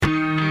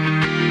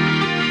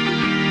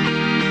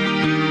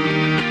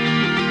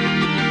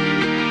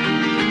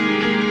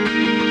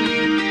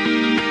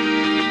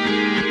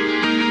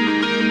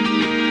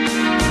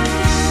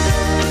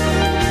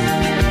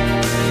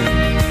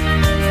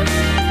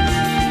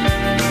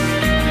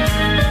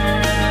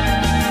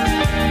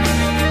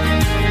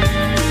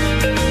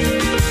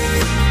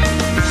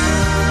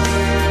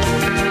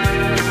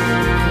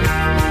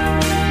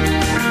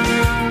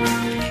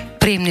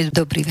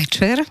Dobrý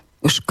večer.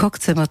 Už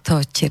kokcem od toho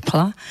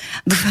tepla.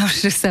 Dúfam,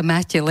 že sa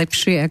máte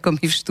lepšie ako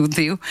my v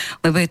štúdiu,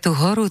 lebo je tu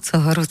horúco.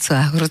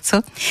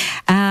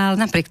 A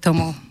napriek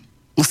tomu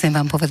musím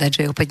vám povedať,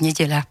 že je opäť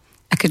nedeľa.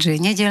 A keďže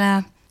je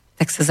nedeľa,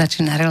 tak sa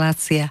začína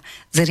relácia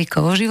s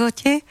Erikou o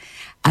živote.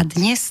 A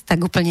dnes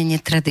tak úplne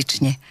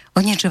netradične.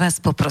 O niečo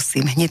vás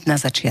poprosím hneď na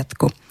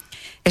začiatku.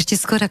 Ešte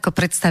skôr ako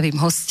predstavím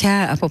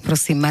hostia a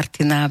poprosím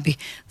Martina, aby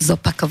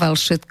zopakoval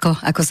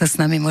všetko, ako sa s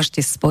nami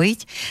môžete spojiť,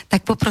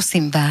 tak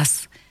poprosím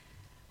vás,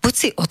 buď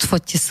si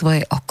odfoďte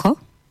svoje oko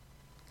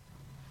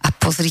a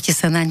pozrite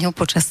sa na ňo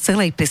počas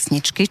celej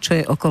pesničky, čo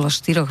je okolo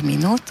 4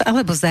 minút,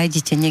 alebo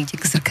zajdite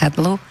niekde k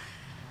zrkadlu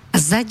a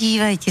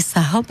zadívajte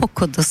sa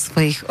hlboko do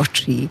svojich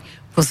očí.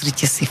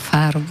 Pozrite si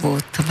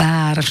farbu,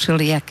 tvár,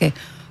 všelijaké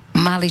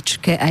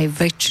maličké aj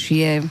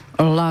väčšie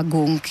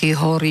lagúnky,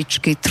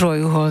 horičky,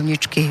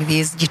 trojuholničky,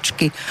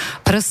 hviezdičky.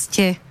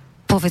 Proste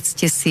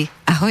povedzte si,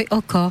 ahoj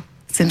oko,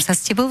 chcem sa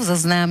s tebou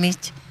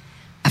zoznámiť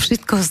a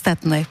všetko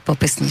ostatné po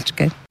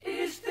pesničke.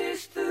 Is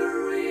this the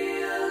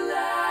real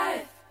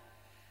life?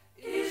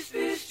 Is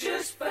this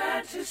just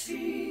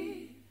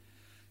fantasy?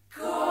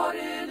 Caught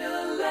in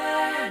a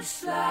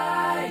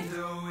landslide,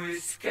 no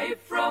escape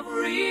from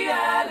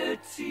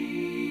reality.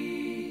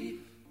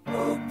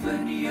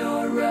 Open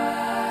your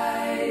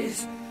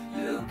eyes,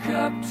 look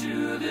up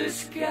to the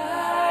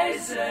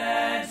skies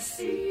and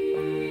see.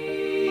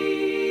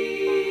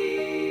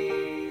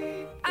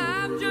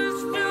 I'm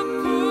just a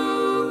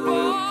poor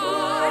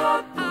boy,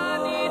 I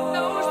need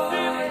no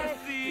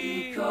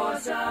sympathy,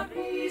 because I'm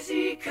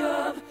easy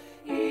come,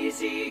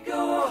 easy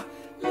go,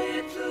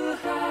 little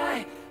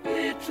high,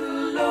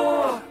 little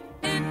low.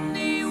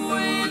 Any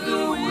way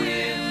the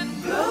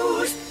wind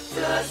blows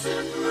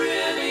doesn't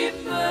really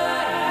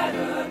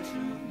matter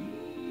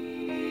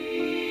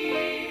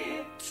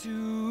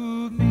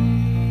to me.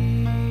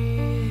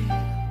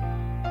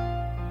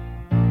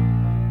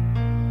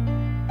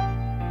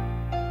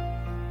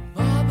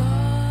 Mama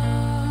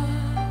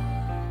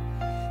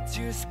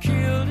just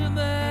killed a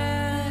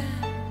man,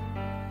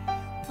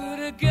 put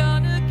a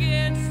gun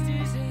against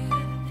his head,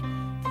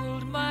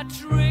 pulled my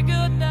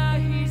trigger, now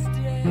he's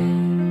dead.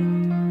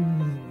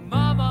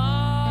 Mama,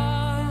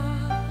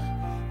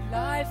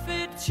 life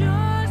had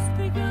just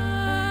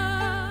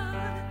begun,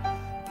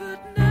 but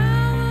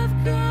now I've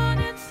gone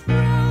and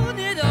thrown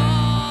it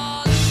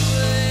all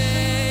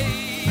away.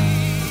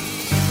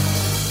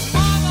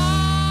 Mama,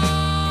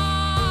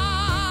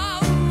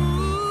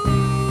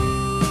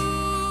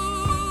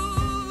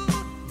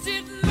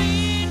 didn't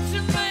mean to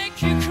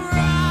make you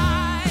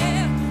cry.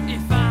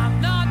 If I'm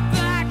not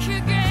back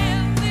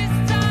again this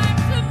time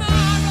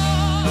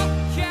tomorrow,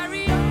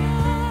 carry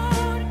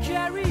on,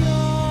 carry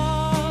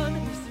on,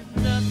 as if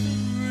nothing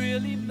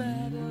really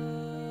matters.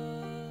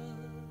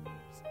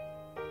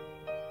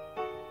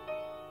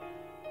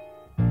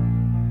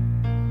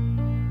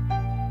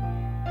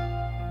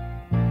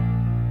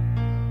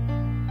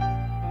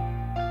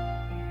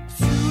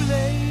 Too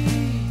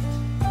late,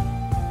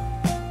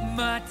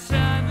 my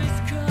time has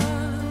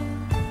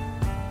come,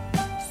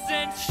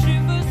 sent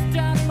shivers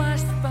down my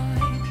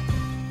spine,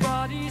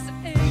 body's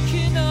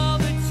aching all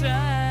the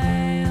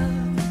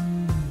time.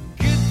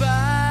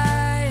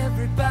 Goodbye,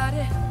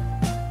 everybody,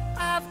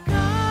 I've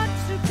got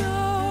to go,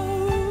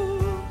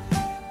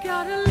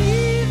 gotta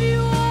leave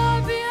you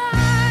all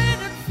behind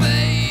and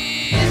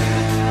face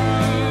the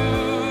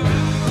truth.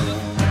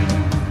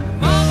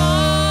 Mama,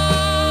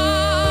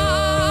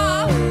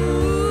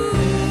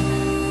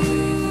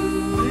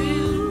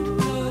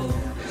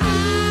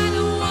 I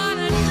don't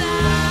wanna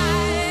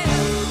die.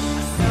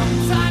 I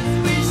sometimes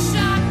wish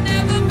I'd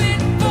never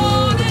been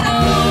born at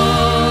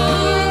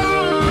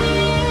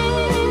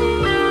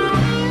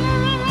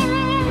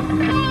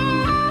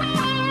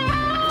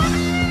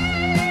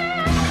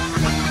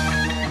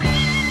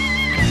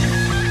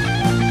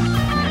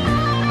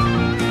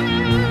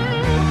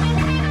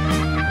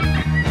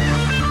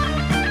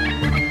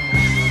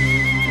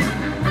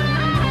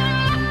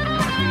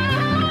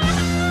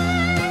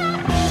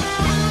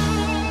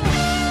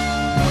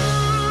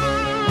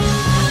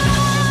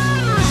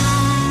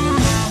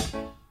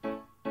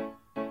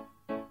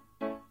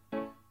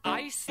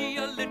I see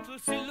a little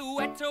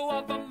silhouette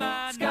of a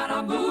man.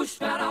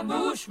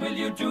 Scaramouche, will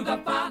you do the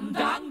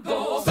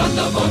fandango?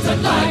 Thunderbolts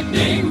and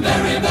lightning,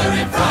 very,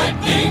 very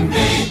frightening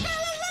me.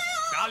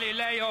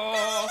 Galileo,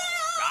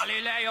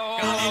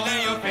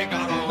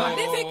 Figaro.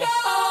 Magnifico!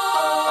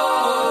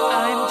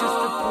 I'm just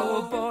a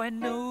poor boy,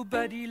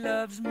 nobody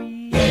loves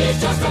me.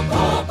 He's just a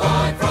poor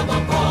boy from a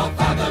poor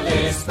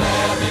family,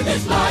 sparing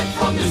his life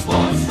from this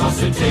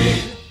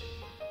monstrosity.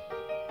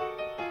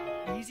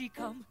 Easy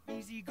come,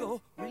 easy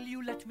go, will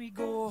you let me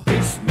go?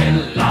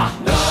 Bismillah,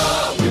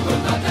 no, we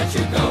will not let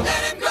you go.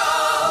 Let him go!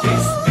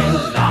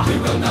 Bismillah, we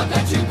will not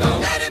let you go.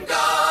 Let him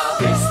go!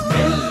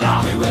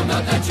 Bismillah, we will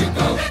not let you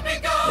go. Let me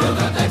go! We'll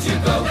not let you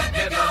go. Let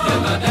me go!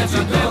 We'll not let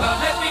you go.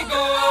 Let me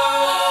go!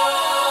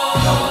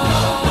 No,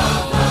 no, no,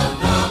 no,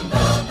 no, no,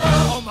 no.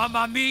 Oh,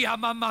 mamma mia,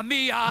 mamma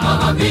mia.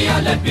 Mamma mia,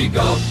 let me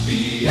go.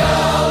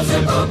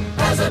 Beelzebub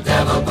has the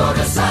devil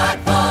put aside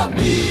for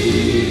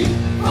me,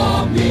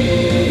 for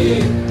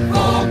me,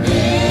 for me.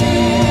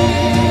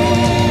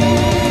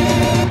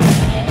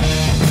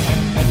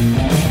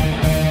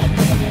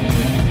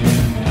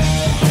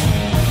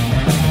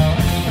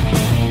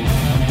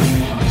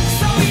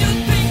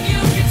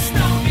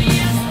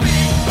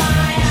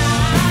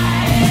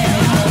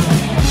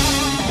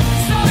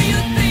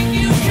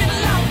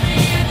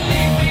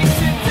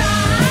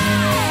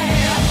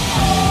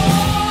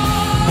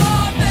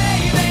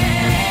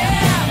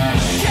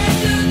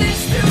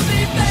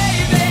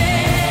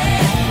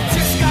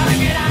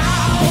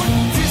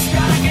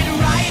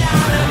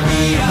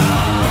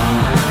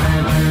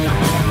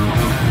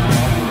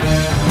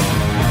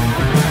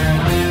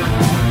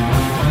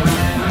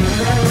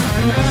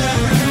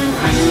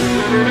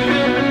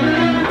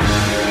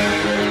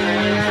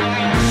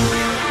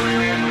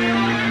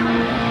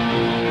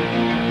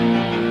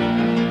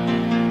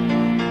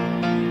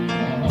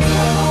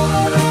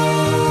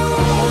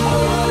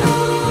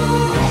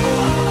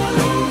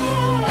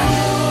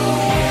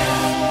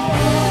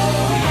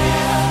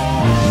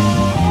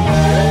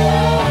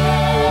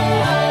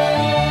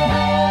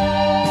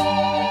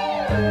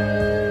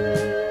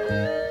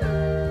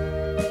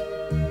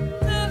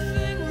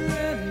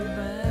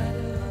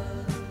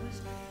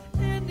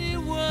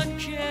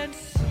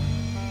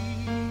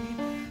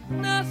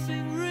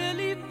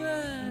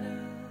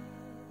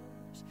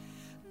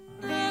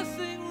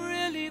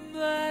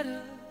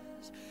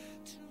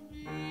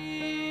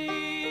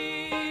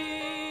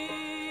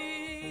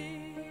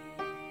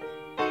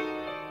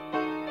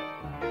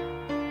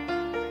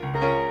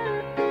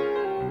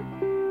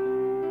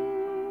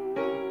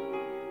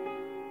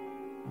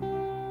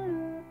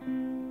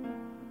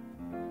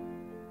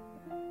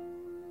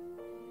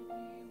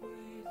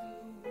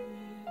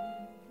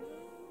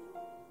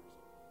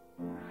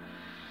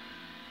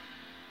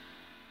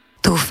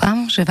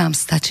 Dúfam, že vám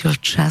stačil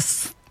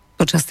čas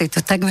počas tejto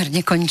takmer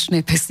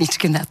nekonečnej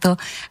pesničky na to,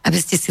 aby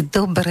ste si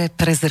dobre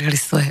prezreli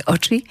svoje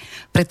oči,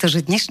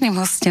 pretože dnešným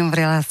hostom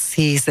v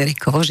relácii z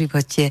Erikou o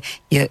živote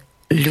je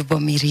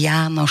Ľubomír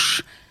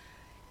Jánoš,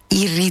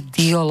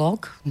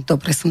 iridiológ.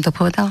 Dobre som to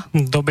povedala?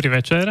 Dobrý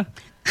večer.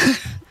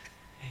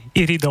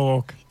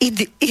 Iridológ.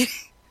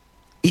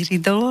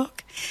 Iridológ?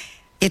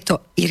 Je to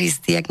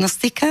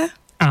irisdiagnostika?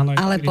 Áno,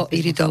 alebo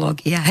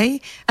iridológia, hej?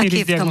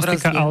 Aký je v tom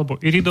rozdiel? Alebo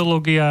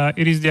iridológia,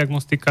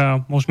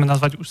 irisdiagnostika, môžeme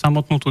nazvať už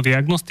samotnú tú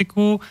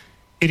diagnostiku.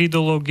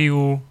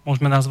 Iridológiu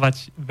môžeme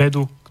nazvať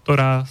vedu,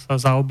 ktorá sa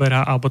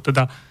zaoberá, alebo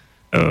teda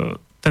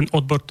ten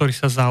odbor, ktorý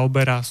sa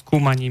zaoberá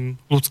skúmaním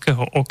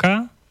ľudského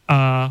oka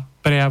a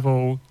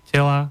prejavov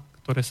tela,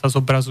 ktoré sa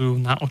zobrazujú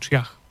na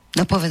očiach.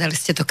 No povedali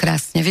ste to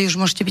krásne. Vy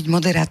už môžete byť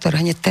moderátor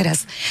hneď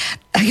teraz.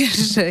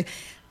 Takže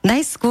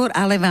najskôr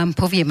ale vám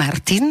povie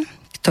Martin,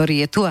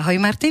 ktorý je tu.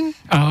 Ahoj, Martin.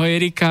 Ahoj,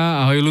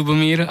 Erika, ahoj,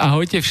 Ľubomír.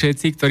 Ahojte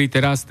všetci, ktorí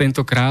teraz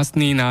tento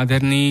krásny,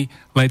 nádherný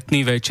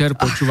letný večer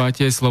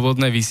počúvate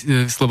slobodný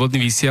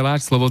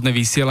vysielač, slobodné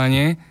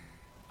vysielanie.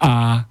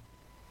 A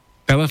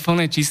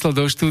telefónne číslo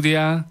do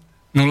štúdia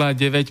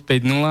 0950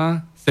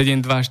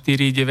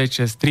 724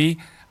 963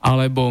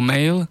 alebo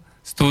mail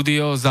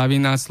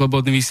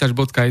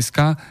studio@slobodnyvysielac.sk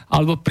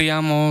alebo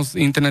priamo z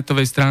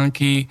internetovej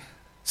stránky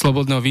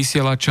slobodného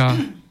vysielača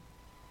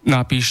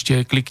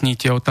napíšte,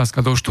 kliknite otázka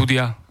do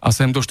štúdia a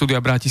sem do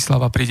štúdia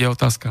Bratislava príde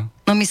otázka.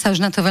 No my sa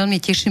už na to veľmi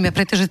tešíme,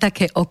 pretože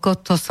také oko,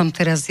 to som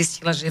teraz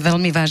zistila, že je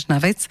veľmi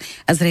vážna vec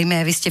a zrejme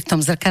aj vy ste v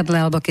tom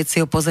zrkadle, alebo keď si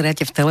ho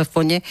pozeráte v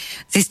telefóne,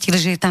 zistili,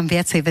 že je tam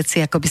viacej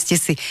veci, ako by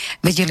ste si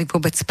vedeli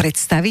vôbec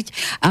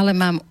predstaviť, ale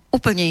mám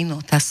úplne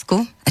inú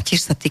otázku a tiež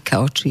sa týka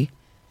očí.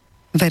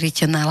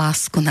 Veríte na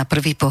lásku na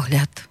prvý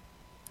pohľad?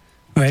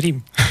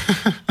 Verím.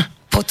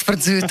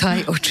 Potvrdzujú to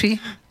aj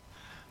oči?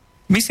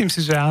 Myslím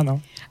si, že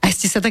áno. A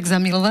ste sa tak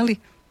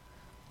zamilovali?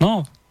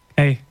 No,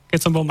 keď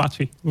som bol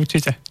mladší,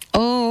 určite.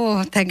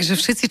 Takže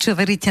všetci, čo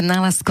veríte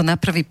na lásku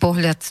na prvý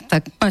pohľad,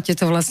 tak máte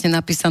to vlastne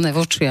napísané v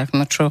očiach,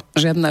 no čo,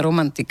 žiadna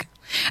romantika.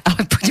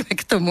 Ale poďme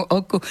k tomu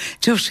oku.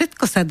 Čo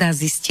všetko sa dá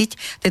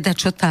zistiť, teda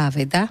čo tá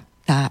veda,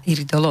 tá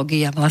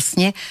iridológia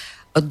vlastne,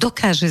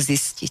 dokáže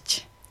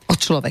zistiť o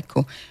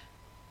človeku.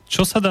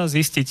 Čo sa dá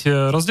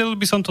zistiť? Rozdelil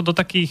by som to do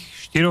takých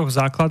 4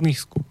 základných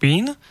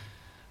skupín.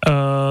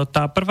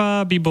 Tá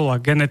prvá by bola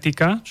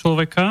genetika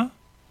človeka,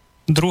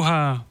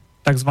 druhá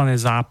takzvané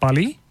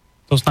zápaly,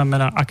 to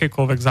znamená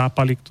akékoľvek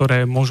zápaly,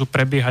 ktoré môžu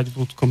prebiehať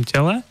v ľudskom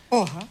tele.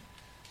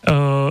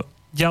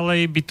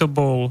 Ďalej by to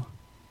bol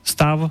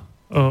stav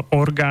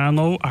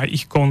orgánov a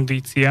ich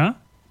kondícia.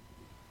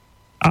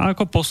 A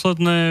ako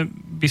posledné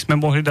by sme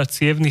mohli dať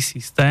cievny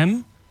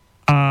systém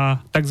a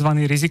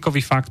takzvaný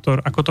rizikový faktor,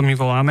 ako to my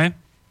voláme.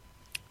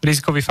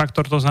 Rizikový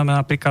faktor to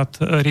znamená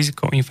napríklad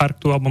riziko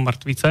infarktu alebo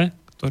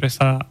mŕtvice, ktoré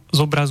sa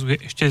zobrazuje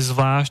ešte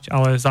zvlášť,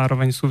 ale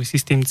zároveň súvisí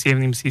s tým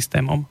cievnym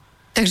systémom.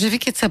 Takže vy,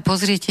 keď sa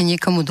pozriete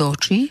niekomu do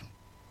očí,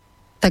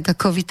 tak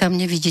ako vy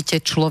tam nevidíte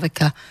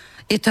človeka.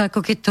 Je to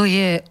ako keď to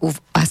je u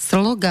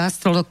astrologa.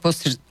 Astrolog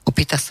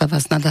opýta sa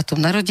vás na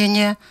dátum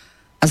narodenia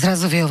a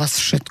zrazu vie o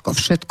vás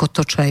všetko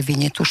to, čo aj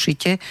vy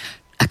netušíte.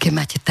 aké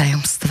máte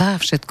tajomstvá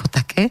a všetko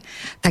také,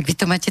 tak vy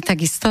to máte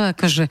takisto,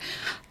 akože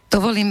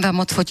dovolím vám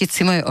odfotiť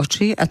si moje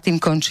oči a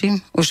tým končím,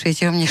 už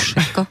viete o mne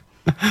všetko.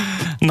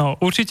 No,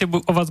 určite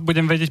o vás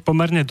budem vedieť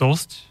pomerne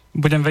dosť.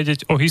 Budem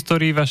vedieť o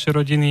histórii vašej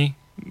rodiny,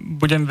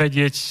 budem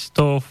vedieť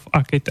to, v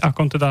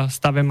akom teda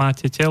stave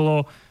máte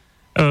telo,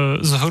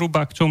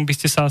 zhruba k čomu by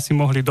ste sa asi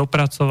mohli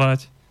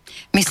dopracovať.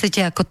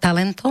 Myslíte ako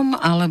talentom,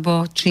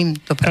 alebo čím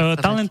dopracovať?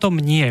 Talentom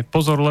nie,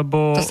 pozor,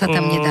 lebo... To sa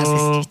tam nedá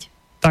zistiť.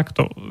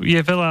 Takto,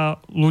 je veľa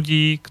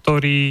ľudí,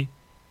 ktorí,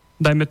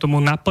 dajme tomu,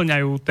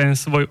 naplňajú ten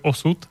svoj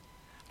osud,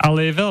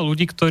 ale je veľa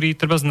ľudí, ktorí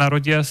treba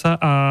narodia sa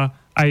a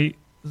aj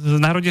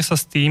narodia sa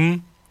s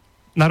tým,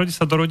 narodia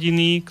sa do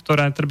rodiny,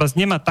 ktorá treba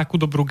nemá takú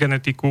dobrú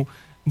genetiku,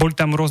 boli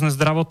tam rôzne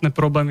zdravotné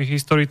problémy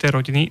v histórii tej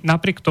rodiny,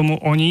 napriek tomu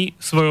oni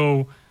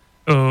svojou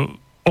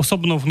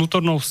osobnou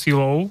vnútornou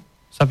silou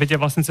sa vedia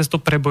vlastne cez to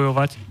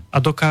prebojovať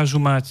a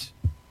dokážu mať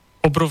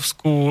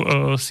obrovskú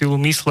silu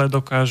mysle,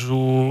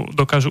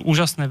 dokážu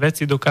úžasné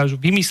veci, dokážu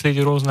vymyslieť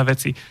rôzne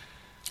veci.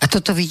 A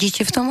toto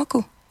vidíte v tom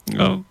oku?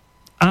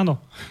 Áno.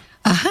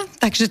 Aha,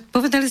 takže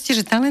povedali ste,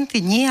 že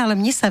talenty nie, ale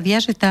mne sa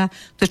viaže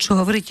to, čo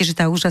hovoríte, že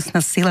tá úžasná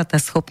sila, tá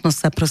schopnosť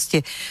sa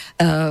proste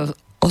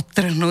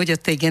odtrhnúť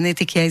od tej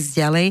genetiky aj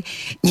ďalej.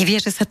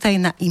 Neviaže sa to aj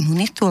na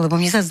imunitu? Lebo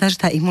mne sa zdá,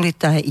 že tá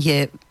imunita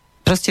je,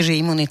 proste, že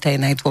imunita je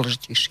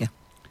najdôležitejšia.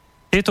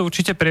 Je to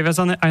určite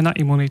previazané aj na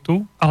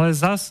imunitu, ale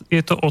zas je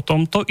to o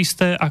tom, to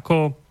isté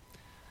ako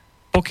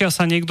pokiaľ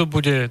sa niekto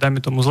bude, dajme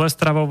tomu, zle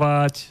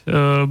stravovať,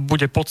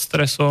 bude pod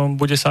stresom,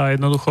 bude sa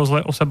jednoducho zle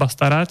o seba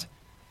starať,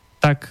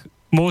 tak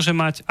môže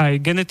mať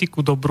aj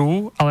genetiku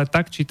dobrú, ale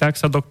tak či tak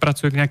sa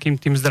dopracuje k nejakým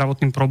tým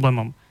zdravotným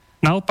problémom.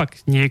 Naopak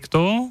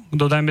niekto,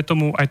 kto dajme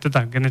tomu aj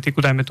teda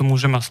genetiku, dajme tomu,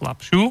 že má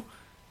slabšiu,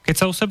 keď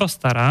sa o seba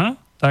stará,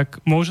 tak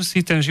môže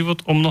si ten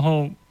život o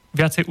mnoho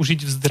viacej užiť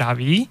v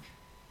zdraví,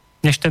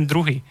 než ten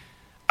druhý.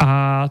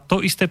 A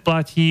to isté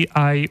platí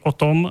aj o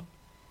tom,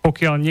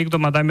 pokiaľ niekto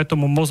má, dajme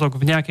tomu, mozog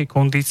v nejakej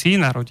kondícii,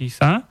 narodí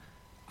sa,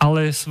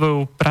 ale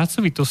svojou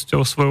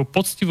pracovitosťou, svojou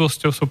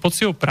poctivosťou, svojou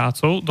poctivou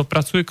prácou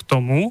dopracuje k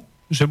tomu,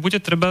 že bude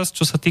treba,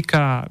 čo sa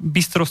týka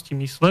bystrosti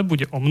mysle,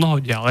 bude o mnoho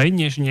ďalej,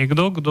 než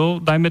niekto,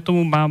 kto, dajme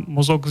tomu, má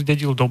mozog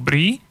zdedil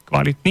dobrý,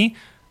 kvalitný,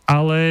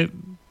 ale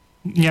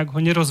nejak ho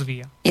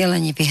nerozvíja. Je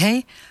lenivý, hej?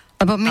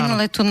 Lebo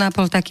minule tu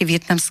bol taký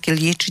vietnamský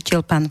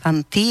liečiteľ, pán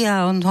Van Ty, a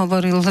on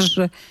hovoril,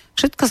 že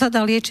všetko sa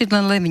dá liečiť,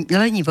 len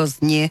lenivosť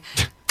nie.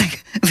 Tak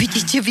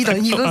vidíte vy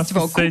lenivosť v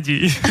oku?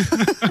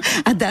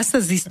 A dá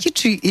sa zistiť,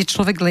 či je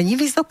človek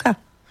lenivý z oka?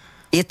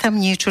 Je tam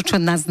niečo, čo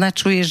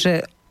naznačuje, že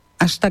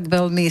až tak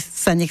veľmi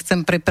sa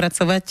nechcem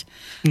prepracovať?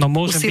 No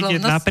môžem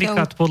vidieť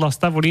napríklad podľa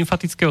stavu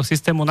lymfatického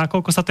systému,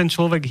 nakoľko sa ten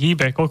človek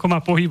hýbe, koľko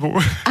má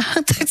pohybu. Aha,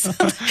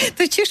 to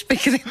je tiež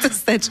pekné, to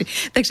stačí.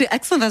 Takže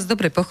ak som vás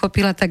dobre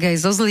pochopila, tak aj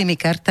so zlými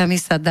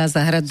kartami sa dá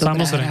zahrať dobrá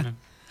hra. Samozrejme.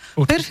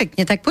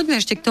 Perfektne, tak poďme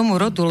ešte k tomu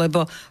rodu,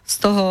 lebo z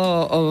toho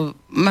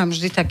mám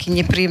vždy taký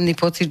nepríjemný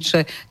pocit,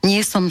 že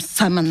nie som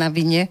sama na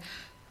vine,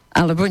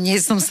 alebo nie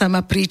som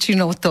sama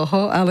príčinou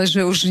toho, ale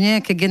že už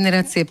nejaké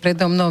generácie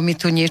predo mnou mi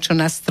tu niečo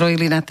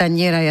nastrojili na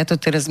tanier a ja to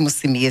teraz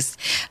musím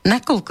jesť.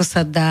 Nakoľko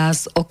sa dá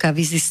z oka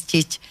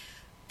vyzistiť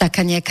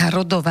taká nejaká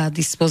rodová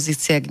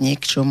dispozícia k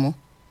niečomu?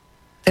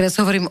 Teraz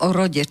hovorím o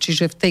rode,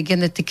 čiže v tej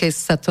genetike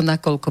sa to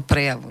nakoľko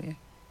prejavuje.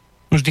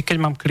 Vždy, keď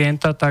mám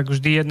klienta, tak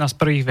vždy jedna z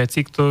prvých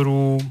vecí,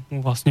 ktorú mu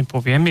vlastne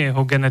poviem, je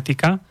jeho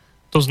genetika.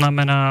 To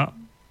znamená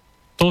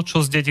to, čo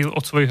zdedil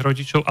od svojich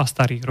rodičov a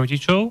starých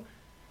rodičov.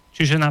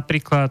 Čiže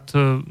napríklad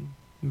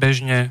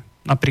bežne,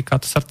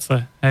 napríklad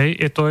srdce.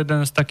 Hej? Je to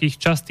jeden z takých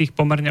častých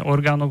pomerne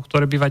orgánov,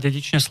 ktoré býva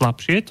dedične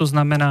slabšie. To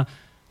znamená,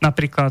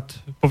 napríklad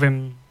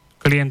poviem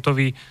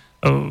klientovi,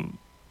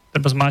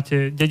 treba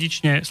máte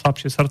dedične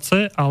slabšie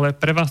srdce, ale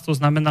pre vás to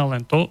znamená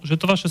len to, že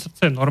to vaše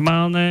srdce je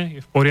normálne,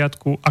 je v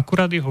poriadku,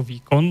 akurát jeho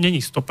výkon není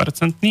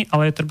 100%,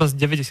 ale je treba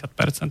 90%.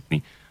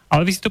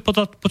 Ale vy si to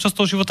počas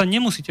toho života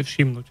nemusíte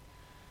všimnúť.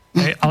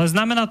 Hej, ale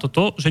znamená to,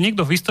 že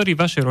niekto v histórii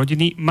vašej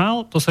rodiny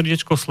mal to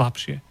srdiečko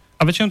slabšie.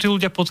 A väčšinou tí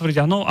ľudia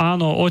potvrdia, no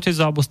áno, otec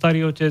alebo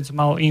starý otec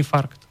mal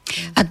infarkt.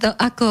 A to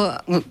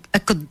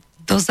ako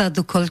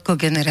dozadu koľko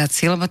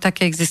generácií? Lebo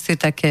také existujú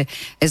také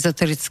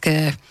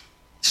ezoterické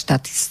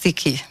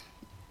štatistiky,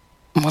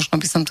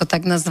 možno by som to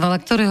tak nazvala,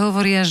 ktoré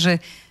hovoria,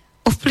 že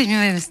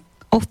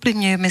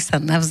ovplyvňujeme sa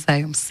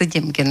navzájom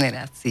 7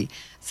 generácií.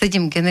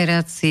 7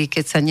 generácií,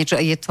 keď sa niečo,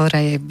 je to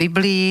aj v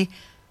Biblii,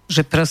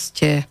 že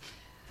proste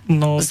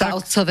za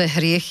otcové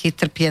hriechy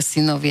trpia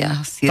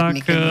synovia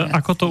 7 generácií.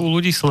 Ako to u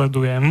ľudí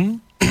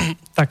sledujem,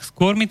 tak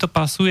skôr mi to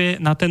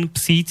pasuje na ten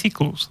psí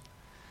cyklus.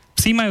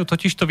 Psi majú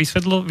totižto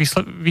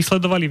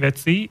vysledovali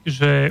veci,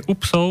 že u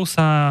psov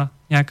sa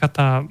nejaká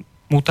tá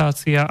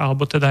mutácia,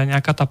 alebo teda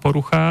nejaká tá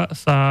porucha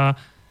sa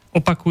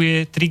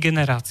opakuje 3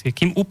 generácie,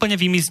 kým úplne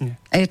vymizne.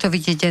 A je to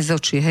vidieť aj z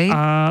očí, hej?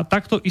 A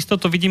takto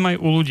isto to vidím aj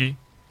u ľudí.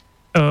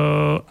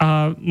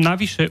 A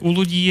navyše u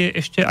ľudí je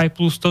ešte aj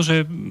plus to,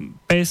 že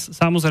pes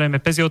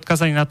je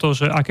odkazaný na to,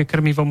 že aké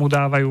krmivo mu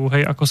dávajú,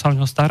 hej, ako sa o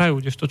ňo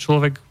starajú, kdežto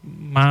človek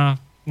má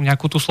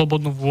nejakú tú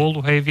slobodnú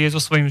vôľu, hej, vie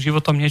so svojím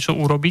životom niečo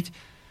urobiť.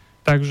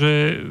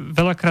 Takže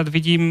veľakrát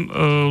vidím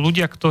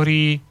ľudia,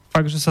 ktorí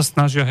fakt, že sa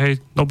snažia, hej,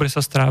 dobre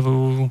sa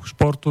strávujú,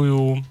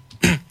 športujú,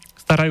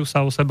 starajú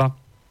sa o seba.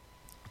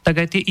 Tak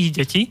aj tie ich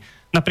deti,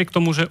 napriek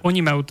tomu, že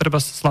oni majú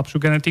treba slabšiu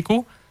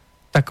genetiku,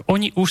 tak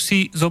oni už si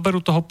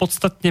zoberú toho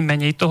podstatne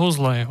menej toho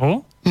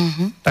zlého,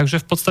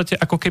 takže v podstate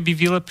ako keby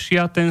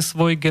vylepšia ten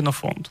svoj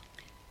genofond.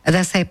 A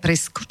dá sa aj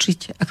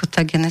preskočiť ako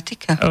tá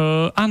genetika?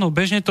 Áno,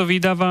 bežne to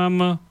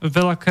vydávam.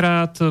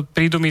 Veľakrát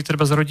prídu mi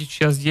treba z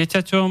rodičia s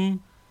dieťaťom,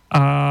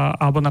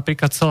 alebo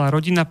napríklad celá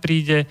rodina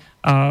príde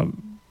a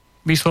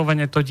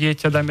vyslovene to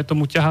dieťa, dajme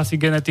tomu, ťahá si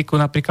genetiku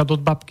napríklad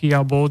od babky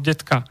alebo od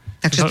detka.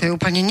 Takže to je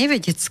úplne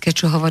nevedecké,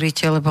 čo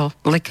hovoríte, lebo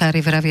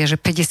lekári vravia,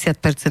 že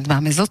 50%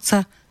 máme z otca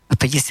a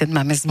 50%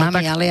 máme z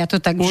mamy, ale ja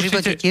to tak v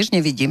živote tiež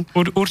nevidím.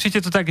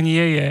 Určite to tak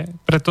nie je,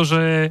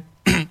 pretože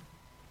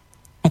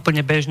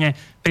úplne bežne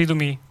prídu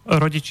mi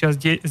rodičia s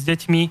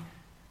deťmi.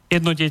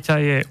 Jedno dieťa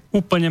je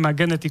úplne má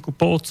genetiku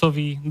po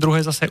otcovi,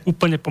 druhé zase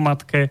úplne po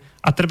matke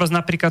a treba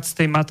napríklad z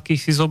tej matky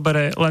si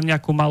zobere len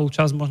nejakú malú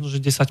časť, možno že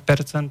 10%,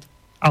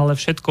 ale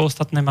všetko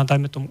ostatné má,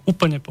 dajme tomu,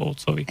 úplne po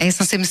otcovi. A ja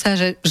som si myslela,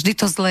 že vždy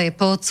to zlé je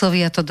po otcovi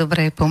a to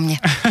dobré je po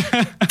mne.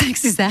 Tak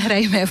si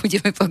zahrajme a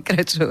budeme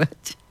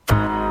pokračovať.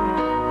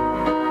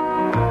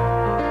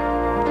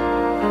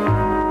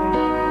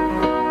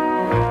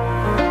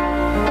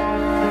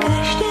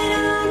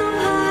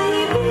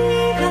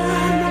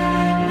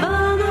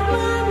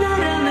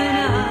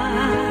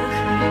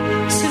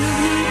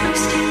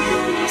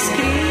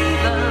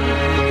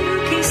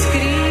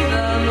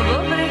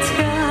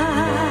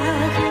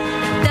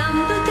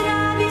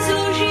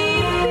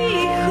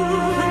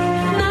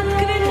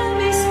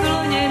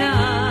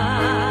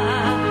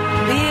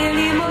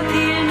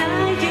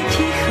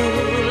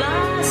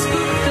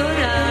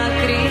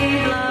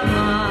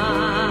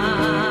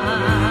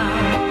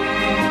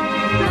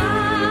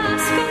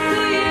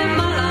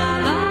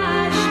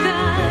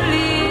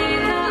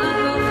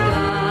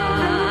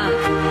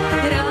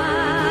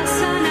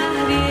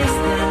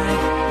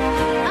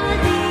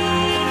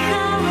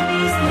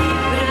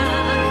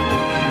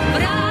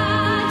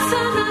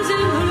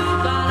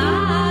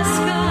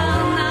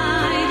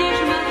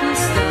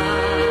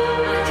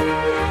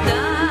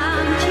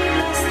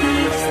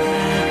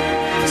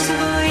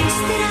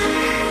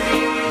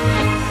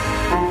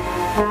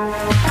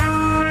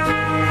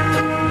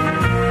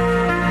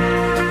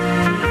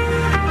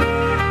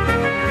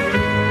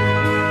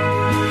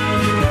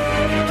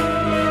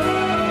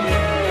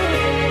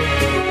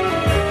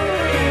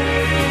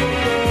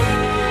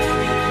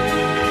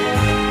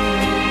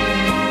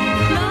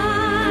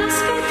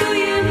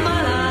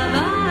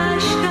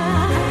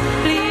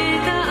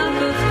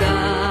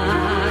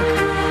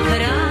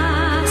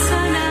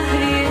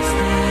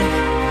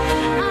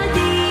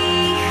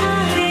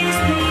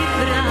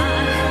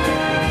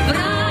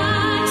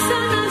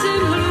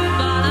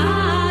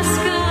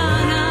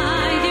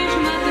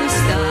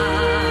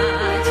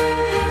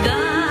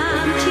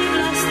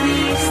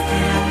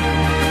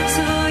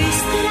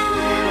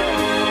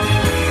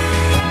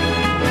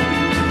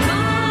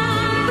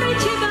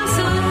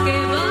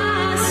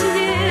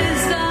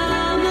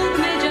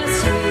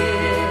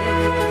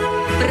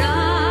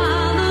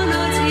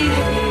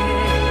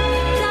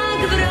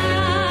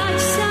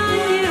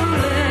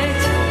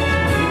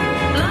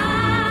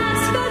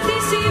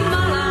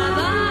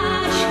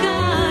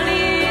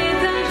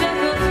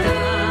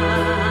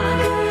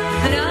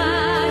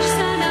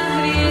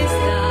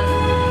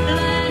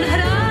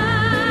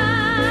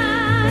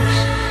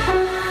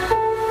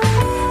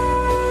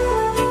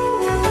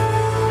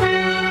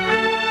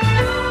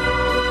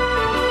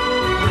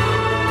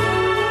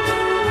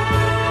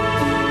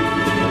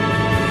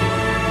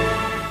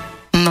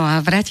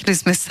 Vrátili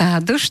sme sa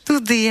do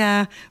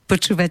štúdia,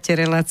 počúvate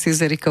reláciu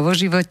s Erikou o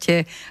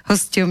živote.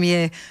 Hosťom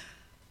je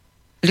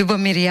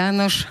Ľubomír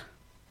Jánoš,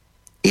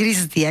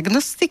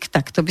 irisdiagnostik,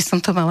 tak to by som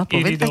to mala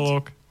povedať.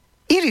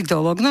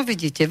 Iridológ, no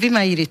vidíte, vy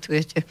ma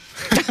iritujete.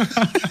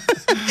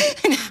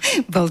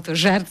 Bol to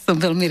žart, som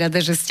veľmi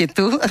rada, že ste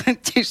tu,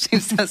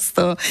 teším sa z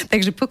toho.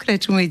 Takže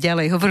pokračujeme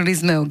ďalej, hovorili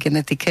sme o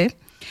genetike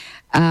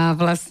a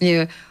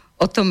vlastne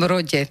o tom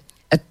rode.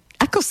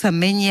 Ako sa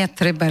menia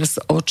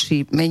trebárs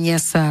oči, menia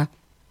sa.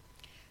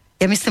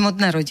 Ja myslím od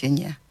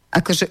narodenia.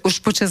 Akože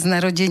už počas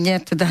narodenia,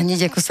 teda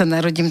hneď ako sa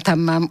narodím, tam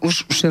mám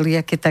už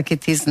všelijaké také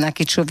tie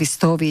znaky, čo vy z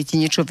toho viete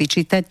niečo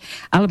vyčítať,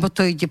 alebo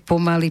to ide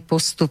pomaly,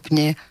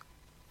 postupne.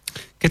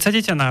 Keď sa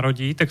dieťa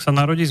narodí, tak sa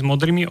narodí s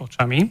modrými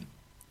očami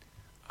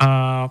a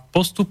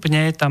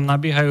postupne tam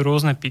nabiehajú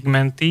rôzne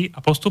pigmenty a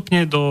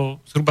postupne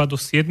zhruba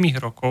do 7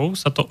 rokov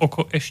sa to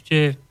oko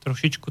ešte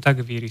trošičku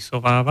tak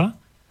vyrysováva,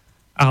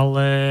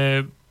 ale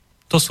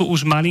to sú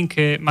už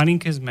malinké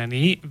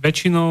zmeny.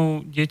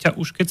 Väčšinou dieťa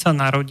už keď sa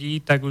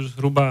narodí, tak už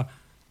zhruba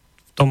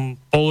v tom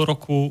pol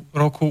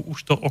roku už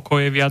to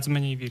oko je viac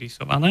menej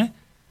vyrysované.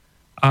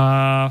 A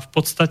v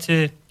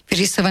podstate.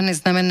 Vyrysované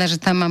znamená, že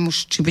tam mám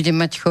už, či budem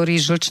mať chorý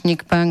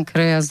žlčník,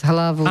 pankreas,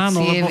 hlavu, cievy. Áno,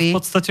 lebo v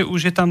podstate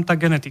už je tam tá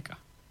genetika.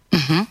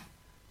 Uh-huh.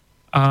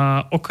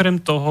 A okrem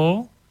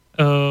toho,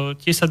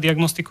 tie sa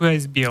diagnostikuje aj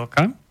z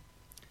bielka.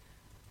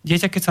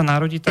 dieťa, keď sa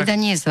narodí, tak... Teda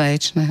nie z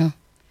vaječného.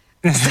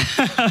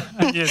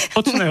 Nie, z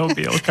očného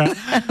bielka.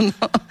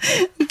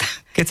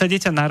 Keď sa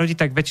dieťa narodí,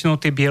 tak väčšinou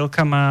tie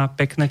bielka má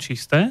pekné,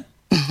 čisté,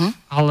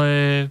 ale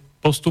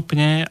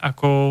postupne,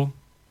 ako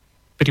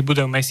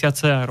pribúdajú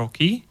mesiace a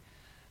roky,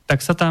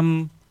 tak sa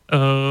tam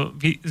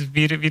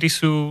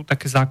vyrysujú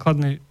také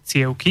základné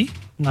cievky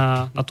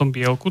na tom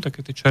bielku,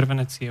 také tie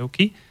červené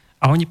cievky,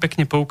 a oni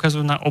pekne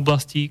poukazujú na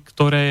oblasti,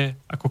 ktoré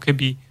ako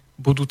keby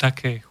budú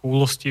také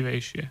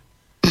chúlostivejšie.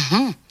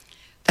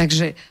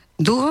 Takže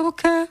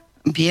duhovka,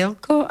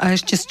 bielko a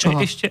ešte z čoho?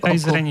 Ešte aj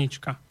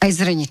zrenička. Aj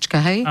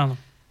zrenička, hej? Áno.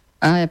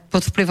 A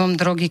pod vplyvom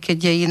drogy,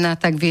 keď je iná,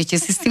 tak viete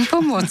si s tým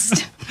pomôcť.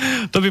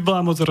 To by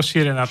bola moc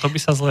rozšírená, to by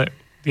sa zle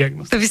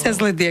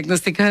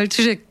diagnostikovali.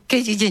 Čiže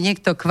keď ide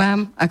niekto k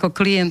vám ako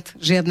klient,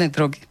 žiadne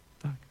drogy.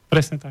 Tak,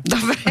 presne tak.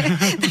 Dobre,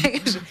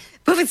 takže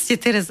povedzte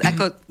teraz,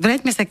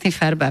 vráťme sa k tým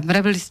farbám.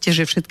 Vravili ste,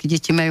 že všetky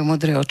deti majú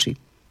modré oči.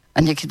 A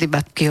niekedy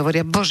babky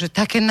hovoria, bože,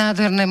 také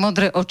nádherné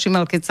modré oči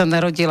mal, keď sa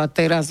narodila,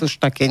 teraz už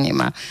také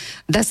nemá.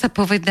 Dá sa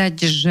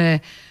povedať,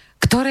 že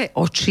ktoré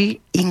oči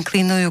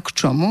inklinujú k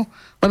čomu?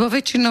 Lebo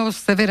väčšinou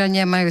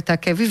severania majú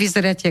také, vy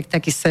vyzeráte jak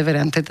taký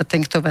severan, teda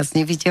ten, kto vás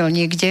nevidel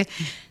niekde,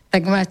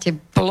 tak máte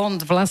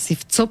blond vlasy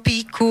v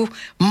copíku,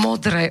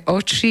 modré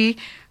oči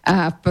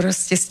a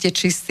proste ste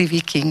čistý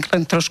viking,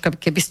 len troška,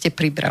 keby ste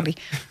pribrali.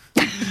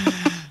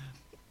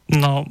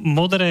 No,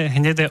 modré,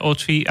 hnedé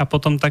oči a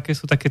potom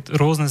sú také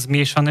rôzne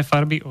zmiešané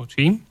farby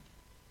očí.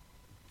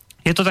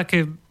 Je to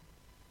také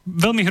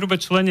veľmi hrubé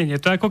členenie.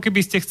 To je ako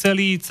keby ste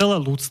chceli celé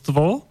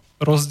ľudstvo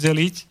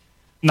rozdeliť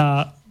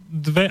na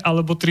 2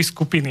 alebo 3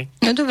 skupiny.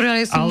 No dobré,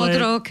 ale ja som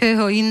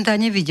modrookého Inda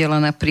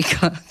nevidela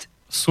napríklad.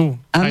 Sú,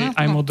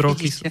 aj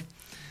modrookí sú.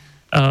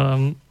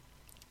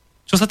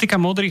 Čo sa týka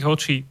modrých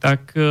očí,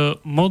 tak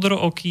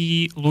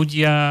modrookí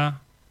ľudia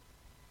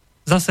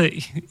zase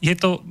je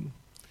to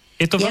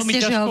veľmi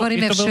ťažko. Jasne, že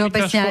hovoríme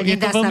všeobecne, ale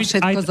nedá sa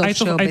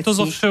všetko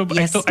zo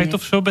všeobecných. Aj to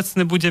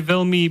všeobecné bude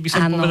veľmi, by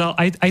som povedal,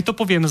 aj to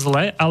poviem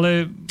zle,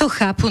 ale... To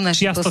chápu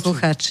naši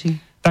poslucháči.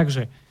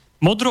 Takže,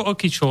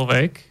 modrooký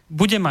človek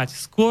bude mať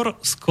skôr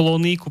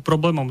sklony ku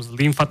problémom s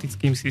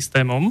lymfatickým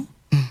systémom,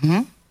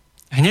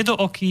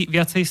 hnedooký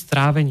viacej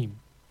strávením.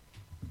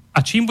 A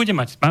čím bude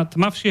mať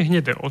tmavšie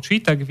hnedé oči,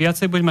 tak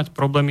viacej bude mať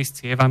problémy s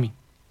cievami.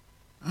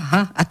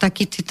 Aha, a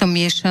taký títo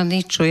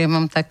miešaní, čo ja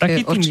mám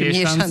také oči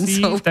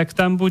miešancov. Tak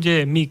tam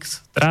bude mix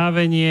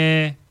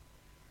trávenie,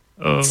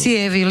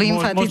 cievy,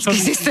 lymfatický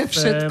systém,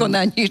 všetko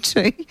na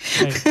ničej.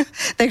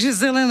 Takže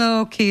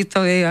zelenooký,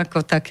 to je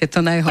ako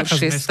takéto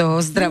najhoršie z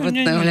toho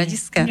zdravotného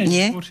hľadiska.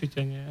 Nie?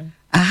 Určite nie.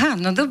 Aha,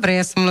 no dobre,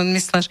 ja som len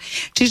myslela,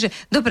 čiže,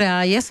 dobre,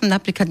 a ja som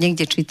napríklad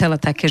niekde čítala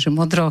také, že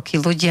modrookí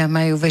ľudia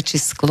majú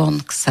väčší sklon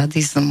k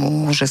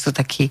sadizmu, že sú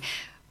takí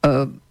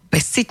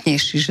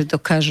bezcitnejší, že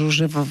dokážu,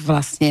 že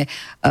vlastne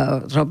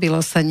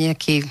robilo sa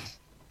nejaký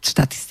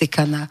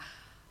štatistika na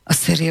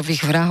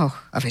sériových vrahoch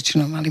a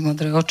väčšinou mali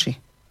modré oči.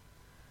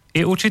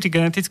 Je určitý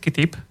genetický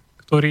typ,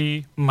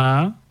 ktorý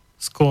má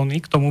sklony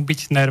k tomu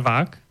byť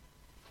nervák.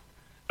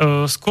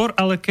 Skôr,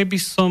 ale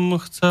keby som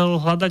chcel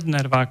hľadať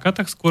nerváka,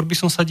 tak skôr by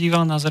som sa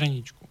díval na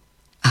zreničku.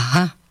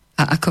 Aha,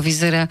 a ako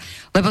vyzerá?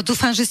 Lebo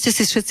dúfam, že ste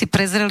si všetci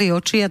prezreli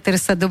oči a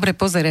teraz sa dobre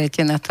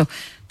pozerajte na to.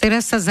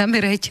 Teraz sa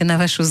zamerajte na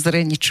vašu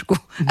zreničku.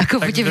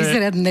 Ako bude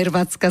vyzerať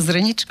nervácka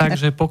zrenička?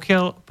 Takže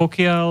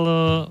pokiaľ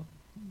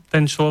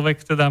ten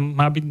človek teda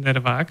má byť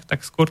nervák,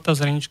 tak skôr tá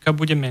zrenička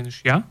bude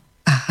menšia.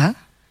 Aha.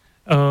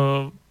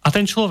 A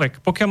ten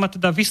človek, pokiaľ má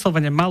teda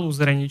vyslovene malú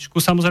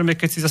zreničku, samozrejme,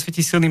 keď si zasvietí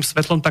silným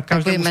svetlom, tak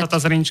každému sa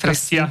tá zrenička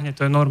stiahne,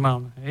 to je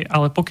normálne. Hej?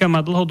 Ale pokiaľ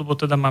má dlhodobo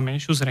teda má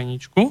menšiu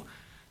zreničku,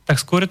 tak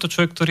skôr je to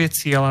človek, ktorý je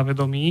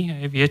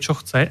cieľavedomý, vie, čo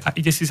chce a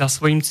ide si za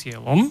svojím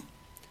cieľom.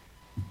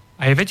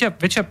 A je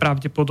väčšia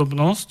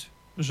pravdepodobnosť,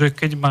 že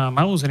keď má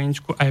malú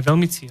zreničku a je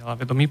veľmi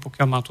cieľavedomý,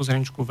 pokiaľ má tú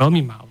zreničku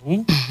veľmi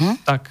malú,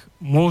 tak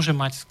môže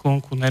mať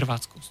sklonku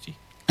nerváckosti.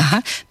 Aha,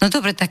 no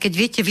dobre, tak keď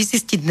viete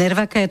vyzistiť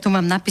nerváka, ja tu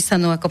mám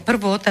napísanú ako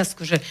prvú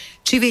otázku, že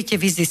či viete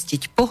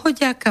vyzistiť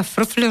pohodiaka,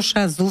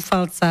 frfľoša,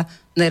 zúfalca,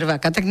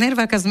 nerváka. Tak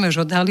nerváka sme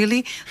už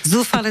odhalili,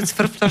 zúfalec,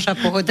 frfľoša,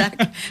 pohodák.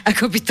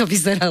 Ako by to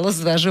vyzeralo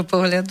z vášho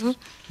pohľadu?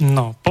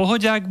 No,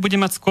 pohodiak bude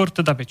mať skôr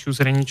teda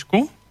väčšiu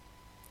zreničku,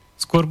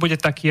 skôr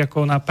bude taký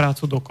ako na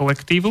prácu do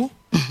kolektívu.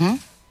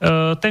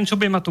 Ten, čo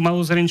bude mať tú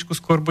malú zreničku,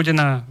 skôr bude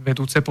na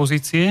vedúce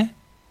pozície,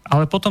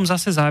 ale potom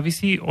zase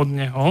závisí od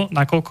neho,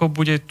 nakoľko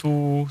bude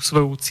tú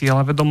svoju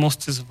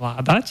cieľavedomosť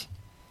zvládať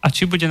a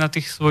či bude na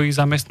tých svojich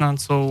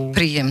zamestnancov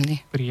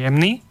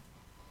príjemný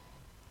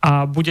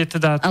a bude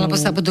teda alebo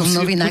sa budú v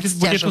novinách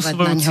bude tú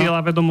svoju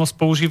cieľavedomosť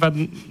používať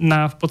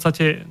v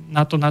podstate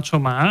na to, na čo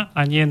má,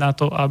 a nie na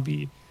to,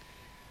 aby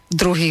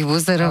druhých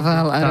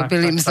uzeroval a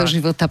robil im zo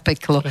života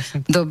peklo.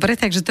 Presne. Dobre,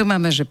 takže to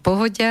máme, že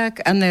pohodiak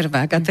a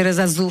nervák. A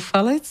teraz a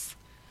zúfalec?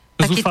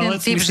 Taký ten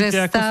typ, že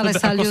stále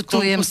sa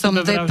ľutujem, som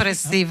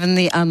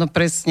depresívny, áno,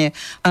 presne.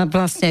 A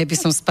vlastne aj by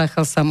som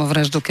spáchal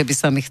samovraždu, keby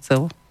sa mi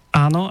chcel.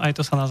 Áno, aj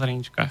to sa na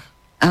zreničkách.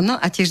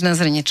 Áno, a tiež na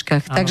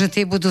zreničkách. Takže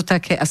tie budú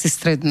také asi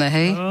stredné,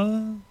 hej?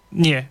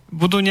 Nie,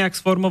 budú nejak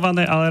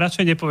sformované, ale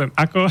radšej nepoviem.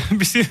 Ako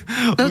by si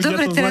no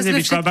dobre, teraz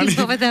sme všetkým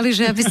povedali,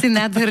 že aby si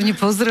nádherne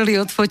pozreli,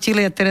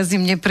 odfotili a teraz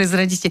im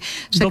neprezradíte.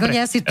 Však dobre,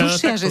 oni asi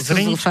tušia, že sú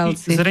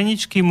zúfalci.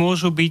 Zreničky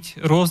môžu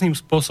byť rôznym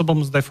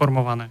spôsobom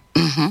zdeformované.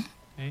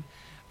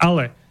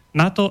 Ale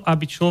na to,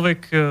 aby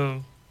človek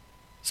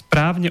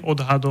správne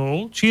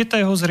odhadol, či je tá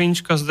jeho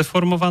zrenička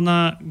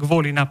zdeformovaná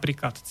kvôli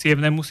napríklad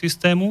cievnemu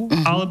systému,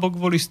 alebo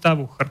kvôli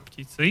stavu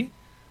chrbtici,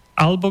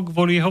 alebo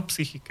kvôli jeho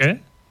psychike,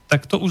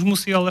 tak to už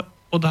musí ale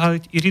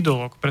odhaliť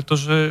iridológ,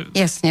 pretože...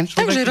 Jasne,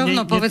 takže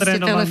rovno povedzte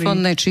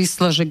telefónne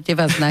číslo, že kde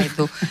vás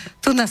nájdu.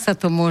 Tu nás sa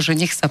to môže,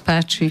 nech sa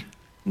páči.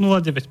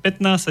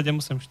 0915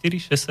 784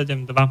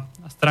 672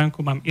 a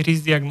stránku mám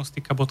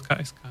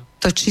irisdiagnostika.sk.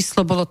 To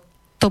číslo bolo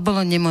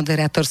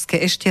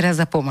nemoderátorské. Ešte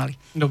raz a pomaly.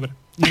 Dobre.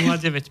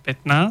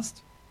 0915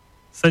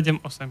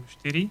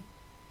 784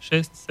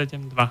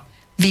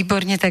 672.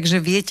 Výborne, takže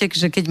viete,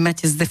 že keď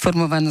máte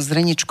zdeformovanú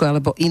zreničku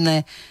alebo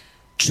iné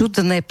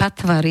čudné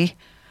patvary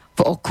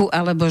v oku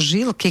alebo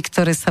žilky,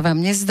 ktoré sa vám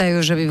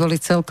nezdajú, že by boli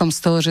celkom z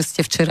toho, že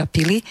ste včera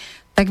pili,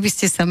 tak by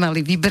ste sa mali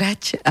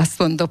vybrať,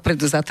 aspoň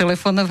dopredu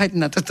zatelefonovať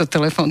na toto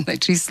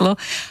telefónne číslo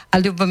a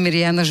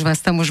Ľubomír Jánoš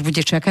vás tam už bude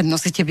čakať.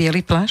 Nosíte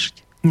biely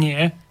plášť?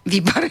 Nie.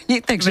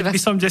 Výborne, takže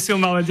by som desil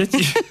malé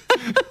deti.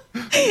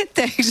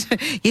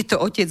 Takže je to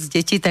otec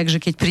detí, takže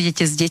keď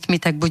prídete s deťmi,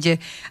 tak bude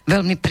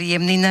veľmi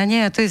príjemný na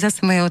ne. A to je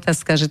zase moja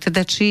otázka, že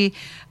teda či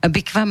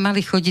by k vám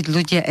mali chodiť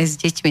ľudia aj s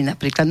deťmi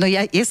napríklad. No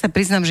ja sa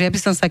priznám, že ja by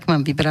som sa k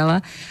vám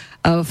vybrala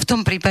v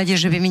tom prípade,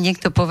 že by mi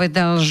niekto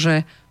povedal,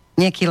 že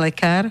nejaký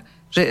lekár,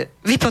 že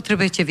vy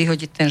potrebujete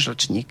vyhodiť ten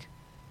žlčník.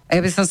 A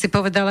ja by som si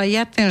povedala,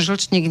 ja ten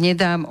žlčník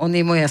nedám, on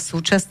je moja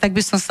súčasť, tak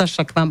by som sa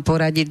však vám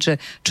poradiť, že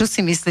čo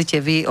si myslíte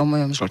vy o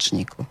mojom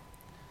žlčníku?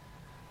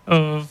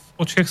 V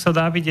očiach sa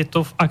dá vidieť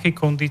to, v akej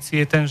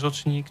kondícii je ten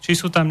žlčník, či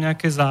sú tam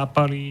nejaké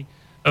zápaly.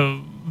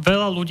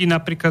 Veľa ľudí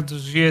napríklad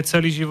žije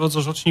celý život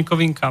so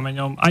žlčníkovým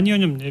kameňom, ani o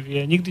ňom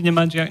nevie, nikdy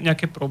nemá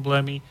nejaké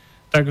problémy.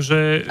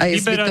 Takže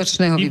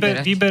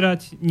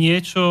vyberať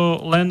niečo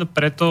len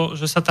preto,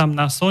 že sa tam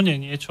na sone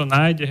niečo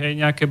nájde, hej,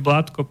 nejaké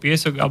blátko,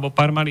 piesok alebo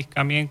pár malých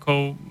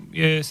kamienkov,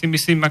 je si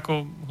myslím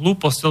ako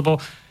hlúposť, lebo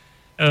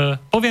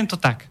poviem to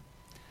tak.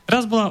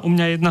 Raz bola u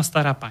mňa jedna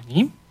stará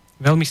pani,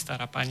 veľmi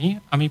stará pani,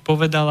 a mi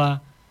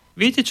povedala,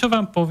 viete, čo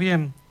vám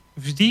poviem?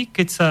 Vždy,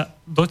 keď sa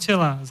do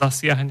tela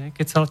zasiahne,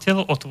 keď sa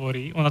telo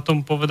otvorí, ona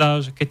tomu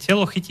povedala, že keď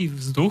telo chytí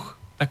vzduch,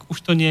 tak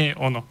už to nie je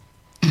ono.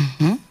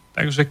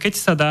 Takže keď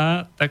sa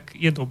dá, tak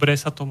je dobré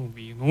sa tomu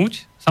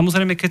vyhnúť.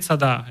 Samozrejme, keď sa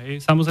dá.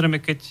 Hej.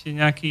 Samozrejme, keď je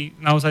nejaký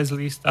naozaj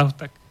zlý stav,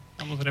 tak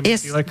samozrejme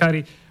tí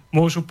lekári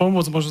môžu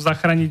pomôcť, môžu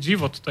zachrániť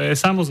život. To je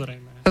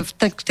samozrejme.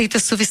 Tak v tejto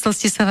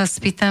súvislosti sa vás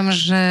pýtam,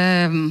 že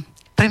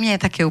pre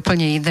mňa je také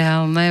úplne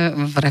ideálne.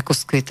 V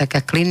Rakúsku je taká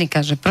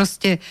klinika, že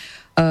proste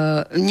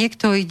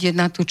niekto ide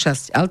na tú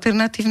časť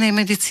alternatívnej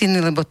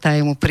medicíny, lebo tá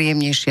je mu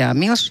príjemnejšia a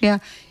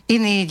milšia.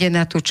 Iný ide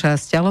na tú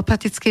časť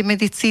alopatickej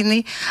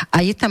medicíny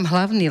a je tam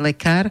hlavný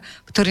lekár,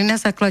 ktorý na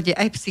základe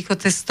aj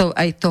psychotestov,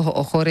 aj toho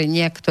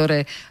ochorenia,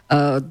 ktoré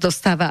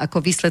dostáva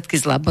ako výsledky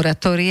z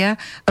laboratória,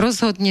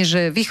 rozhodne,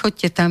 že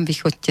vychoďte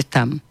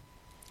tam.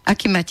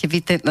 Aký máte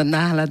vy ten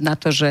náhľad na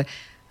to, že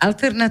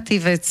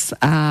alternatívec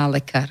a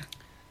lekár?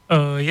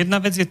 Jedna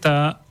vec je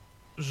tá,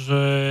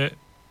 že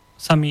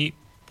sa mi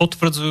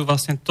potvrdzujú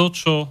vlastne to,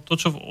 čo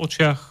v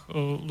očiach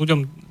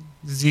ľuďom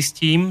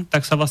zistím,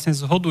 tak sa vlastne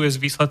zhoduje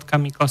s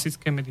výsledkami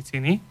klasickej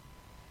medicíny.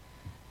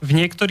 V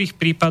niektorých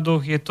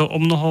prípadoch je to o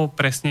mnoho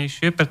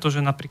presnejšie,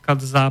 pretože napríklad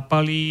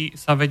zápaly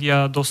sa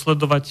vedia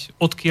dosledovať,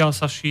 odkiaľ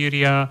sa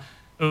šíria.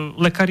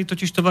 Lekári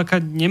totiž to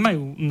veľká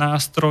nemajú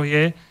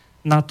nástroje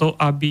na to,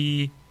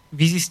 aby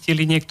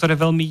vyzistili niektoré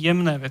veľmi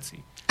jemné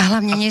veci. A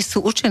hlavne nie sú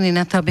učení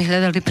na to, aby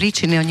hľadali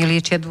príčiny, oni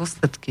liečia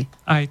dôsledky.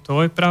 Aj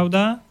to je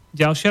pravda.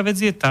 Ďalšia vec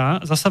je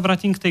tá, zasa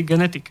vrátim k tej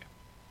genetike.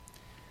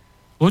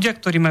 Ľudia,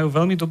 ktorí majú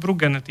veľmi dobrú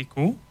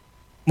genetiku,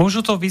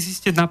 môžu to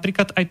vyzistiť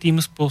napríklad aj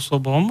tým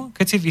spôsobom,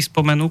 keď si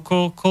vyspomenú,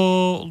 koľko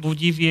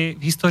ľudí v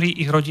histórii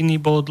ich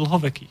rodiny bolo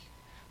dlhovekých.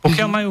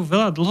 Pokiaľ majú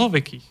veľa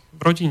dlhovekých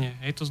v rodine,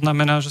 to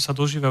znamená, že sa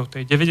dožívajú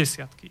tej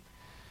 90-ky,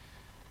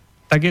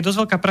 tak je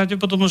dosť veľká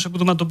pravdepodobnosť, že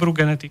budú mať dobrú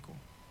genetiku.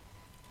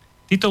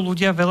 Títo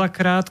ľudia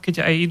veľakrát,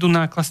 keď aj idú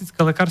na klasické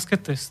lekárske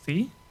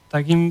testy,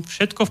 tak im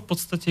všetko v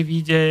podstate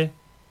vyjde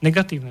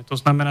negatívne. To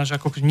znamená, že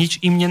ako nič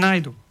im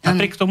nenájdu.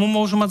 Napriek tomu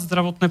môžu mať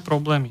zdravotné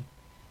problémy.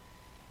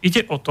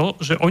 Ide o to,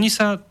 že oni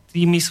sa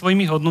tými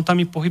svojimi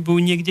hodnotami pohybujú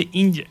niekde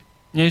inde,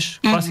 než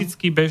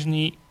klasickí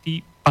bežní tí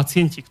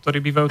pacienti,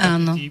 ktorí bývajú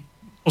takí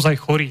ozaj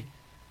chorí.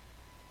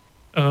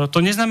 To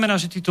neznamená,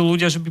 že títo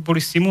ľudia, že by boli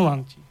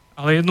simulanti,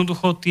 ale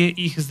jednoducho tie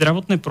ich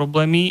zdravotné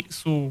problémy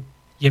sú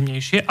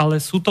jemnejšie,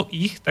 ale sú to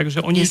ich,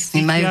 takže oni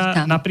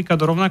cítia napríklad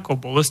rovnako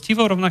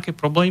bolestivo, rovnaké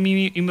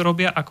problémy im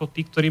robia ako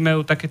tí, ktorí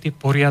majú také tie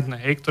poriadne,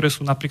 ktoré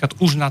sú napríklad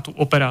už na tú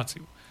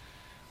operáciu.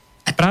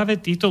 A práve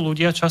títo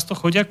ľudia často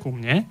chodia ku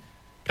mne,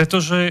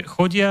 pretože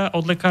chodia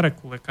od lekára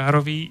ku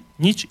lekárovi,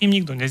 nič im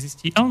nikto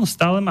nezistí a on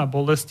stále má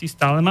bolesti,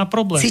 stále má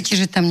problémy. Cíti,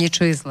 že tam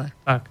niečo je zlé.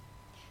 Tak.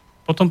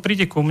 potom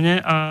príde ku mne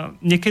a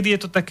niekedy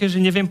je to také,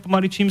 že neviem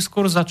pomaly čím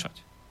skôr začať.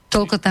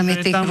 Toľko tam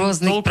je tých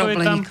rôznych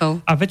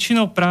problémikov. A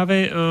väčšinou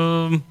práve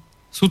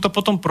sú to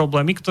potom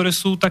problémy, ktoré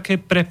sú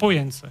také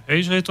prepojence.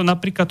 Hej? Že je to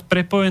napríklad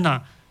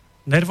prepojená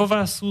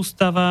nervová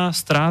sústava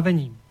s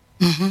trávením.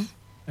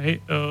 Hej?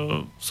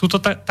 Sú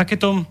to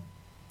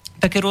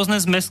také rôzne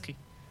zmesky.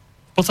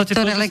 V podstate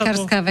ktoré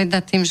lekárska veda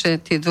tým, že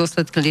tie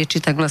dôsledky lieči,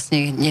 tak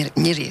vlastne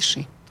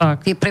nerieši.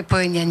 Tak. Tie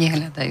prepojenia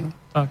nehľadajú.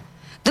 Tak.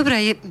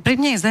 Dobre, pre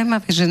mňa je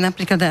zaujímavé, že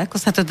napríklad, ako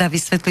sa to dá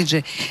vysvetliť,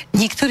 že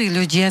niektorí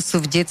ľudia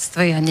sú v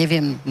detstve, ja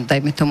neviem,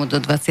 dajme tomu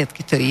do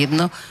 20-ky, to je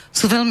jedno,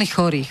 sú veľmi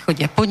chorí,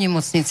 chodia po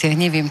nemocniciach,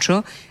 neviem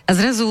čo, a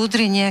zrazu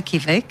udrie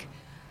nejaký vek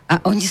a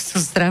oni sú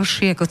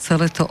zdravší ako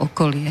celé to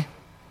okolie.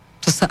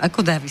 To sa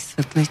ako dá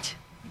vysvetliť?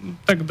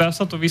 Tak dá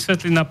sa to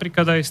vysvetliť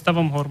napríklad aj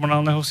stavom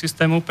hormonálneho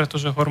systému,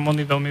 pretože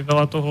hormóny veľmi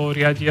veľa toho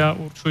riadia,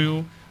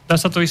 určujú.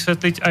 Dá sa to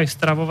vysvetliť aj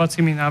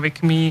stravovacími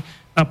návykmi.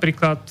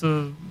 Napríklad,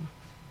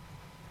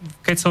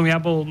 keď som ja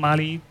bol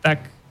malý,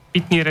 tak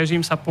pitný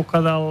režim sa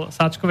pokladal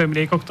sáčkové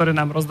mlieko, ktoré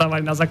nám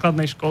rozdávali na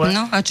základnej škole.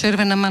 No a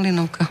červená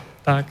malinovka.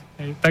 Tak,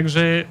 hej.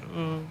 Takže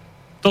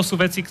to sú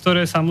veci,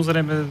 ktoré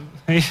samozrejme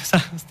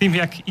s tým,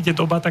 jak ide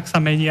doba, tak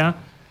sa menia.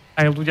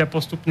 Aj ľudia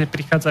postupne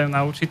prichádzajú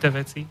na určité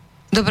veci.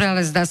 Dobre,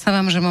 ale zdá sa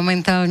vám, že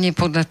momentálne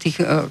podľa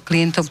tých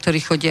klientov, ktorí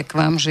chodia k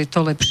vám, že je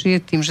to lepšie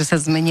tým, že sa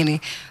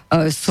zmenili,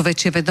 sú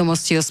väčšie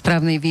vedomosti o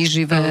správnej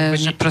výžive,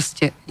 že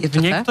proste je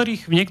to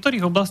v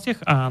niektorých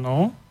oblastiach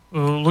áno.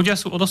 Ľudia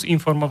sú o dosť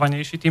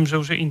informovanejší tým,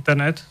 že už je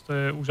internet, to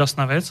je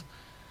úžasná vec.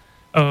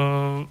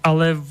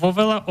 Ale vo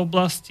veľa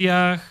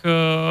oblastiach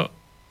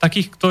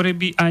takých, ktoré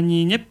by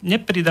ani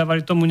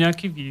nepridávali tomu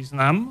nejaký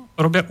význam,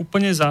 robia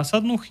úplne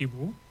zásadnú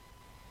chybu,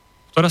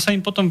 ktorá sa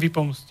im potom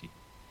vypomstí.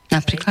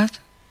 Napríklad?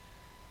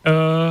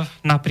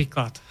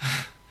 Napríklad.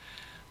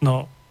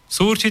 No,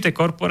 sú určité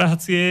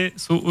korporácie,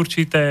 sú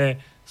určité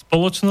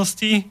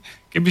spoločnosti,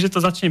 kebyže to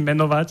začnem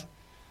menovať,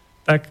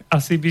 tak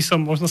asi by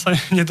som možno sa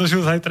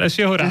nedožil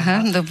zajtrajšieho rána. Aha,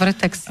 dobre,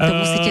 tak si to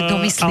musíte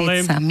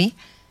domyslieť sami.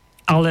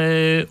 Ale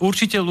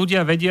určite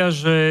ľudia vedia,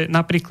 že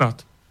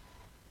napríklad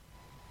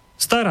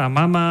stará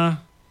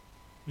mama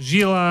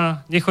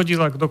žila,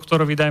 nechodila k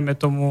doktorovi, dajme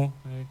tomu,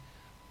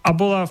 a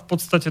bola v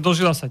podstate,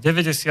 dožila sa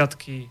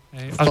 90-ky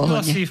a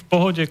žila si v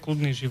pohode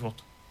kľudný život.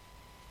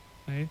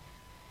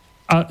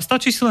 A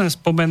stačí si len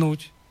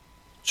spomenúť,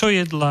 čo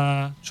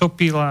jedla, čo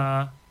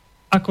pila,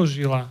 ako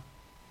žila.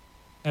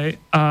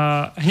 A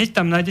hneď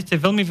tam nájdete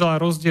veľmi veľa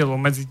rozdielov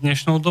medzi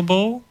dnešnou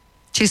dobou.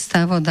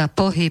 Čistá voda,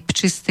 pohyb,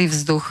 čistý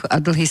vzduch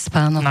a dlhý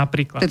spánok.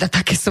 Napríklad. Teda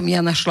také som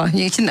ja našla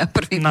hneď na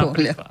prvý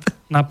pohľad.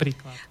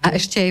 Napríklad. A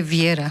ešte aj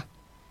viera.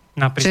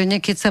 Napríklad. Čiže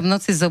keď sa v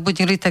noci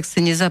zobudili, tak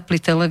si nezapli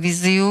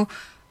televíziu,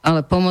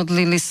 ale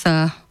pomodlili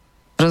sa,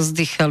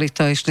 rozdýchali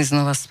to a išli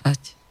znova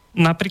spať.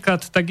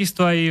 Napríklad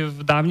takisto aj v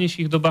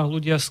dávnejších dobách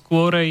ľudia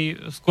skôr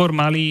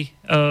mali,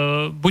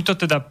 buď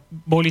to teda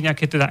boli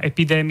nejaké teda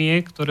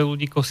epidémie, ktoré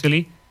ľudí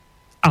kosili,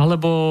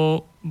 alebo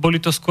boli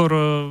to skôr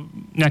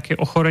nejaké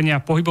ochorenia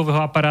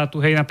pohybového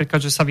aparátu, hej, napríklad,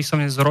 že sa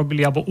vyslovene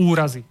zrobili, alebo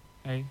úrazy.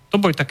 Hej. To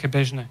boli také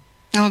bežné.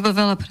 Alebo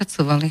veľa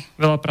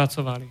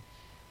pracovali.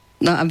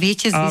 No a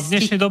viete zistiť... A v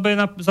dnešnej dobe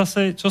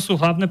zase, čo sú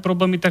hlavné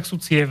problémy, tak sú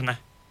cievne.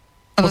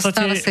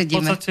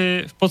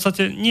 V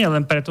podstate nie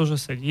len preto, že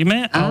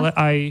sedíme, ale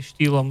aj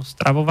štýlom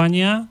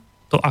stravovania,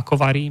 to ako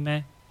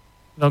varíme,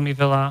 veľmi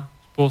veľa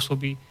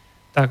spôsobí.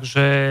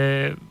 Takže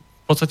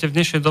v podstate v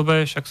dnešnej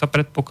dobe však sa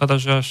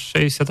predpokladá, že až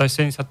 60 až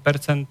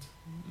 70%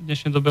 v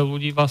dnešnej dobe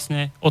ľudí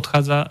vlastne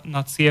odchádza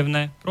na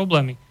cievne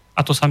problémy.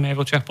 A to sa mi aj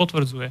v očiach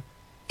potvrdzuje.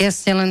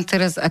 Jasne, len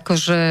teraz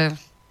akože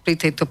pri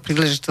tejto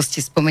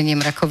príležitosti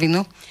spomeniem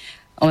rakovinu,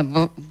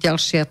 lebo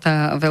ďalšia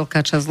tá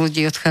veľká časť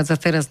ľudí odchádza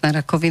teraz na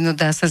rakovinu.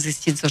 Dá sa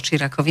zistiť z očí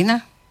rakovina?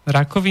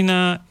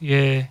 Rakovina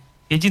je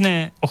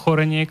jediné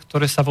ochorenie,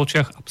 ktoré sa v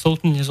očiach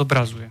absolútne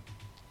nezobrazuje.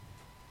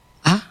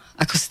 A?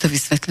 Ako si to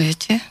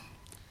vysvetľujete?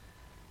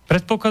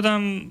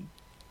 Predpokladám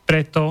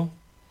preto,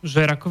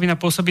 že rakovina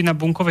pôsobí na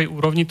bunkovej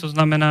úrovni, to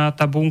znamená,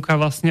 tá bunka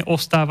vlastne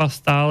ostáva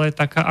stále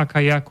taká,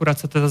 aká je, akurát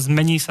sa teda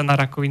zmení sa na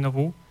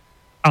rakovinovú.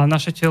 Ale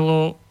naše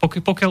telo,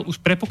 pokiaľ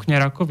už prepukne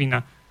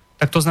rakovina,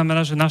 tak to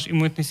znamená, že náš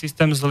imunitný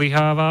systém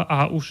zlyháva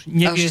a už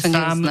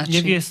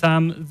nevie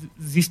sám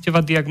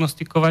zisťovať,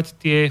 diagnostikovať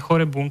tie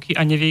choré bunky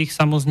a nevie ich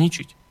samo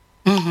zničiť.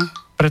 Uh-huh.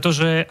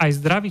 Pretože aj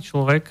zdravý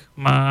človek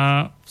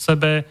má v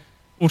sebe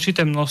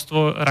určité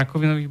množstvo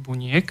rakovinových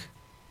buniek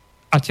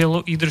a telo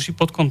ich drží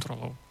pod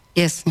kontrolou.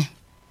 Jasne.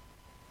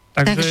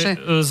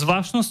 Takže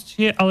zvláštnosť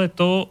je ale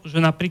to,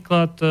 že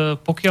napríklad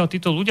pokiaľ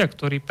títo ľudia,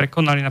 ktorí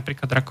prekonali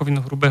napríklad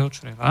rakovinu hrubého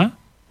čreva,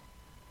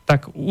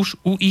 tak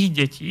už u ich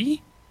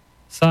detí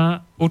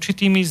sa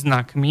určitými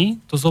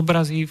znakmi to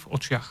zobrazí v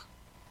očiach.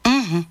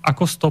 Uh-huh.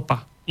 Ako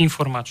stopa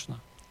informačná.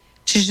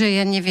 Čiže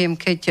ja neviem,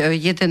 keď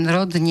jeden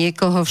rod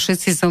niekoho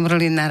všetci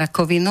zomreli na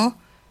rakovinu,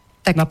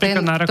 tak ten,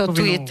 kto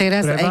tu je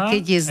teraz, aj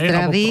keď je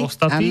zdravý,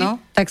 áno,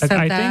 tak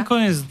sa aj dá... ten,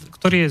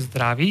 ktorý je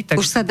zdravý, tak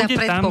už sa dá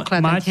bude tam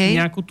mať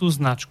nejakú tú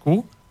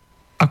značku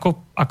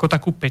ako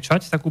takú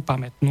pečať, takú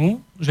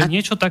pamätnú, že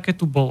niečo také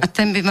tu bolo. A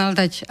ten by mal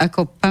dať,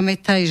 ako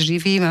pamätaj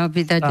živý, mal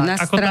by dať tak, na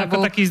stravu.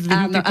 Ako taký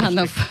zdvihnutý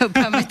áno,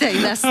 pamätaj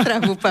na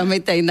stravu,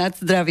 pamätaj na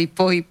zdravý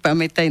pohyb,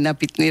 pamätaj na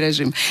pitný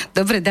režim.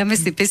 Dobre, dáme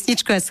si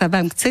pesničku a sa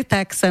vám chce,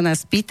 tak sa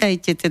nás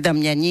pýtajte, teda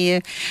mňa nie,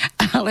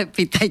 ale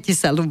pýtajte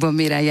sa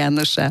Ľubomíra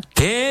Jánoša.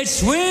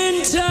 It's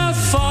winter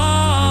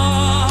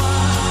fall,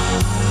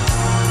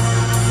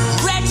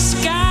 red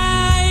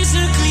skies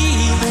are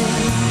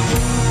gleaming.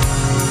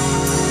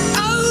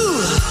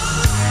 Oh,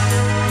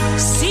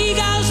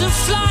 seagulls are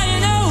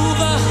flying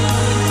over,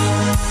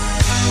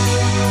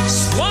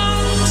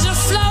 swans are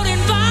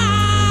floating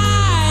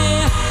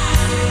by,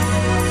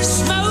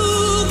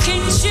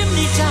 smoking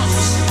chimney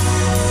tops.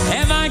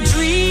 Am I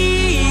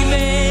dreaming?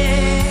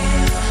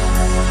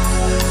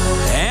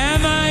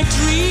 Am I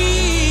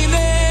dreaming?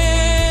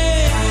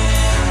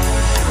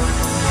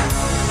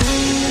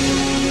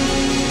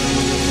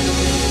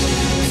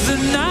 The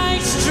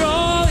night's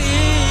drawing.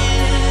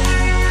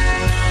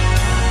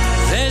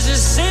 There's a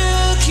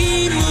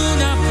silky moon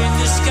up in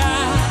the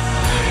sky.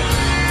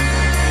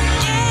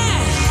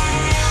 Yeah.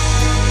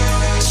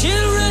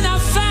 Children are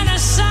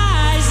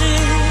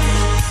fantasizing.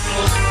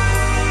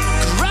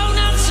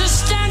 Grown-ups are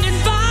standing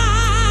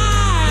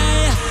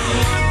by.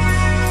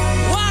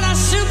 What a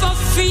super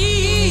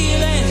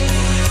feeling.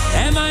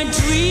 Am I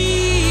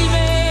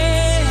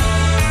dreaming?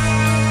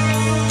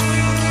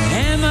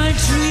 Am I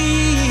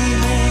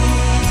dreaming?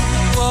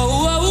 Whoa,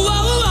 whoa,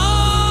 whoa,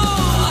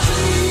 whoa.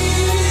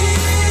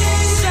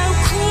 So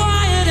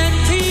quiet and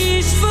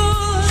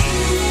peaceful,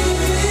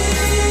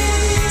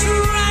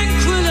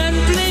 tranquil and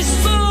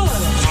blissful.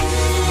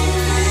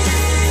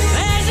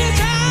 There's a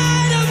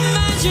kind of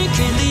magic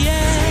in the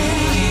air.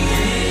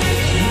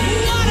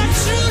 What a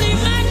truly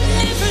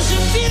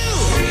magnificent view.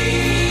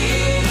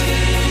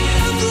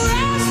 A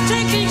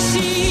breathtaking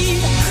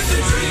scene. The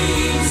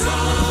dreams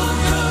of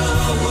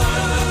the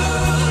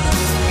world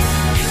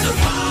in the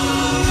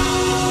palm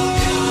of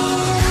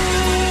your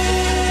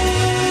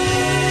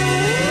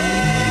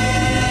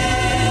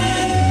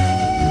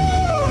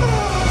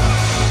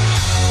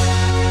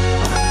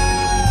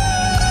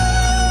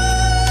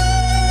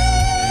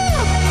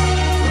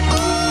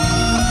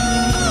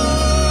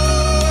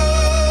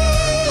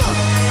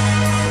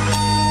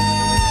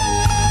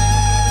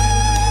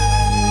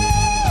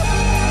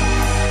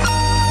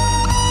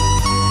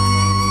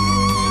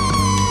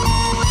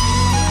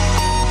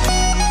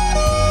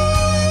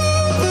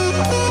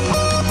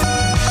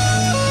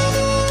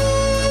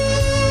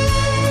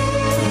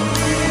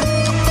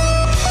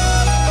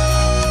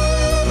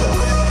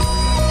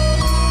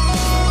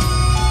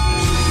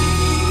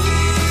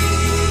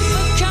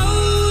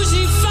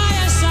cozy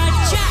fireside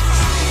chat.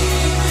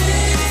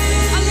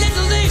 A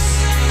little this,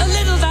 a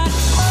little that.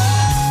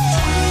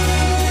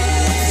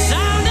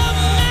 Sound of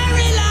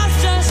merry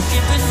laughter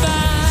skipping by.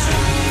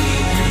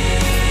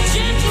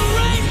 Gentle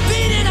rain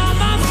beating on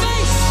my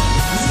face.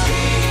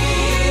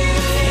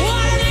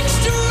 What an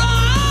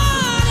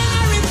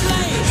extraordinary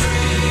place.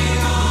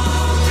 Dream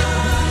of the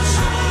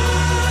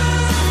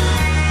child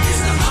is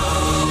the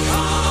hope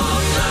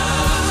of the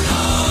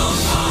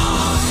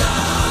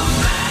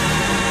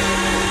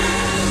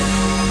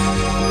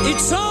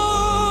It's all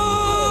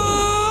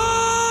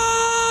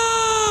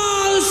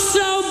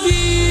so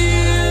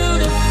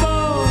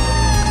beautiful,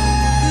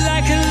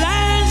 like a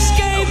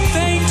landscape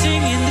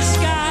painting in the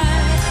sky.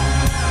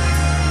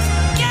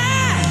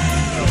 Yeah,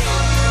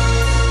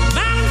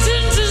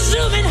 mountains are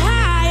zooming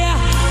higher.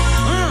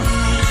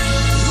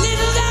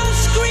 Little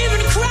doves scream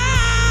and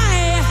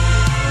cry.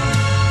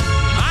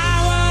 My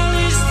world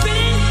is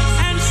spinning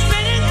and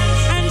spinning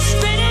and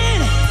spinning.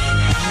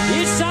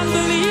 It's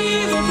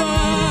unbelievable.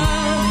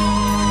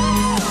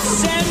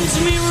 Sends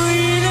me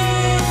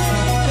reeling.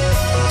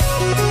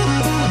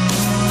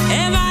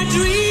 Am I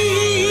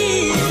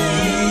dreaming?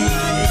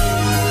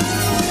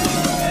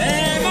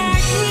 Am I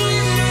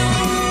dreaming?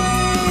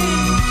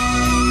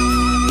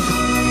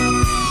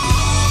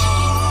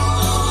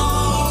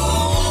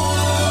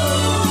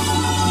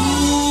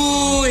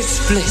 Ooh, it's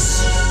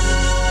bliss.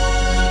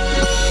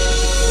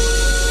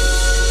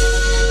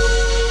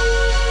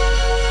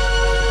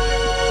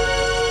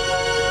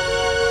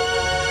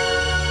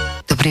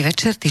 Dobrý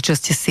večer, tí, čo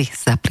ste si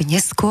zapli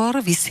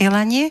neskôr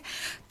vysielanie,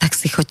 tak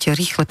si choďte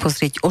rýchle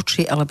pozrieť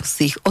oči, alebo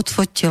si ich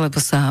odfoďte,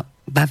 lebo sa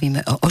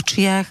bavíme o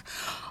očiach.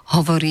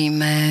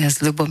 Hovoríme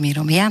s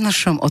Ľubomírom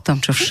Jánošom o tom,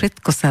 čo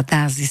všetko sa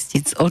dá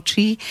zistiť z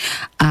očí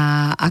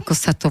a ako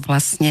sa to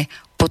vlastne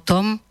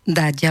potom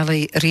dá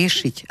ďalej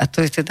riešiť. A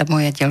to je teda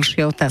moja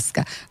ďalšia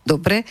otázka.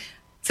 Dobre,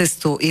 cez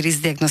tú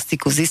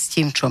irisdiagnostiku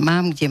zistím, čo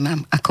mám, kde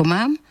mám, ako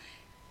mám.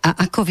 A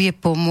ako vie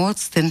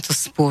pomôcť tento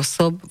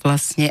spôsob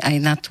vlastne aj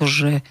na to,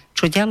 že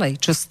čo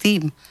ďalej, čo s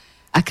tým?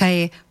 Aká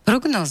je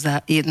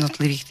prognóza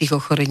jednotlivých tých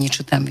ochorení,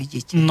 čo tam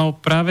vidíte? No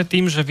práve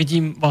tým, že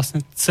vidím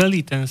vlastne celý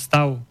ten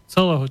stav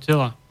celého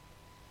tela,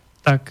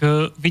 tak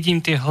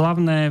vidím tie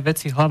hlavné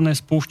veci, hlavné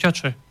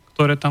spúšťače,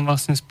 ktoré tam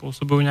vlastne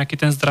spôsobujú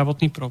nejaký ten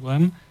zdravotný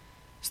problém.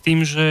 s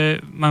tým,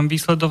 že mám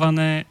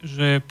vysledované,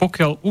 že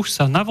pokiaľ už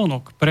sa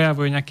navonok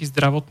prejavuje nejaký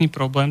zdravotný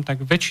problém,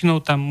 tak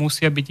väčšinou tam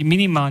musia byť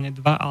minimálne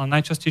 2, ale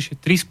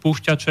najčastejšie 3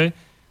 spúšťače,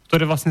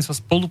 ktoré vlastne sa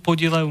spolu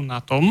podieľajú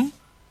na tom,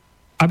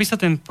 aby sa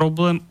ten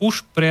problém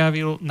už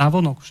prejavil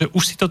navonok, že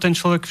už si to ten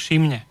človek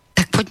všimne.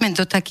 Tak poďme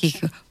do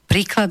takých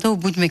príkladov,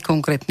 buďme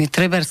konkrétni.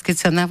 Trebárs, keď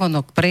sa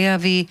navonok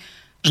prejaví,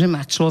 že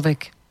má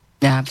človek,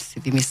 ja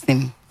si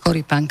vymyslím,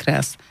 chorý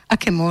pankreas.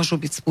 Aké môžu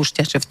byť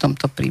spúšťače v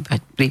tomto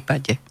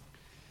prípade?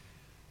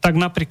 Tak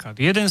napríklad,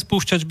 jeden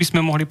spúšťač by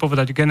sme mohli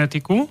povedať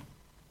genetiku.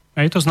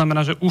 To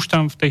znamená, že už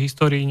tam v tej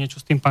histórii niečo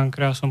s tým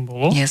pankreasom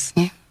bolo.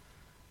 Jasne.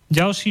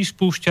 Ďalší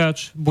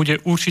spúšťač bude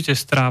určite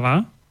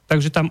strava,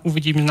 takže tam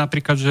uvidím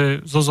napríklad, že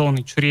zo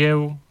zóny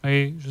čriev,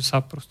 že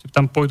sa proste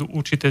tam pôjdu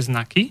určité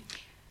znaky.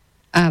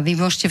 A vy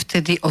môžete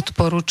vtedy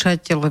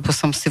odporúčať, lebo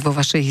som si vo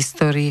vašej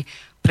histórii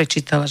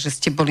prečítala, že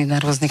ste boli na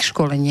rôznych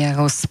školeniach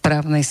o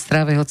správnej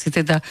strave, hoci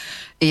teda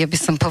ja by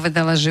som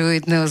povedala, že u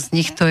jedného z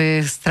nich to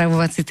je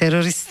stravovací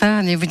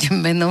terorista,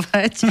 nebudem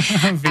menovať.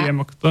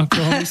 Viem,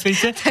 koho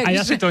myslíte. Takže, a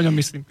ja si to o ňom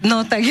myslím.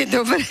 No, tak je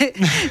dobre.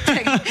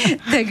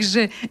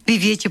 Takže vy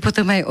viete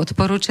potom aj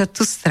odporúčať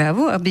tú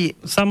stravu, aby...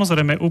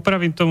 Samozrejme,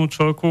 upravím tomu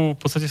človeku v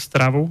podstate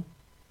stravu.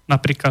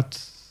 Napríklad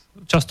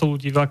často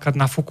ľudí veľakrát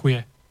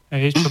nafúkuje.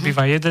 Čo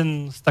býva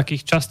jeden z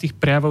takých častých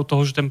prejavov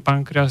toho, že ten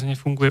pankreas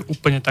nefunguje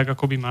úplne tak,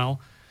 ako by mal.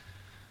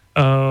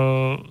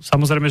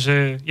 Samozrejme,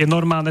 že je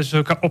normálne,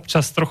 že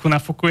občas trochu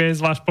nafúkuje,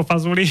 zvlášť po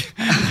fazuli.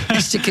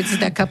 Ešte keď si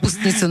dá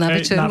kapustnicu na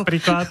večeru.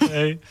 Napríklad,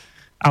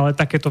 ale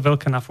takéto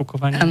veľké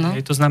nafúkovanie.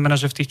 To znamená,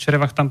 že v tých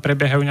črevách tam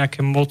prebiehajú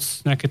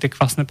nejaké tie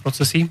kvasné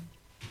procesy,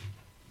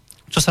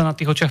 čo sa na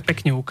tých očiach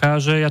pekne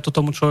ukáže. Ja to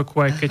tomu človeku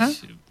aj keď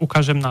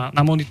ukážem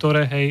na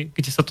monitore,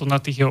 kde sa to na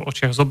tých jeho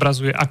očiach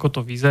zobrazuje, ako to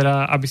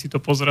vyzerá, aby si to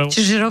pozrel.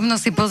 Čiže rovno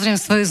si pozriem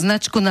svoju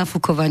značku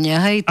nafúkovania.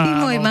 Ty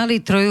môj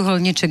malý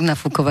trojuholníček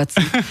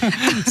nafúkovací.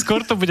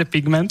 Skôr to bude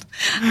pigment.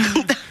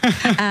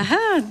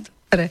 Aha,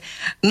 dobre.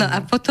 No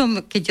a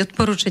potom, keď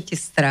odporúčate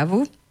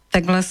stravu,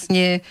 tak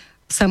vlastne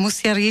sa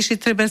musia riešiť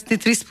treba tie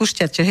 3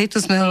 spúšťače.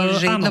 Tu sme hovorili,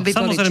 že jedno by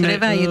boli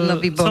čreva, jedno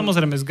by bol...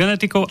 Samozrejme, s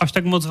genetikou až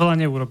tak moc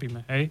veľa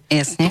neurobíme.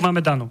 Jasne. Tu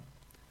máme danú.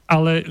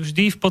 Ale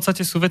vždy v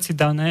podstate sú veci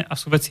dané a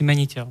sú veci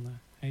meniteľné.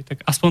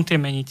 Tak aspoň tie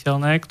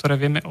meniteľné, ktoré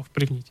vieme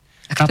ovplyvniť.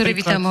 A ktorý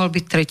by tam mohol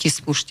byť tretí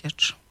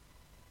spúšťač?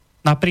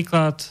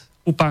 Napríklad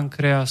u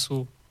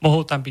pankreasu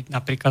mohol tam byť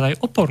napríklad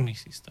aj oporný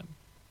systém.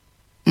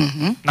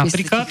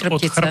 Napríklad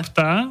od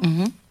chrbta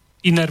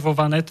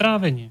inervované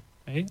trávenie.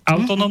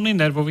 Autonómny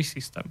nervový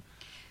systém.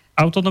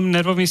 Autonómnym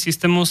nervovým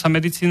systémom sa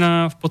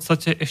medicína v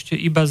podstate ešte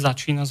iba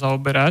začína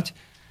zaoberať.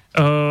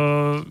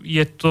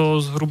 Je to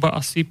zhruba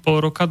asi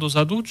pol roka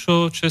dozadu,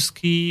 čo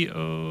českí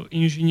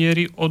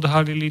inžinieri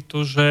odhalili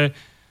to, že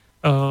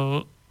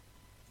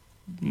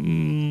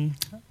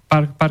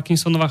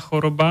Parkinsonová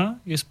choroba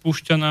je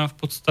spúšťaná v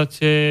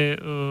podstate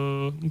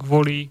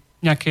kvôli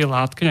nejakej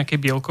látke,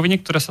 nejakej bielkovine,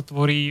 ktorá sa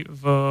tvorí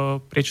v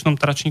priečnom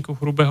tračníku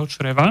hrubého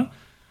čreva.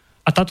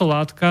 A táto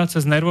látka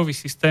cez nervový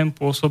systém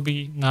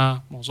pôsobí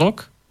na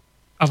mozog.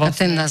 A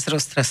ten nás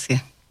roztrasie.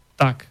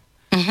 Tak.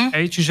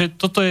 Čiže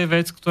toto je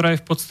vec, ktorá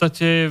je v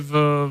podstate v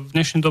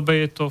dnešnej dobe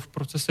je to v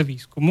procese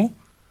výskumu.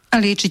 A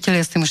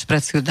liečitelia s tým už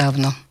pracujú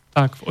dávno.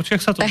 Tak, v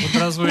očiach sa to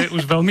zobrazuje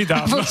už veľmi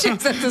dávno. V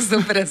očiach sa to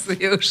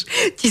zobrazuje už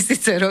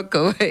 1000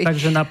 rokov.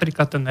 Takže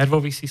napríklad ten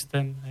nervový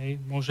systém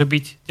môže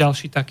byť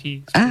ďalší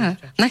taký...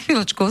 Na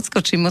chvíľočku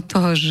odskočím od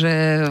toho,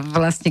 že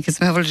vlastne, keď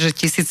sme hovorili,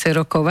 že 1000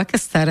 rokov, aká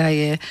stará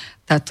je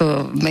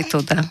táto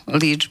metóda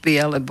liečby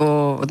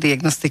alebo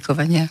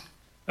diagnostikovania?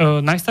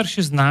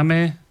 Najstaršie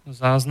známe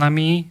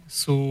záznamy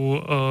sú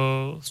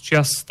z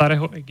čias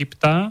starého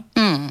Egypta.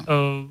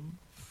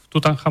 V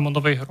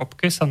Tutanchamonovej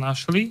hrobke sa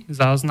našli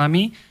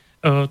záznamy.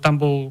 Tam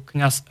bol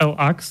kňaz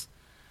El-Aks,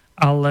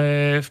 ale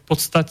v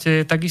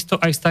podstate takisto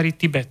aj starý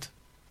Tibet.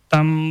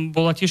 Tam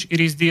bola tiež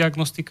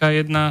irisdiagnostika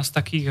jedna z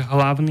takých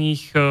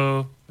hlavných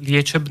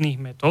liečebných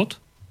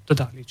metód,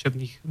 teda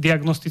liečebných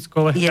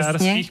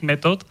diagnosticko-lekárskych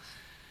metód,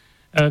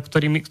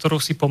 ktorou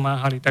si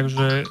pomáhali.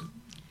 Takže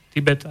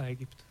Tibet a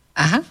Egypt.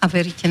 Aha, a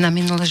veríte na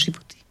minulé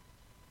životy?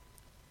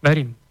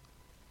 Verím.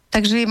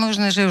 Takže je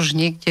možné, že už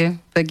niekde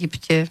v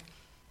Egypte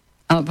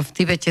alebo v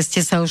Tibete ste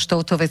sa už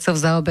touto vecou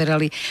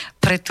zaoberali,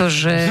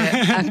 pretože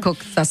ako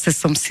zase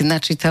som si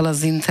načítala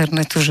z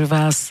internetu, že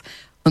vás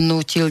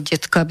nútil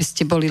detko, aby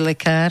ste boli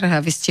lekár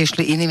a vy ste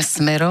išli iným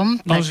smerom.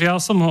 No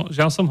žiaľ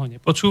som ho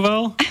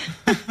nepočúval.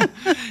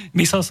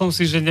 Myslel som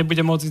si, že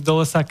nebudem môcť ísť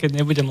do lesa, keď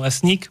nebudem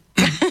lesník.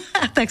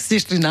 Tak ste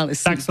išli na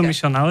lesníka. Tak som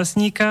išiel na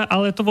lesníka,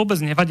 ale to vôbec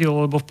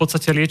nevadilo, lebo v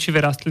podstate liečivé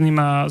rastliny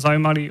ma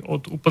zaujímali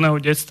od úplného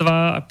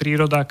detstva,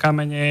 príroda,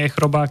 kamene,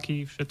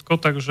 chrobáky, všetko,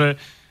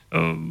 takže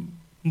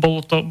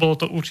bolo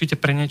to určite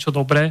pre niečo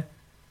dobré.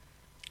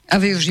 A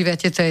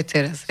využívate to aj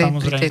teraz?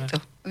 Samozrejme.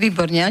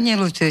 Výborne. A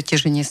neľutujete,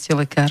 že nie ste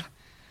lekár?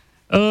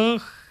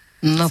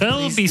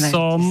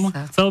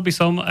 Chcel by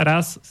som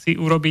raz si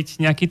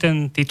urobiť nejaký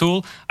ten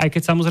titul, aj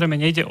keď samozrejme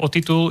nejde o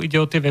titul, ide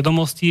o tie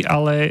vedomosti,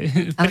 ale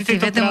pri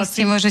tejto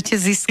vedomosti práci, môžete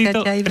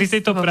získať aj pri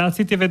tejto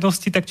práci tie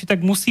vedomosti tak či tak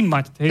musím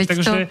mať.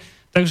 Takže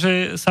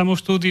Takže samo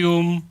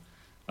štúdium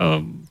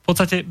v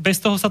podstate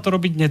bez toho sa to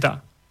robiť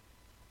nedá.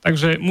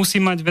 Takže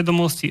musí mať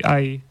vedomosti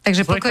aj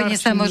takže pokojne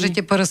sa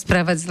môžete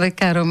porozprávať s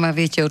lekárom a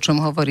viete, o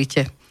čom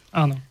hovoríte.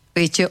 Áno.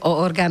 Viete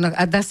o orgánoch.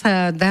 A dá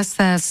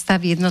sa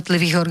stav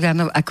jednotlivých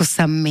orgánov, ako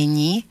sa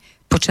mení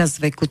počas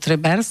veku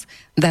trebárs?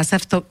 Dá sa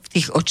v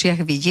tých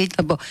očiach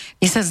vidieť? Lebo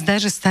mne sa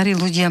zdá, že starí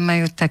ľudia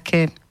majú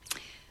také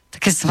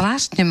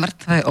zvláštne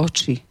mŕtvé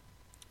oči.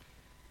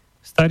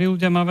 Starí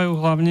ľudia mávajú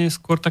hlavne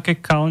skôr také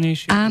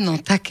kalnejšie. Áno,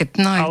 také.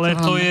 No, ale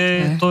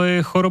to je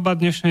choroba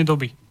dnešnej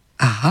doby.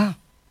 Aha.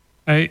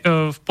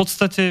 V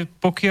podstate,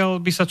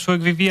 pokiaľ by sa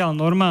človek vyvíjal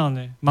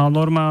normálne, mal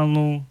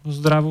normálnu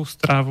zdravú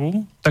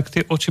stravu, tak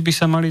tie oči by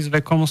sa mali s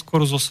vekom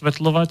skôr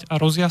zosvetľovať a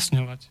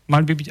rozjasňovať.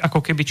 Mali by byť ako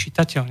keby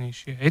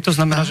čitateľnejšie. To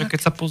znamená, že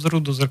keď sa pozrú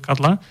do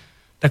zrkadla,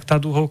 tak tá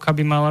dúhovka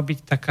by mala byť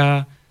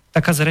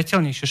taká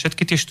zreteľnejšia.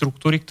 Všetky tie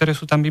štruktúry, ktoré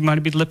sú tam, by mali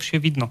byť lepšie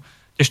vidno.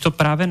 Kdežto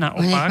práve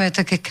naopak,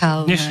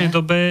 v dnešnej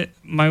dobe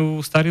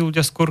majú starí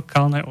ľudia skôr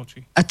kalné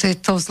oči. A to je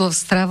to zlou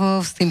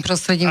stravou, s tým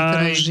prostredím,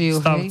 ktorým žijú.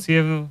 Stav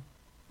ciev.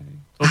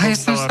 A ja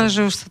som myslela,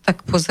 že už sa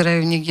tak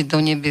pozerajú niekde do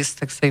nebies,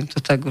 tak sa im to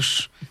tak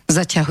už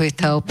zaťahuje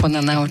tá opona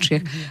na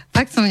očiach.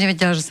 Fakt som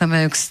nevedela, že sa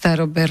majú k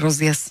starobe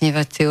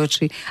rozjasňovať tie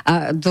oči.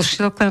 A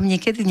došiel k vám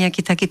niekedy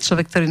nejaký taký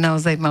človek, ktorý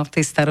naozaj mal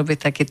v tej starobe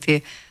také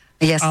tie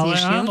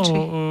jasnejšie oči?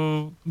 Ale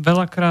áno,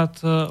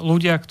 veľakrát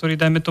ľudia, ktorí,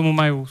 dajme tomu,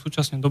 majú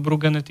súčasne dobrú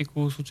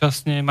genetiku,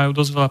 súčasne majú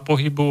dosť veľa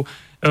pohybu.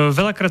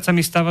 Veľakrát sa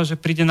mi stáva, že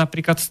príde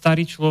napríklad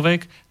starý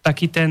človek,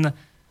 taký ten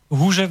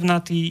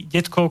húževnatý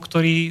detko,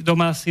 ktorý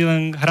doma si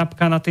len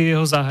hrabká na tej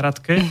jeho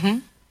záhradke.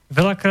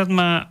 Veľakrát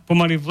má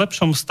pomaly v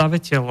lepšom stave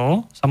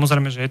telo,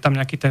 samozrejme, že je tam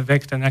nejaký ten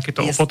vek, nejaké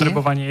to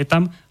opotrebovanie je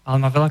tam, ale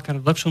má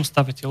veľakrát v lepšom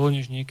stave telo,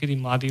 než niekedy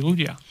mladí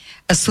ľudia.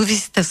 A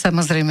súvisí to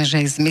samozrejme,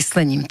 že aj s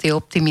myslením. Tí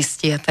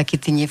optimisti a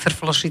takí tí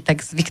nefrfloši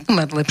tak zvyknú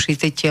mať lepšie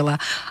tie tela.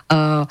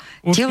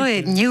 Telo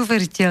je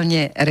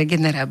neuveriteľne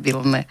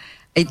regenerabilné.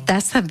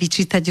 Dá sa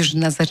vyčítať už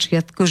na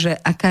začiatku, že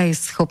aká je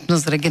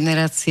schopnosť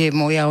regenerácie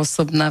moja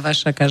osobná,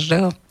 vaša,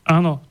 každého?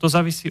 Áno, to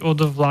závisí od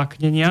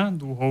vláknenia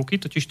dúhovky,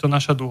 totižto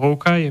naša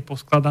dúhovka je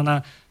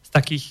poskladaná z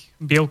takých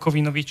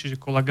bielkovinových, čiže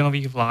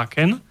kolagenových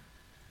vláken.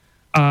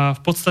 A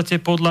v podstate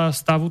podľa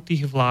stavu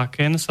tých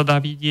vláken sa dá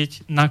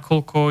vidieť,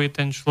 nakoľko je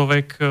ten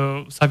človek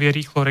sa vie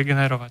rýchlo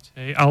regenerovať.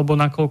 Alebo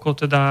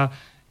nakoľko teda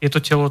je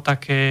to telo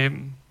také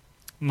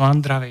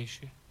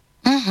mlandravejšie.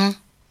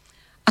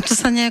 A to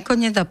sa nejako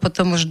nedá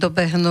potom už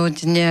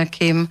dobehnúť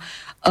nejakým...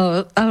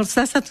 ale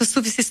zase to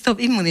súvisí s tou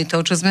imunitou,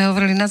 čo sme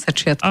hovorili na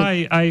začiatku.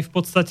 Aj v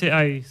podstate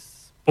aj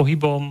s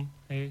pohybom,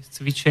 s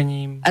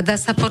cvičením. A dá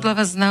sa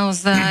podľa vás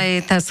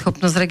naozaj tá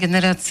schopnosť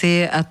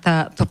regenerácie a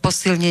to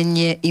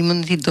posilnenie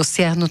imunity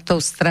dosiahnuť tou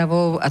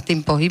stravou a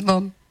tým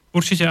pohybom?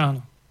 Určite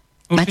áno.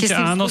 Máte s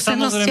tým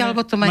skúsenosti,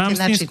 alebo to máte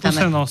načítané? Mám s tým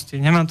skúsenosti.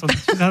 Nemám to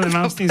načítané,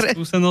 mám s tým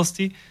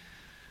skúsenosti.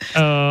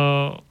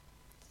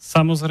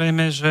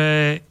 Samozrejme, že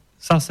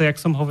zase, jak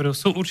som hovoril,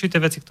 sú určité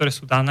veci, ktoré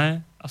sú dané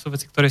a sú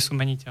veci, ktoré sú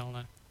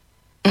meniteľné.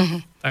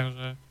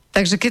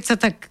 Takže keď sa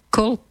tak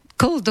kol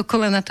do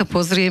kola na to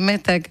pozrieme,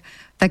 tak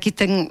taký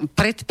ten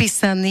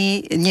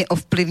predpísaný,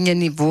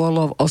 neovplyvnený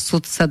vôľou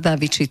osud sa dá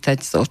vyčítať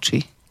z očí.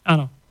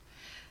 Áno.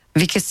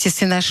 Vy, keď ste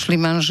si našli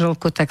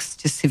manželku, tak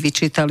ste si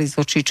vyčítali z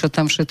očí, čo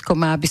tam všetko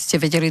má, aby ste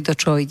vedeli, do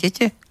čoho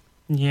idete?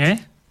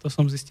 Nie, to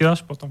som zistila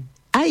až potom.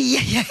 Aj.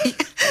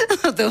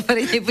 No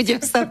dobre,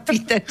 nebudem sa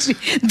pýtať, či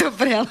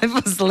dobre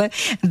alebo zle.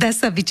 Dá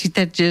sa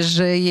vyčítať,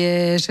 že je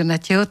žena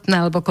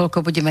tehotná, alebo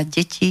koľko bude mať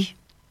detí?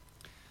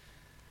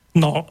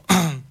 No,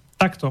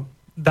 takto.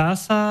 Dá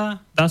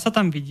sa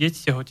tam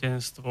vidieť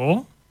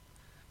tehotenstvo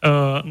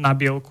na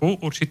bielku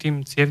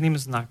určitým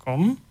cievnym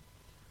znakom,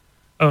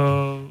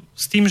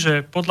 s tým,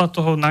 že podľa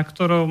toho,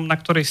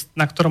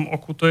 na ktorom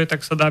oku to je,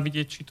 tak sa dá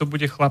vidieť, či to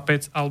bude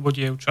chlapec alebo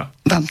dievča.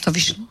 Vám to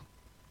vyšlo?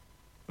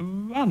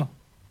 Áno.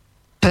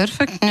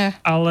 Perfektne.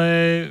 Ale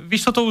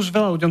vyšlo to už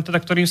veľa ľuďom,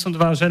 teda ktorým som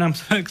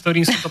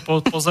to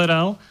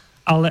pozeral,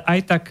 ale aj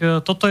tak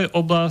toto je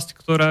oblasť,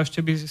 ktorá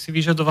ešte by si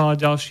vyžadovala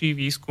ďalší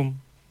výskum.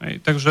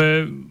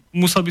 Takže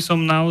musel by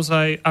som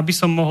naozaj, aby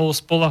som mohol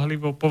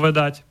spoľahlivo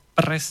povedať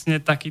presne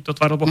takýto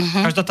tvar, lebo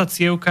každá tá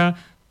cievka,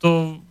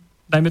 to,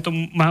 dajme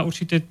tomu, má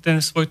určite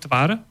ten svoj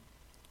tvar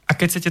a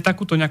keď chcete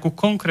takúto nejakú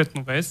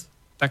konkrétnu vec,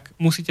 tak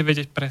musíte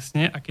vedieť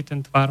presne, aký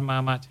ten tvar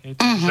má mať.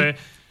 Takže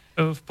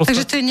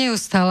Takže to je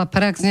neustála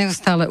prax,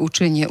 neustále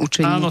učenie.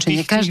 Áno,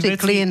 každý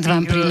klient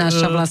vám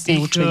prináša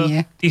vlastne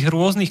učenie. Tých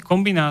rôznych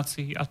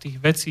kombinácií a tých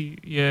vecí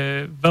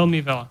je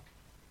veľmi veľa.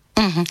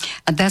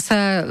 A dá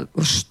sa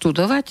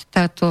študovať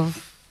táto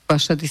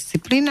vaša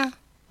disciplína?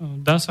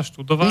 Dá sa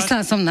študovať.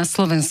 Myslela som na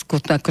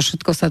Slovensku, ako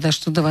všetko sa dá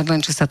študovať, len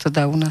či sa to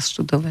dá u nás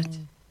študovať.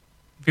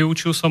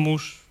 Vyučil som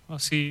už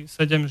asi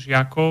 7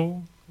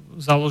 žiakov.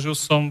 Založil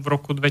som v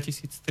roku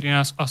 2013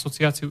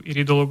 asociáciu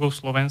iridologov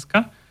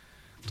Slovenska,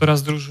 ktorá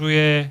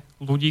združuje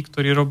ľudí,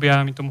 ktorí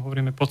robia, my tomu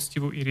hovoríme,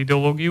 poctivú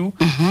iridológiu.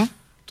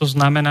 To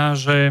znamená,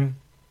 že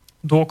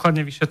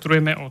dôkladne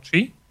vyšetrujeme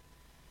oči.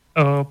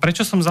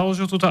 Prečo som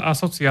založil túto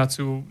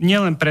asociáciu? Nie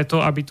len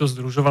preto, aby to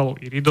združovalo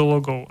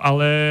iridológov,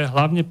 ale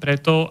hlavne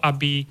preto,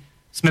 aby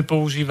sme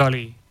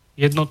používali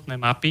jednotné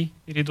mapy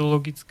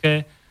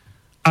iridologické,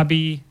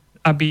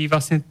 aby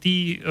vlastne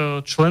tí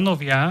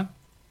členovia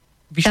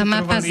Tá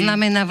mapa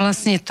znamená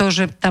vlastne to,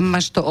 že tam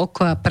máš to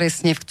oko a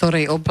presne v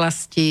ktorej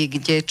oblasti,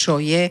 kde čo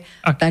je,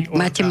 tak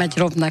máte mať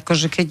rovnako,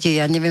 že keď je,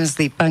 ja neviem,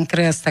 zlý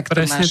pankreas, tak to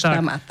presne máš tak.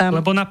 Tam a tam.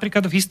 Lebo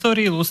napríklad v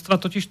histórii ľudstva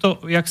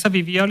totižto, jak sa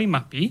vyvíjali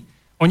mapy,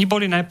 oni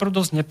boli najprv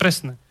dosť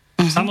nepresné.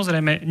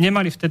 Samozrejme,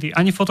 nemali vtedy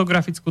ani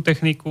fotografickú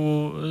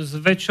techniku,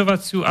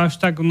 zväčšovaciu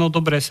až tak, no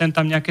dobre, sem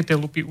tam nejaké tie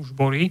lupy už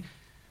boli,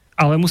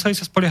 ale museli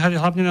sa spoliehať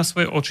hlavne na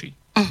svoje oči.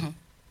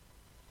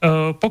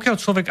 Pokiaľ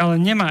človek ale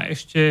nemá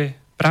ešte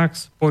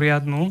prax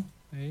poriadnu,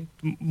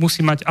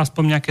 musí mať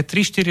aspoň nejaké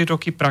 3-4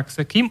 roky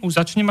praxe, kým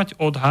už začne mať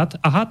odhad,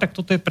 aha, tak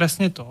toto je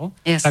presne to,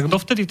 tak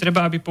dovtedy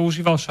treba, aby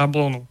používal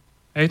šablónu.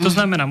 To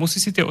znamená,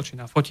 musí si tie oči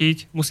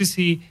nafotiť, musí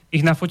si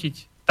ich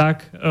nafotiť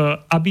tak,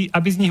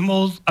 aby z nich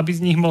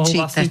mohol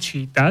vlastne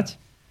čítať,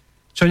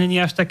 čo nie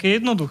je až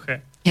také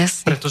jednoduché.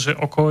 Jasne. Pretože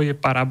oko je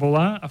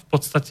parabola a v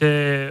podstate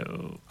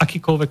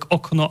akýkoľvek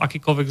okno,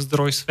 akýkoľvek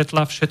zdroj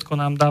svetla, všetko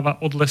nám dáva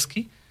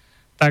odlesky.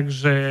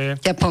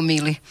 Takže... ťa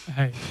pomýli.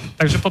 Hej.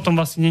 Takže potom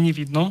vlastne není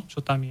vidno,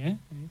 čo tam je.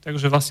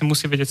 Takže vlastne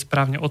musí vedieť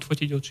správne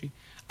odfotiť oči.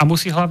 A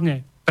musí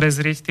hlavne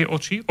prezrieť tie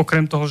oči,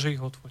 okrem toho, že ich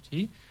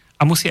odfotí.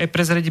 A musí aj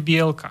prezrieť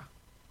bielka.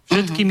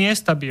 Všetky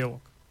miesta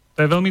bielok.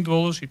 To je veľmi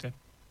dôležité.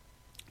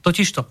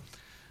 Totižto,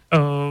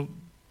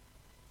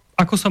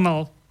 ako som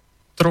mal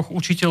troch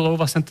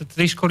učiteľov, vlastne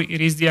tej školy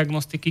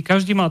irisdiagnostiky,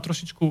 každý mal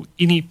trošičku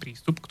iný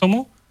prístup k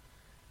tomu.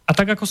 A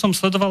tak, ako som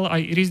sledoval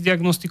aj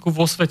irisdiagnostiku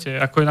vo svete,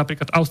 ako je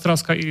napríklad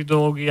austrálska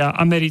iridológia,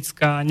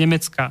 americká,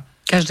 nemecká.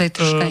 Každá je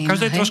troška iná.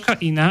 Každá je troška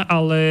iná,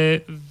 ale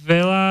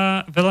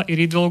veľa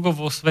iridológov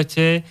vo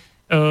svete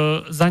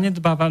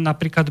zanedbáva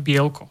napríklad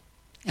bielko.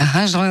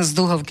 Aha, že len z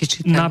dúhovky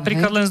čítajú.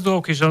 Napríklad len z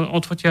dúhovky, že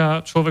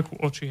odfotia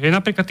človeku oči.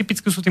 Napríklad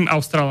typicky sú tým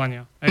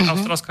Austrálania.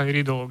 Austrálska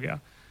iridológia.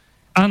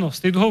 Áno,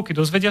 z tej dúhovky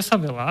dozvedia sa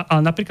veľa,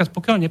 ale napríklad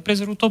pokiaľ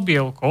neprezrú to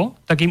bielko,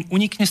 tak im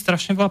unikne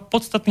strašne veľa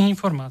podstatných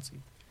informácií.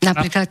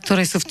 Napríklad,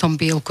 ktoré sú v tom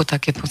bielku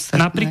také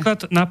podstatné.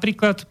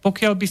 Napríklad,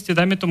 pokiaľ by ste,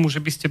 dajme tomu, že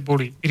by ste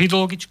boli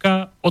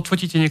iridologička,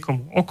 odfotíte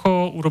niekomu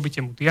oko,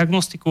 urobíte mu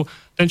diagnostiku,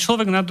 ten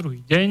človek na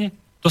druhý deň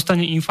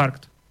dostane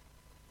infarkt.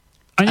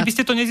 Ani by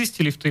ste to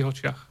nezistili v tých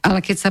očiach.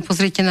 Ale keď sa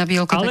pozriete na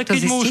bielko, ale tak to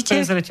zistíte? Ale keď mu už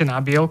prezrete na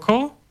bielko,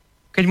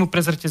 keď mu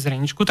prezrete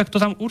zreničku, tak to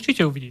tam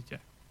určite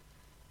uvidíte.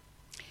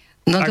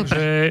 No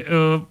takže,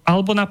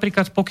 alebo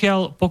napríklad,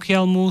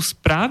 pokiaľ mu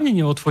správne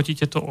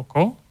neodfotíte to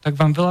oko, tak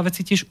vám veľa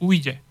vecí tiež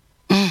ujde.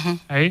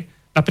 Hej.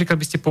 Napríklad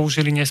by ste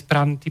použili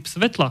nesprávny typ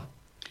svetla,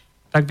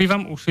 tak by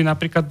vám ušli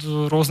napríklad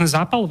rôzne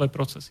zápalové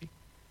procesy.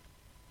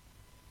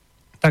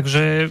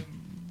 Takže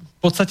v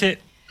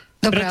podstate...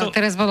 Dobre, ale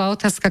teraz bola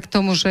otázka k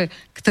tomu, že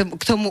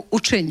k tomu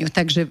učeniu,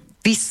 takže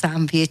vy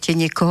sám viete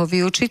niekoho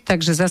vyučiť,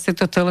 takže zase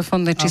to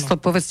telefónne číslo,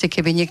 povedzte,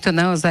 keby niekto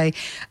naozaj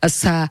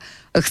sa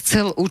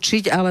chcel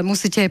učiť, ale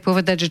musíte aj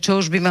povedať, že čo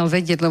už by mal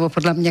vedieť, lebo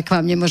podľa mňa k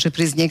vám nemôže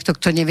prísť niekto,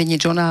 kto nevie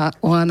nič o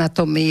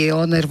anatómii,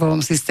 o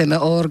nervovom systéme,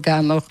 o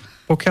orgánoch.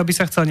 Pokiaľ by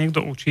sa chcel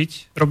niekto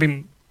učiť,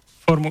 robím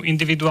formu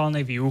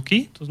individuálnej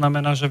výuky, to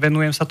znamená, že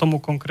venujem sa tomu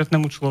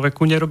konkrétnemu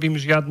človeku, nerobím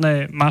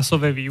žiadne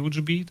masové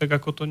výučby, tak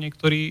ako to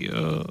niektorí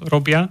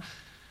robia.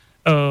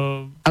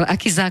 Ale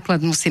aký základ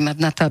musí mať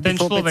na to, aby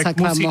vôbec sa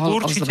k vám mohol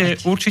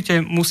ozvať?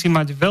 Určite musí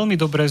mať veľmi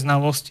dobré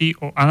znalosti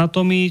o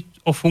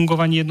anatómii, o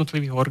fungovaní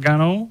jednotlivých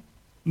orgánov,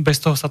 bez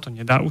toho sa to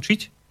nedá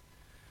učiť.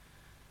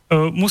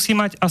 Musí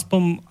mať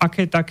aspoň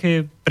aké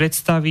také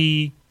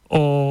predstavy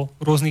o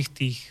rôznych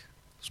tých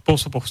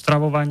spôsoboch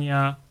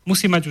stravovania,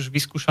 musí mať už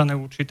vyskúšané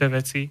určité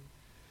veci.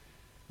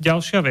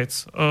 Ďalšia vec,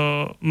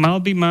 mal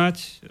by mať,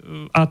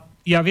 a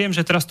ja viem,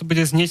 že teraz to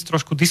bude znieť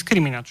trošku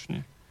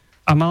diskriminačne,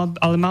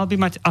 ale mal by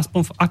mať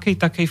aspoň v akej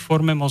takej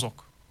forme mozog.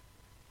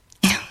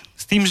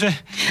 S tým, že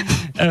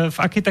v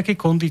akej takej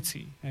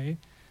kondícii. Hej?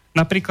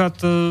 Napríklad,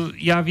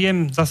 ja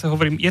viem, zase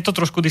hovorím, je to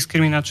trošku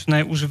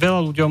diskriminačné, už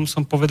veľa ľuďom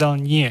som povedal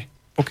nie,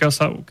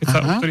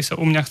 ktorí sa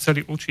u mňa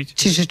chceli učiť.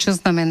 Čiže čo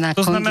znamená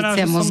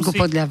kondícia mozgu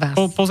podľa vás?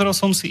 Pozrel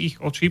som si ich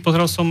oči,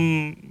 pozrel som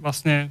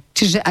vlastne...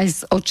 Čiže aj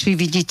z očí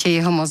vidíte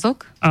jeho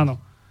mozog?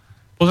 Áno.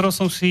 Pozrel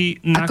som si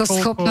ako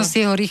schopnosť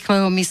jeho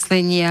rýchleho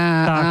myslenia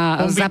a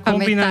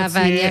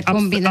zapamätávania,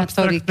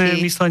 kombinatoriky.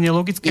 Abstraktné myslenie,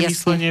 logické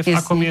myslenie, v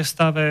akom je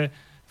stave,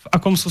 v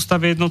akom sú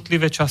stave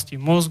jednotlivé časti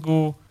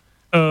mozgu,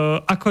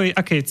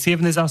 aké je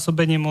cievne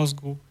zásobenie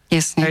mozgu.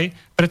 Jasne. Hej?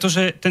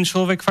 Pretože ten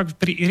človek fakt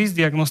pri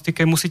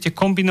irisdiagnostike musíte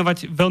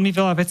kombinovať veľmi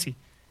veľa vecí.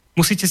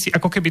 Musíte si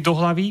ako keby do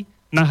hlavy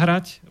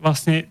nahrať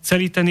vlastne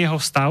celý ten jeho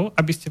stav,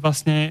 aby ste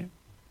vlastne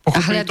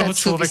pochopili toho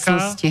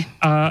človeka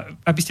a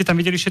aby ste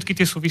tam videli všetky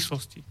tie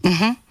súvislosti.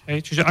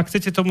 Hej? Čiže ak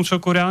chcete tomu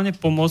človeku reálne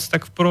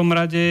pomôcť, tak v prvom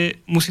rade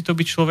musí to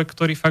byť človek,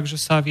 ktorý fakt, že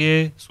sa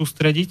vie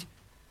sústrediť.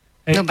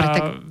 Hej? Dobre, a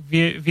tak...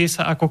 vie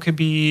sa ako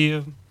keby...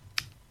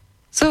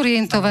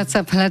 zorientovať sa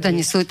v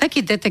hľadaní sú.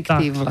 Taký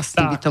detektív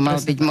vlastne by to mal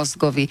byť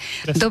mozgový.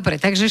 Presne. Dobre,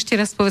 takže ešte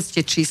raz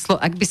povedzte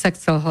číslo, ak by sa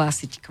chcel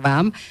hlásiť k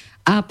vám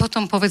a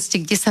potom povedzte,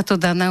 kde sa to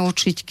dá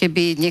naučiť,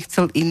 keby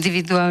nechcel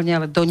individuálne,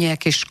 ale do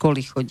nejakej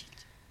školy chodiť.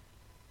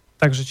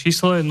 Takže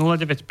číslo je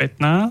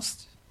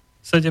 0915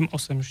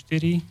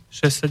 784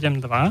 672,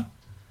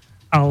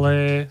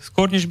 ale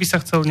skôr, než by sa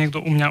chcel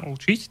niekto u mňa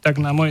učiť, tak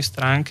na mojej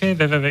stránke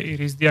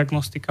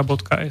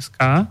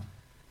www.irisdiagnostika.sk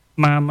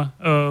mám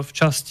v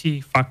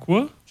časti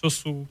FAQ, čo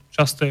sú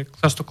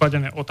často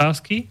kladené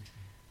otázky,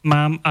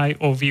 mám aj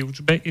o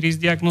výučbe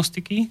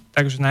irisdiagnostiky,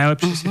 takže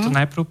najlepšie si to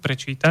najprv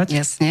prečítať,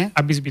 Jasne.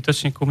 aby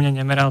zbytočne ku mne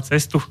nemeral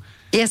cestu.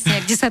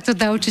 Jasne, kde sa to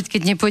dá učiť,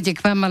 keď nepôjde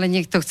k vám, ale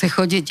niekto chce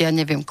chodiť, ja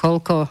neviem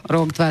koľko,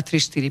 rok, 2, 3,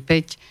 4,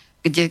 5,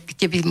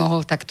 kde by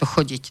mohol takto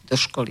chodiť do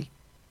školy?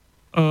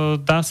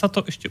 Dá sa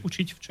to ešte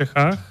učiť v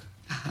Čechách,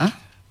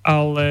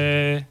 ale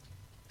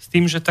s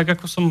tým, že tak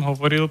ako som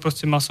hovoril,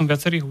 proste mal som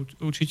viacerých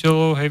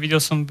učiteľov,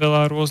 videl som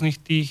veľa rôznych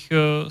tých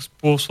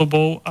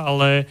spôsobov,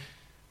 ale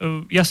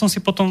ja som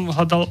si potom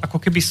hľadal ako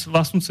keby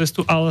vlastnú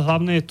cestu, ale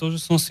hlavné je to, že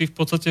som si v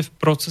podstate v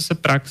procese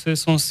praxe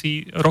som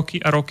si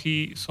roky a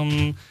roky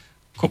som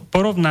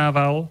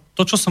porovnával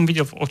to, čo som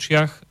videl v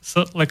očiach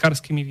s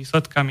lekárskymi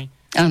výsledkami.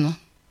 Áno.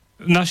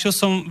 Našiel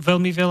som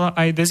veľmi veľa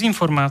aj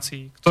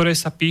dezinformácií, ktoré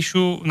sa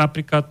píšu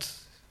napríklad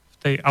v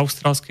tej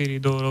austrálskej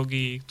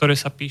ridológii, ktoré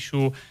sa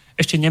píšu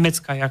ešte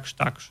nemecká jakž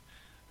takž.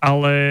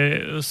 Ale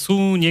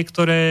sú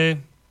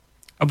niektoré,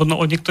 alebo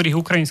od niektorých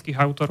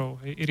ukrajinských autorov,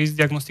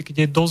 irisdiagnostiky,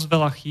 kde je dosť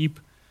veľa chýb.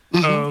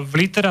 V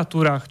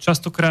literatúrach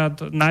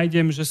častokrát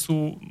nájdem, že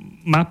sú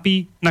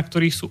mapy, na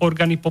ktorých sú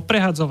orgány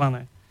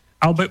poprehadzované.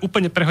 Alebo je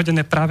úplne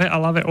prehodené pravé a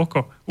ľavé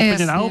oko.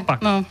 Úplne naopak.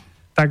 No.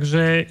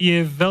 Takže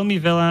je veľmi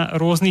veľa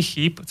rôznych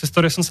chýb, cez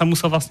ktoré som sa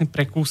musel vlastne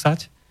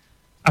prekúsať,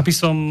 aby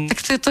som...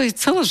 Tak to je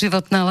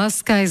celoživotná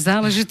láska, aj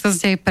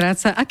záležitosť, aj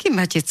práca. Aký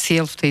máte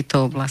cieľ v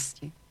tejto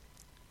oblasti?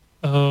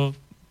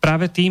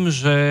 Práve tým,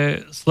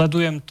 že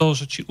sledujem to,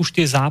 že či už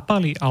tie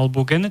zápaly,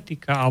 alebo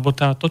genetika, alebo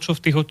to, čo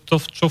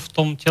v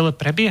tom tele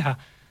prebieha,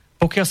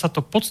 pokiaľ sa to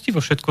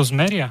poctivo všetko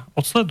zmeria,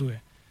 odsleduje,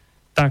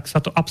 tak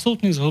sa to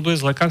absolútne zhoduje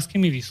s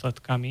lekárskymi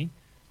výsledkami.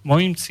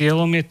 Mojím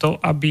cieľom je to,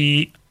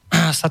 aby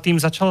sa tým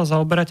začala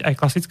zaoberať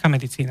aj klasická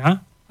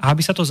medicína a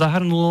aby sa to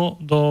zahrnulo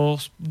do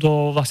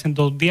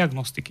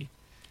diagnostiky.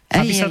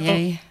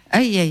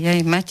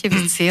 Máte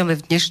vy ciele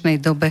v dnešnej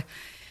dobe,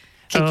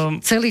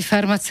 keď celý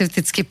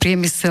farmaceutický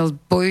priemysel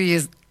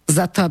bojuje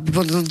za to, aby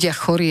boli ľudia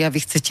chorí a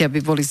vy chcete,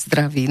 aby boli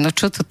zdraví. No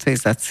čo toto je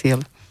za cieľ?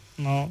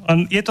 No,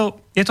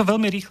 je to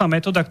veľmi rýchla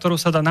metóda,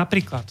 ktorú sa dá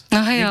napríklad.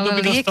 No hej, ale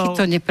lieky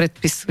to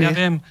nepredpisuje. Ja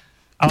viem,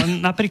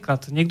 ale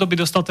napríklad niekto by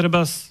dostal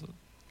treba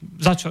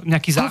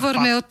nejaký záchvat.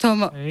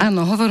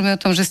 Hovorme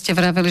o tom, že ste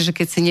vraveli, že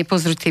keď si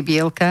nepozrú tie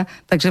bielka,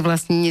 takže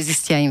vlastne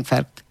nezistia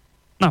infarkt.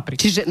 Napríklad.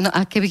 Čiže,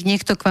 a keby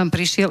niekto k vám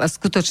prišiel a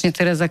skutočne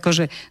teraz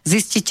akože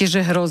zistíte, že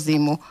hrozí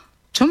mu,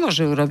 čo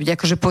môže urobiť?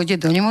 Akože pôjde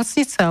do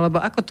nemocnice,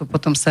 alebo ako to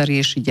potom sa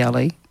rieši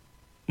ďalej?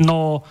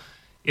 No,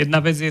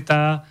 jedna vec je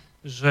tá,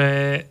 že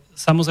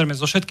samozrejme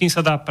so všetkým sa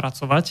dá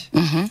pracovať.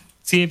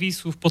 Cievy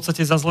sú v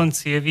podstate zas len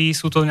cievy,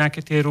 sú to nejaké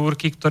tie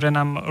rúrky, ktoré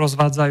nám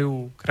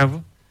rozvádzajú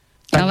krv.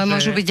 Takže ale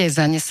môžu byť aj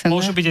zanesené.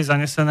 Môžu byť aj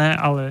zanesené,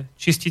 ale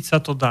čistiť sa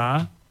to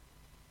dá.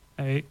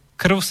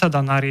 Krv sa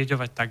dá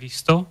narieďovať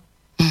takisto.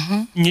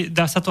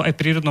 Dá sa to aj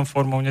prírodnou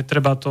formou,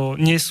 netreba to,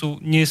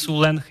 nie sú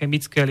len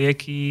chemické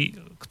lieky,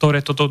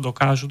 ktoré toto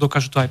dokážu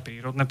to aj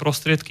prírodné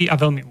prostriedky a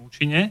veľmi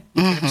účinne,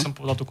 keby som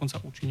povedal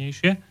dokonca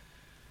účinnejšie.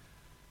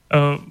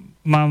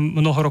 Mám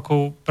mnoho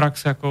rokov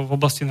praxe ako v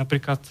oblasti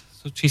napríklad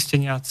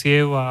čistenia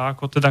ciev a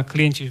ako teda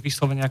klienti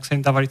vyslovene, ak sa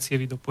im dávali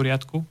cievy do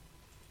poriadku.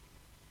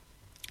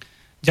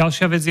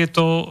 Ďalšia vec je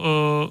to,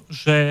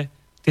 že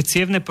tie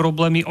cievne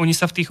problémy, oni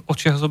sa v tých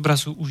očiach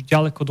zobrazujú už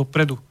ďaleko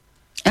dopredu.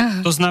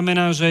 Aha. To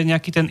znamená, že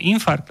nejaký ten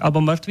infarkt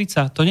alebo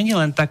mŕtvica, to nie je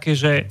len také,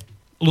 že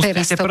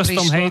lusknete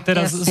prstom, prišlo,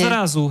 teraz jasne.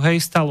 Zrazu,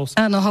 stalo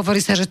sa. Áno,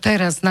 hovorí sa, že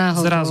teraz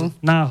náhle. Zrazu,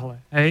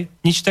 náhle,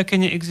 Nič také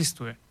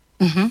neexistuje.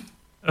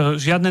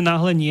 Žiadne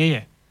náhle nie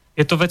je.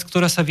 Je to vec,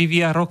 ktorá sa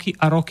vyvíja roky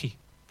a roky.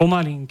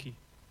 Pomalinky,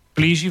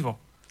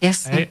 plíživo.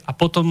 Jasne. A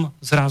potom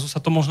zrazu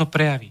sa to možno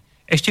prejaví.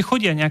 Ešte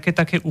chodia nejaké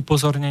také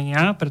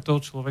upozornenia pre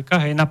toho človeka,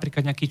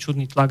 napríklad nejaký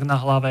čudný tlak na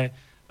hlave,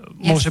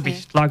 môže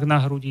byť tlak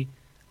na hrudi,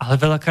 ale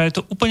veľakrát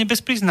je to úplne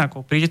bez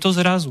príznakov, príde to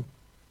zrazu.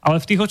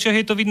 Ale v tých očiach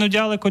je to vidno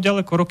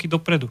ďaleko roky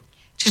dopredu.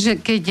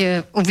 Čiže keď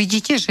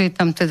uvidíte, že je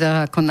tam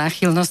teda ako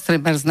náchylnosť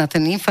trebárs na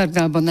ten infarkt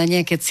alebo na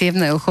nejaké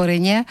cievne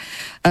ochorenia,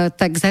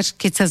 tak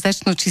keď sa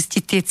začnú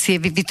čistiť tie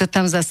cievy, vy to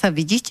tam zasa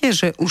vidíte,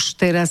 že už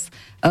teraz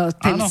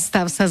ten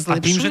stav sa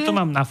zlepšuje? A tým, že to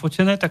mám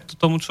nafotené, tak to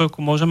tomu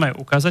človeku môžeme aj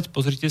ukázať.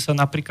 Pozrite sa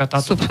napríklad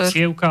táto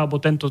cievka alebo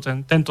tento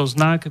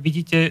znak.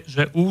 Vidíte,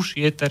 že už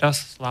je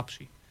teraz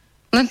slabší.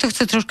 Len to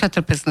chce troška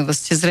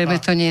trpezlivosti. Zrejme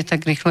to nie je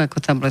tak rýchle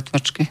ako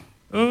tabletvočky.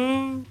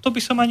 To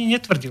by som ani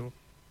netvrdil.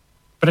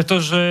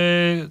 Pretože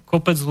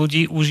kopec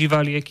ľudí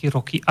užíva lieky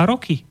roky a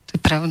roky. To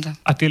je pravda.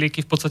 A tie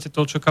lieky v podstate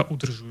toho človeka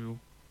udržujú.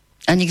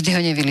 A nikdy ho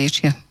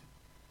nevyliečia.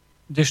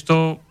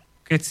 Kdežto,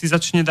 keď si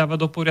začne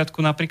dávať do poriadku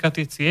napríklad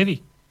tie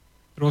cievy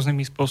rôznymi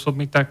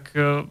spôsobmi, tak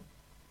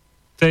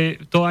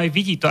to aj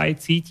vidí, to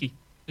aj cíti,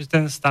 že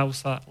ten stav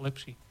sa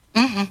lepší.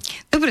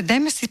 Dobre,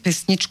 dajme si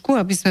pesničku,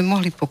 aby sme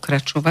mohli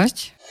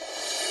pokračovať.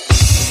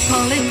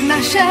 Kolik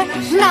naše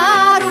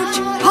náruč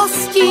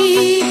hostí,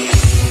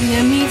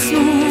 Nemít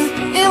snů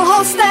i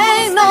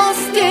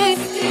lhostejnosti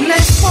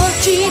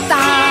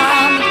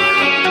nespočítám.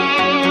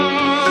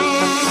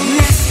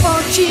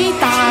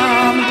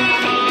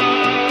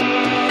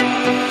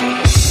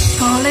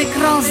 Kolik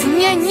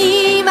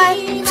rozměníme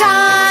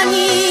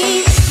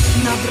přání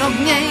na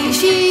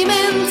drobnější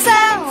mince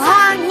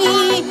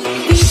lhaní.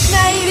 Víš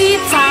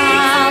nejlíp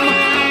sám,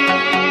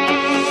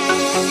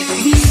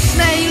 víš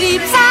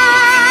nejlíp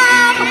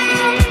sám.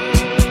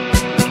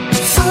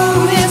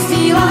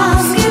 Souhvězdí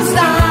lásky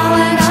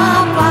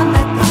vzdálená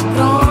planeta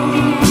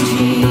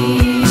krouží.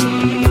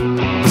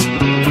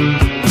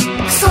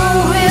 K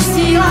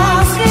souhvězdí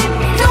lásky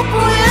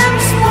doplujem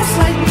z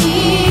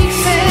posledních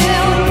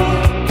sil.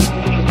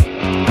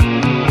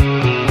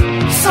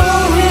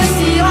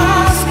 Souhvězdí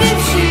lásky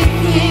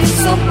všichni,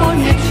 co po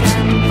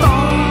něčem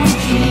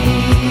touží.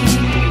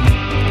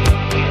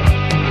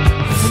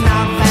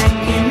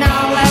 Znamení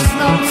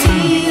naleznou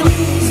cíl,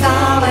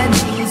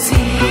 vzdálený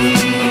cíl.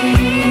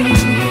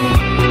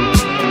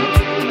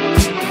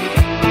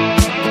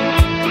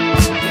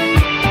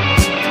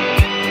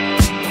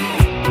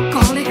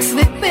 Kolik jsi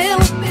vypil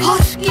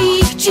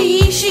hořkých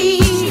číší,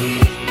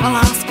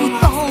 lásku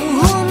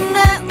touhu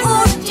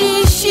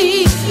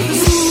neutíší.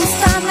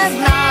 Zůstane v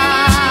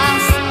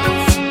nás,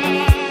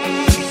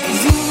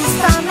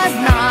 zůstane v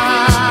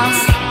nás.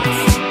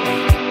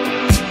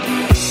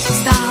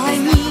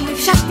 Vzdálení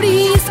však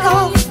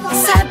blízko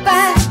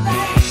sebe,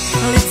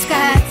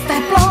 lidské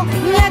teplo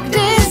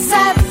někdy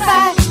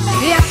sebe,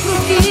 jak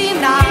prudký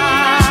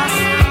mráz,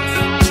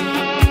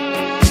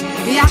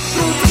 jak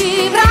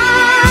prudký mráz.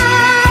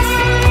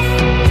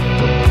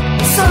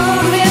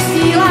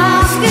 Souhvězdí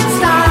lásky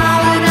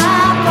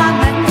vzdálená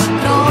planeta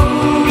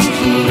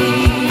krouží.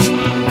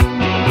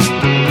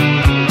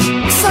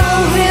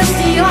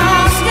 Souhvězdí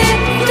lásky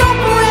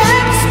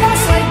doplujem z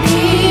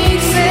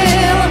posledních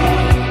sil.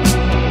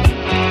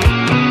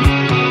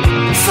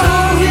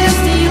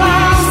 Souhvězdí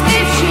lásky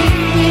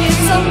všichni,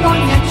 co po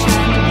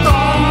něčem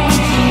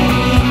touží.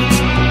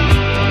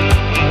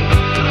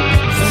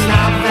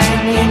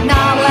 Znamení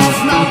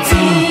naleznou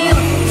cíl,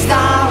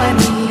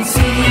 vzdálený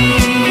cíl.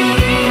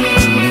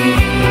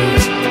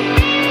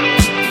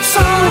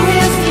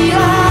 Souhvězdí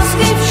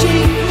lásky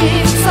všichni,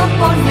 co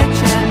po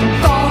něčem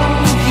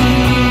touží.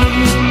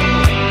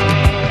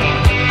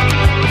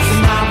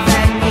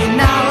 Znamení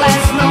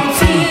naleznou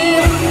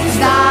cíl,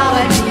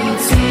 vzdálený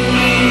cíl.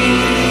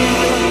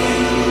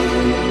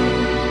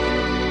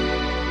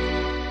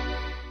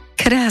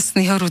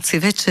 Krásny horúci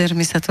večer,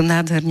 my sa tu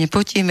nádherne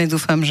potíme,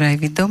 dúfam, že aj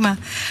vy doma,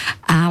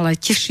 ale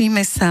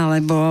tešíme sa,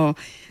 lebo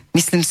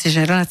myslím si,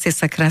 že relácia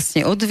sa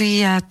krásne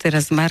odvíja.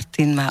 Teraz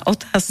Martin má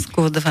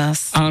otázku od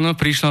vás. Áno,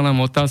 prišla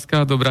nám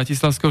otázka do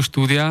Bratislavského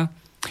štúdia.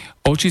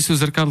 Oči sú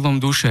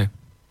zrkadlom duše.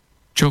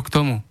 Čo k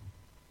tomu?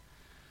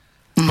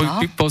 No,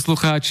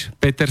 Poslucháč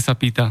Peter sa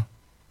pýta.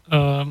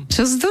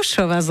 čo z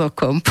dušou a s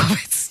okom,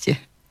 povedzte.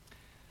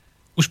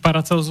 Už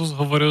Paracelsus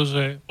hovoril,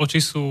 že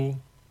oči sú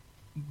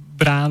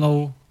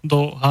bránou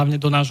hlavne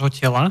do nášho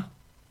tela.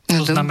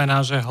 To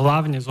znamená, že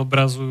hlavne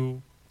zobrazujú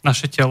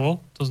naše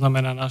telo, to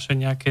znamená naše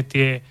nejaké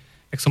tie,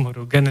 jak som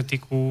hovoril,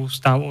 genetiku,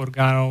 stav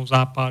orgánov,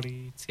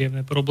 zápaly,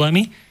 cievne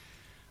problémy.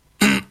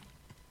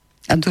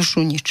 A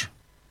dušu nič.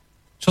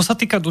 Čo sa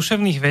týka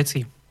duševných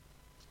vecí,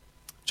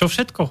 čo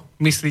všetko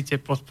myslíte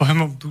pod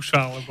pojmom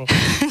duša? Alebo...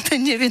 To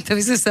neviem, to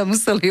by sme sa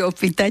museli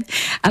opýtať.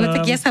 Ale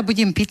tak ja sa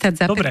budem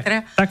pýtať za dobre,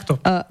 Petra. takto.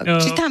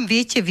 Či tam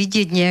viete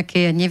vidieť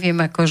nejaké, ja neviem,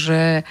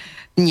 akože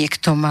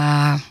niekto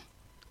má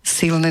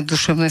silné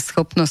duševné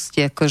schopnosti,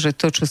 akože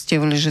to, čo ste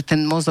hovorili, že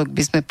ten mozog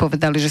by sme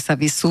povedali, že sa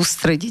vie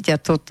sústrediť a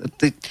to...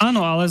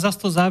 Áno, ale zase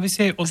to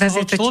závisí aj od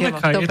toho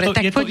človeka. Dobre,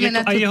 je to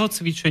aj jeho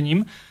cvičením.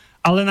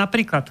 Ale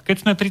napríklad,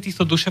 keď sme pri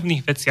týchto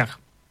duševných veciach,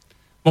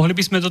 mohli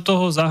by sme do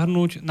toho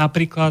zahrnúť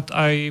napríklad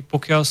aj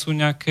pokiaľ sú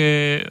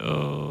nejaké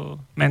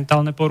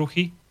mentálne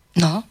poruchy?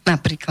 No,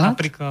 napríklad.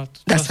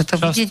 Dá sa to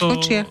vidieť v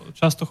očiach?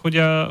 Často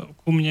chodia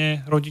ku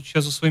mne rodičia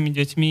so svojimi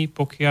deťmi,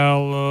 pokiaľ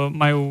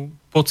majú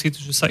pocit,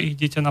 že sa ich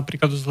dieťa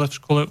napríklad zle v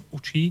škole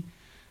učí,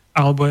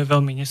 alebo je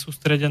veľmi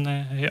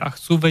nesústredené, hej, a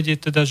chcú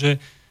vedieť teda, že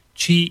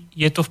či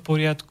je to v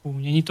poriadku,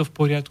 není to v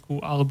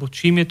poriadku, alebo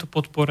čím je to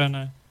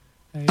podporené.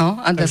 Hej. No,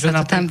 a dá sa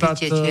to tam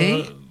vidieť,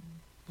 hej?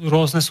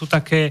 Rôzne sú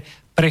také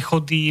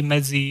prechody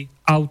medzi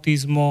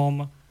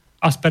autizmom,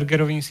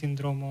 Aspergerovým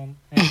syndromom.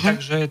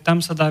 Takže tam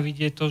sa dá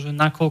vidieť to, že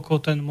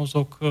nakoľko ten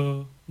mozog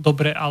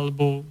dobre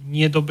alebo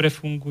nedobre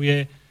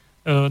funguje,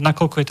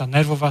 nakoľko je tá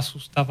nervová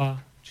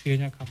sústava, či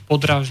je nejaká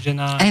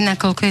podráždená. Aj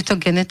nakoľko je to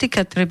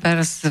genetika,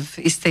 treba raz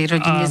v istej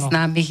rodine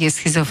známych je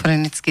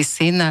schizofrenický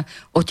syn a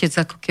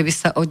otec ako keby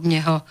sa od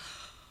neho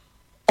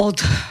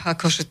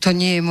akože to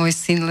nie je môj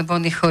syn, lebo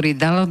on je chorý.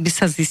 Dalo by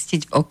sa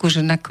zistiť v oku,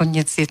 že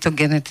nakoniec je to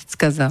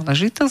genetická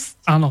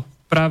záležitosť? Áno.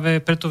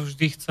 Práve preto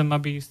vždy chcem,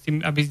 aby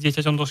s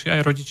dieťaťom došli aj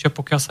rodičia,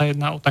 pokiaľ sa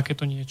jedná o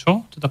takéto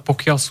niečo, teda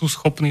pokiaľ sú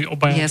schopní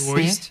obaja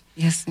dôjsť.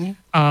 Jasne.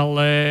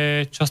 Ale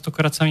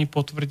častokrát sa mi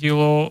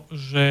potvrdilo,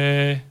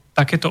 že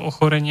takéto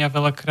ochorenia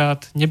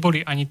veľakrát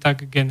neboli ani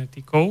tak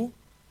genetikou,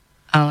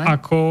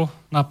 ako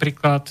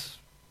napríklad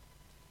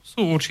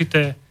sú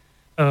určité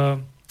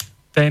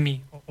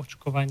témy o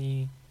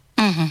očkovaní,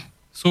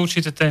 sú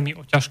určité témy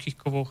o ťažkých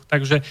kovoch,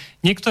 takže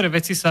niektoré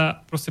veci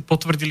sa proste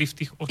potvrdili v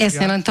tých očiach.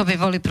 Jasne, len to by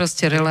boli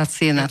proste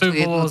relácie na tú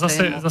jednu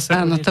tému.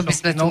 Áno, to by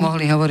sme tu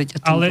mohli hovoriť o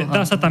tom. Ale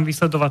dá sa tam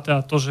vysledovať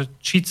teda to, že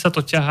či sa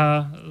to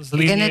ťahá z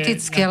línie...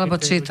 Geneticky, alebo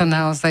či je to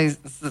naozaj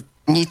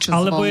niečo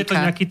zvonka. Alebo je to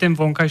nejaký ten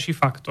vonkajší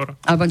faktor.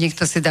 Alebo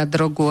niekto si dá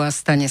drogu a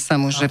stane sa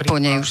mu, že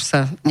po nej už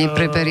sa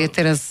nepreberie.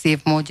 Teraz je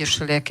v móde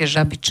všelijaké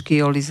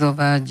žabičky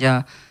olizovať a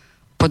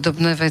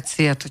podobné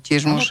veci a to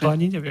tiež môže... to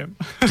ani neviem.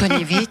 To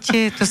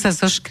neviete? To sa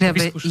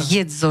zoškriabe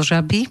jed zo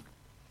žaby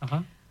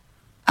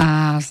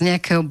a z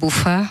nejakého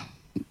bufa.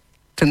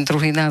 Ten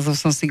druhý názov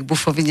som si k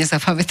bufovi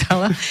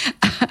nezapamätala.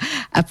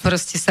 A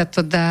proste sa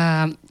to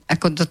dá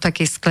ako do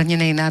takej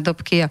sklenenej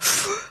nádobky a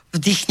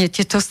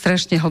vdýchnete to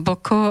strašne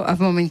hlboko a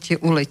v momente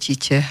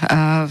uletíte.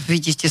 A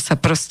vidíte sa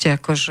proste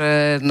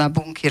akože na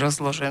bunky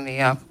rozložený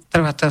a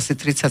trvá to asi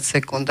 30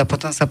 sekúnd a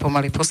potom sa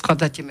pomaly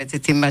poskladáte,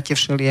 medzi tým máte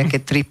všelijaké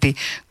tripy,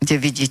 kde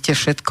vidíte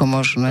všetko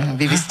možné.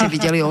 Vy ste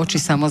videli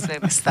oči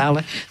samozrejme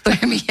stále, to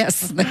je mi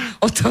jasné.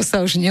 Od toho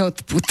sa už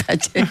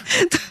neodpútate.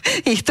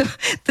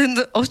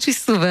 Oči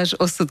sú váš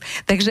osud.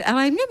 Takže,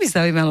 ale aj mňa by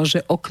zaujímalo,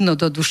 že okno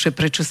do duše,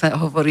 prečo sa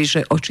hovorí,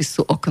 že oči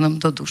sú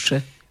oknom do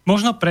duše?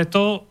 Možno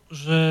preto,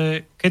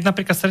 že keď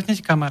napríklad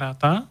stretnete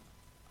kamaráta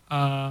a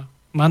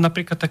má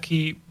napríklad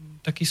taký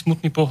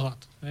smutný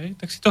pohľad,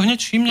 tak si to hneď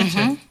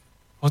všimnete.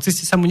 Hoci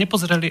ste sa mu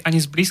nepozreli ani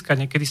zblízka.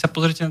 Niekedy sa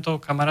pozrite na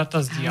toho kamaráta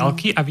z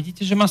diaľky a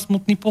vidíte, že má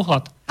smutný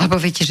pohľad. Alebo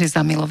viete, že je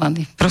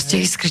zamilovaný. Proste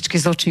iskričky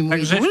z očí mu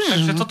idú.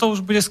 Takže toto už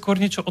bude skôr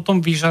niečo o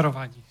tom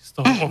vyžarovaní z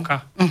toho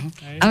oka.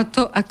 Ale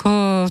to ako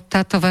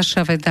táto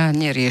vaša veda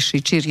nerieši.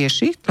 Či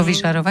rieši to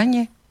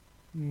vyžarovanie?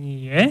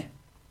 Nie,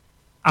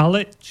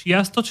 ale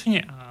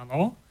čiastočne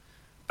áno,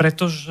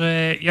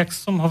 pretože, jak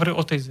som hovoril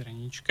o tej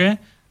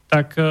zreničke,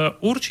 tak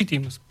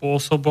určitým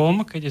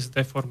spôsobom, keď je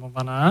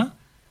zdeformovaná,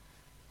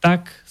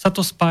 tak sa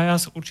to spája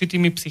s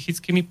určitými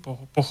psychickými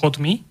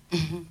pochodmi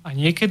a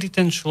niekedy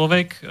ten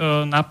človek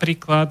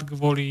napríklad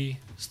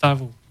kvôli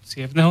stavu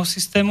cievneho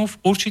systému v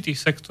určitých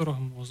sektoroch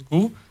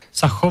mozgu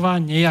sa chová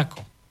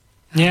nejako.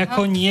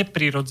 Nejako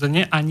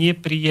neprirodzene a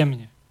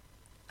nepríjemne.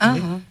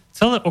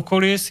 Celé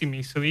okolie si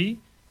myslí,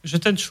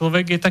 že ten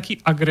človek je taký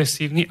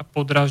agresívny a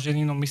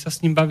podráždený, no my sa s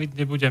ním baviť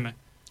nebudeme.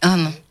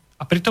 Áno.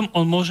 A pritom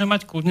on môže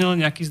mať kľudne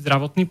len nejaký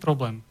zdravotný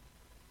problém.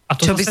 A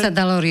to čo by sa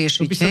dalo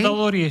riešiť? Čo by sa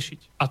dalo riešiť.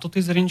 A to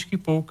tie zreničky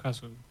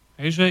poukazujú.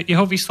 Že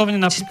jeho vyslovene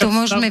napríklad... To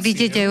môžeme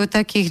vidieť aj u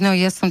takých, no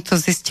ja som to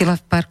zistila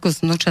v parku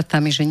s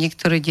vnúčatami, že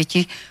niektoré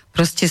deti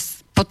proste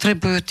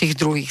potrebujú tých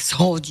druhých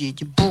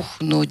zhodiť,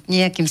 buchnúť,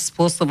 nejakým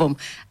spôsobom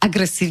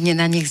agresívne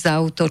na nich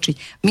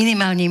zaútočiť,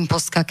 minimálne im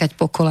poskákať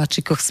po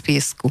koláčikoch z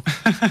piesku.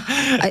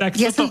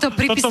 Ja som to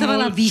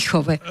pripisovala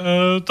výchove.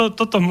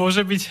 Toto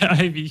môže byť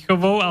aj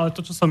výchovou, ale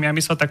to, čo som ja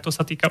myslela, tak to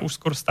sa týka už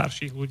skôr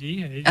starších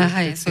ľudí. Hej,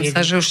 ja som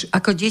sa, že už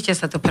ako dieťa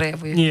sa to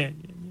prejavuje. Nie.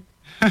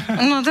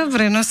 No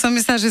dobre, no som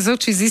myslela, že z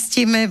očí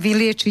zistíme,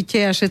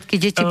 vyliečite a všetky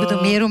deti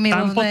budú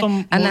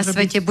mierumilovné a na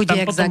svete bude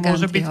jak za Gandhiho.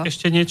 Môže byť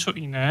ešte niečo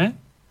iné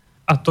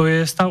a to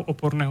je stav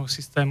oporného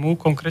systému,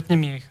 konkrétne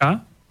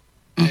miecha.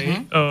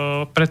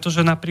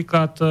 Pretože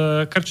napríklad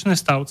krčné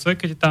stavce,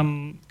 keď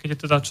je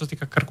teda, čo sa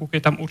týka krku, keď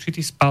je tam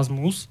určitý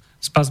spazmus,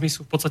 spazmy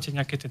sú v podstate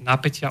nejaké tie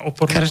napätia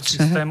oporného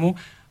systému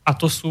a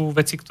to sú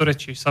veci, ktoré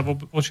tiež sa v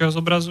očiach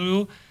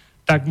zobrazujú,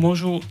 tak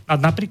môžu, a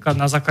napríklad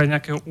na základe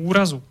nejakého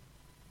úrazu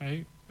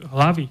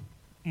hlavy,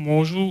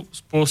 môžu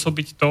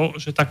spôsobiť to,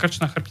 že tá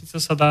krčná chrbtica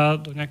sa dá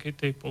do nejakej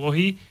tej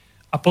polohy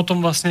a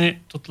potom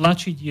vlastne to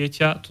tlačí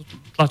dieťa,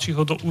 tlačí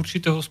ho do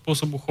určitého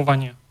spôsobu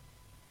chovania.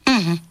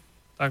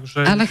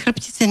 Takže... Ale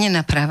chrbtice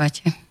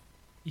nenaprávate.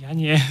 Ja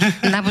nie.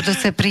 Na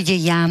budúce príde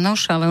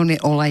Jánoš, ale on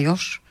je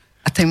Olajoš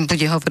a ten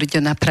bude hovoriť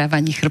o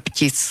naprávaní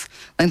chrbtic.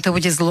 Len to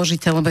bude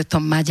zložité, lebo je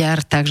to Maďar,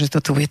 takže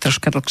toto bude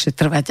troška dlhšie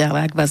trvať,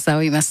 ale ak vás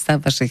zaujíma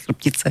stav vašej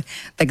chrbtice,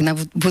 tak na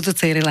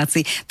budúcej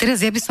relácii.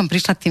 Teraz ja by som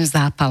prišla k tým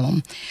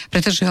zápalom,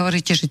 pretože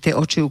hovoríte, že tie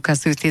oči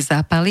ukazujú tie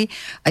zápaly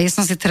a ja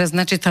som si teraz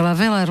načítala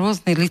veľa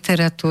rôznej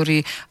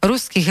literatúry,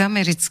 ruských,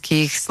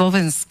 amerických,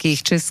 slovenských,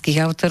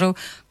 českých autorov,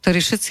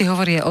 ktorí všetci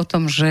hovoria o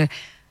tom, že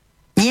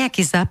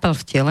nejaký zápal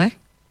v tele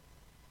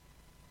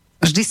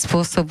vždy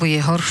spôsobuje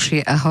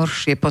horšie a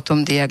horšie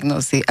potom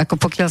diagnózy, ako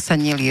pokiaľ sa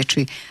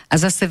nelieči. A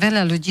zase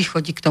veľa ľudí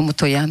chodí k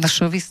tomuto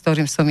Jánošovi, s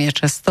ktorým som ja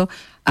často,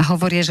 a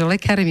hovoria, že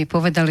lekári mi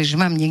povedali, že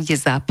mám niekde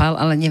zápal,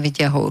 ale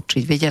nevedia ho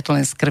určiť. Vedia to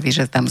len z krvi,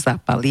 že tam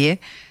zápal je,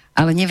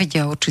 ale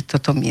nevedia určiť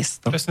toto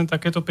miesto. Presne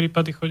takéto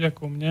prípady chodia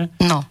ku mne.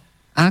 No,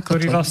 a ako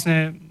ktorí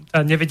vlastne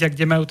nevedia,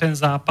 kde majú ten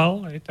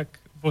zápal, tak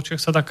v očiach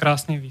sa dá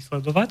krásne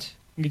vysledovať,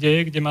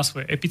 kde má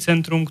svoje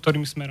epicentrum,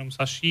 ktorým smerom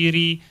sa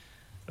šíri.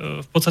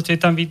 V podstate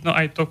je tam vidno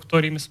aj to,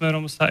 ktorým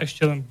smerom sa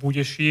ešte len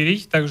bude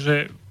šíriť,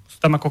 takže sú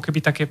tam ako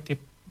keby také tie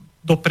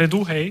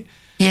dopredu, hej.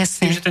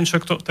 Jasne. Tým, že ten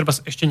človek to treba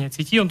ešte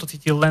necíti, on to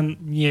cíti len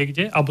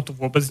niekde, alebo to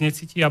vôbec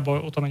necíti, alebo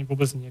o tom ani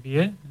vôbec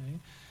nevie. Hej.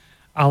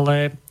 Ale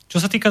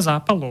čo sa týka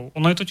zápalov,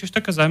 ono je to tiež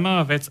taká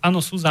zaujímavá vec. Áno,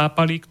 sú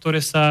zápaly,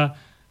 ktoré sa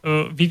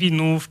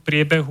vyvinú v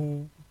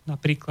priebehu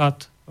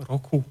napríklad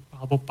roku,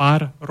 alebo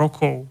pár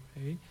rokov.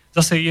 Hej.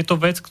 Zase je to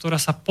vec, ktorá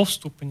sa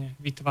postupne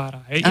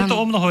vytvára. Hej. Je to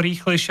o mnoho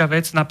rýchlejšia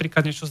vec,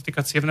 napríklad niečo sa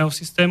týka cievneho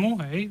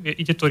systému, hej.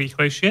 Ide to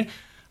rýchlejšie,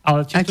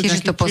 ale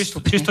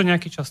tiež to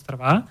nejaký čas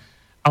trvá.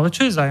 Ale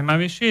čo je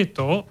zaujímavejšie je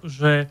to,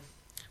 že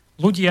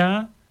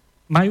ľudia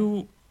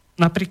majú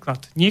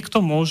napríklad, niekto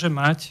môže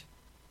mať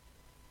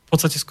v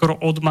podstate skoro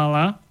od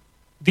mala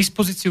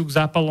dispozíciu k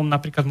zápalom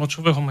napríklad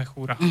močového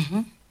mechúra.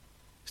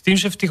 S tým,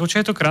 že v tých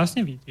očiach je to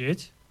krásne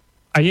vidieť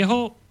a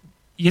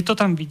je to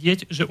tam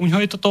vidieť, že u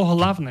ňoho je to toho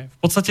hlavné. V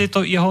podstate je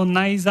to jeho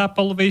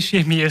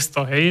najzápalovejšie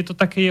miesto. Hej? Je to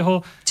také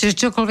jeho...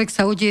 Čiže čokoľvek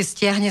sa udeje,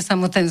 stiahne sa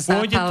mu ten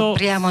zápal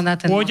priamo na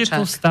ten močák. Pôjde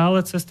to stále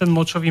cez ten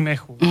močový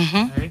mechúr.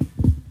 Hej?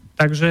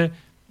 Takže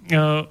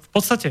v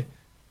podstate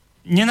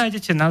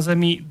nenájdete na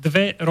Zemi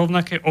dve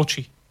rovnaké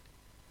oči.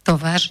 To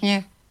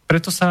vážne?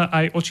 Preto sa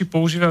aj oči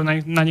používajú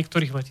na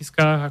niektorých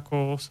letiskách,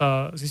 ako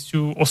sa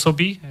zistujú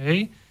osoby,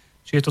 hej?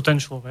 Či je to ten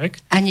človek.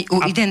 Ani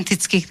u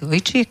identických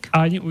dvojčiek?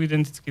 Ani u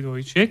identických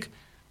dvojčiek.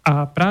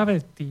 A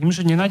práve tým,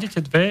 že nenájdete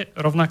dve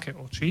rovnaké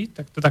oči,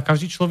 tak teda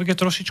každý človek je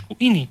trošičku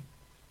iný.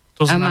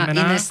 To znamená,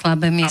 má iné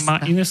slabé miesta. A má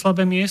iné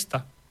slabé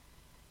miesta.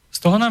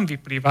 Z toho nám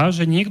vyplýva,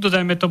 že niekto,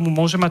 dajme tomu,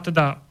 môže mať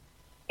teda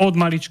od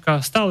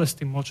malička stále s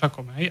tým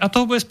močakom. Hej? A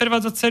toho bude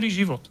sprevádzať celý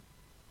život.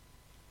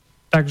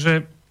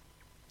 Takže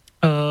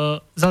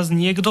zase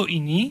niekto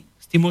iný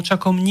s tým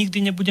močakom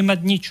nikdy nebude mať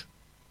nič.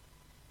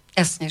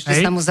 Jasne,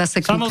 že sa mu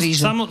zaseknú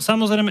kríže.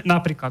 Samozrejme,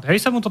 napríklad,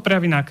 hej, sa mu to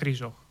prejaví na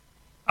krížoch.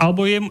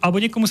 Alebo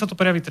niekomu sa to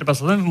prejaví treba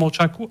len v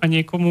močaku a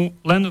niekomu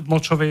len v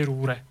močovej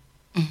rúre.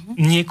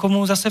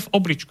 Niekomu zase v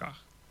obličkách.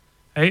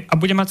 Hej, a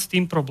bude mať s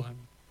tým problém.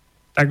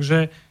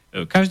 Takže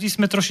každý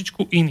sme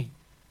trošičku iný.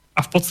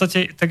 A v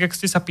podstate, tak jak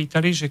ste sa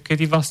pýtali, že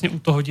kedy vlastne u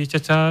toho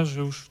dieťaťa,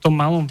 že už v tom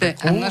malom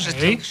veku,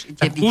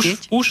 tak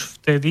už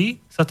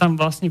vtedy sa tam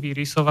vlastne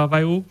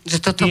vyrysovávajú. Že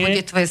toto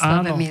bude tvoje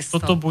slabé miesto.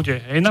 Toto bude.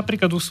 Hej.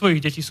 Napríklad u svojich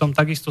detí som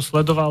takisto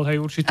sledoval,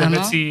 hej, určité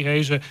veci,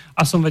 hej, že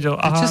a som vedel,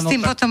 a čo s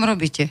tým potom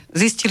robíte?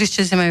 Zistili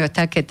ste, že majú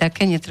také,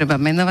 netreba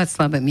menovať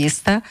slabé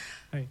miesta.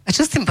 Hej. A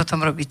čo s tým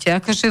potom robíte?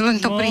 Akože len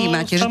to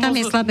prijímate, že tam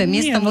je slabé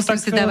miesto, musím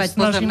si dávať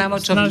pozor na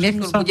močový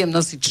mechúr, budem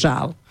nosiť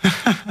šál.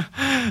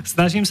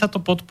 Snažím sa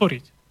to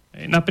podporiť.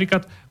 Hej,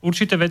 napríklad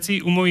určité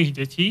veci u mojich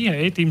detí,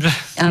 hej, tým, že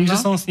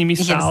som s nimi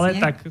stále,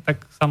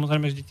 tak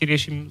samozrejme, že deti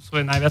riešim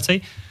svoje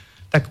najviacej,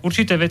 tak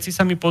určité veci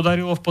sa mi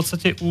podarilo v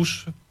podstate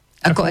už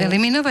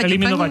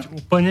eliminovať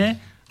úplne.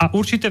 A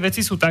určité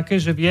veci sú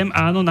také, že viem,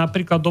 áno,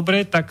 napríklad,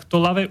 dobre, tak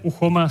to ľavé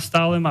ucho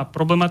stále má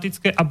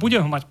problematické a bude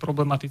ho mať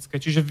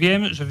problematické. Čiže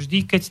viem, že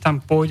vždy, keď tam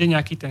pôjde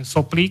nejaký ten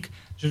soplík,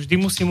 že vždy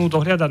musím mu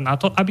dohliadať na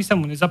to, aby sa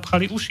mu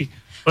nezapchali uši.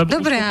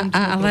 Dobre,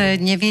 ale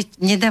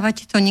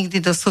nedávate to nikdy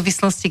do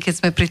súvislosti, keď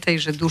sme pri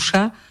tej, že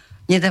duša,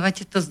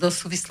 nedávate to do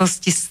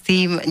súvislosti s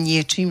tým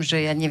niečím,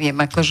 že ja neviem,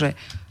 akože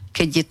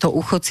keď je to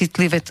ucho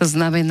citlivé, to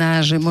znamená,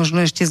 že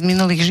možno ešte z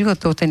minulých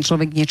životov ten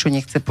človek niečo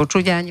nechce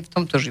počuť a ani v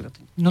tomto živote.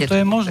 No to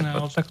je možné,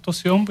 ale tak to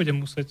si on bude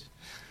musieť.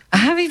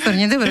 Aha,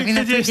 výborne, dobre, vy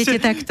na to idete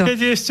takto. Keď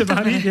je ešte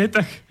malý,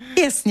 tak...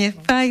 Jasne,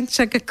 fajn,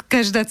 však ako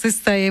každá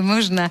cesta je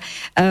možná.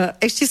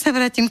 Ešte sa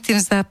vrátim k tým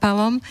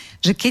zápalom,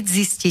 že keď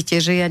zistíte,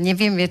 že ja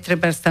neviem, je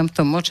treba tam v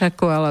tom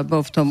močaku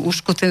alebo v tom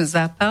ušku ten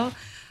zápal,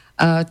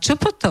 čo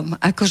potom?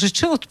 Akože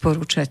čo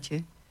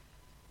odporúčate?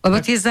 Lebo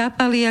tie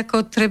zápaly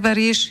ako treba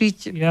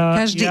riešiť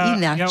každý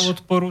ináč. Ja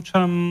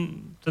odporúčam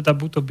teda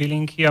buď to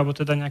bylinky, alebo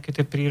teda nejaké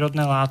tie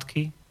prírodné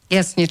látky.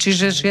 Jasne,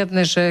 čiže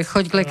žiadne, že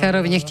choď k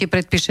lekárovi, nech ti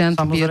predpíše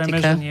antibiotika. Samozrejme,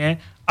 že nie.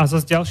 A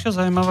zase ďalšia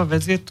zaujímavá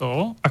vec je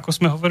to, ako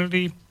sme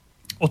hovorili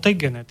o tej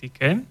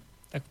genetike,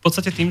 tak v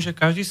podstate tým, že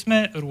každý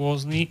sme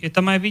rôzny, je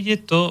tam aj vidieť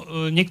to,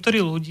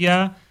 niektorí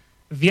ľudia,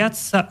 viac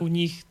sa u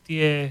nich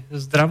tie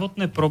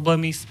zdravotné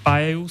problémy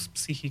spájajú s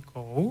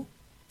psychikou.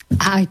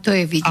 A aj to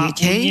je vidieť,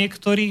 hej? A u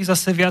niektorých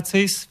zase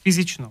viacej s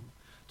fyzičnou.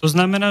 To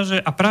znamená, že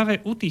a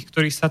práve u tých,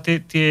 ktorých sa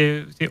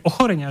tie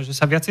ochorenia, že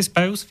sa viacej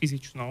spájajú s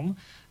fyzičnou,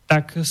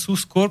 tak sú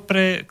skôr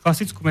pre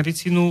klasickú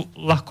medicínu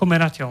ľahko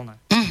merateľné.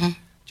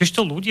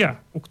 Tiežto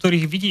ľudia, u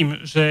ktorých vidím,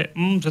 že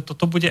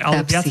toto bude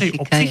ale viacej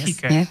o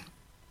psychike, jasne,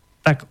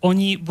 tak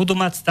oni budú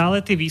mať stále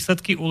tie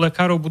výsledky u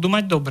lekárov, budú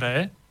mať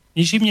dobré,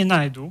 nič im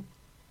nenájdu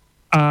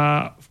a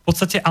v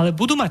podstate, ale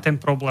budú mať ten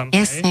problém.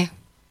 Jasne. Hej?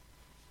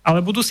 Ale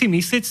budú si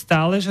myslieť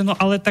stále, že no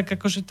ale tak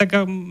akože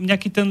tak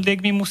nejaký ten liek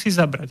mi musí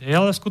zabrať. Hej?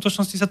 Ale v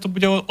skutočnosti sa to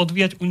bude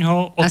odvíjať u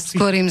ňoho od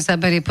psychiky. A skôr im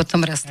zaberie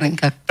potom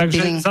rastlinka.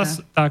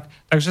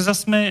 Takže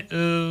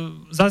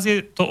zase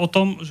je to o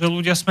tom, že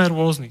ľudia sme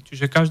rôzni.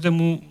 Čiže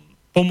každému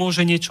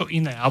pomôže niečo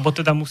iné. Alebo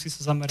teda musí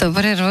sa zamerať.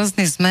 Dobre,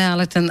 rôzni sme,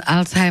 ale ten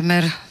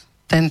Alzheimer,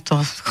 tento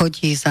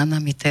chodí za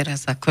nami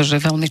teraz,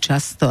 akože veľmi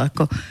často,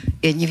 ako,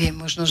 ja neviem,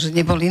 možno, že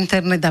nebol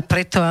internet a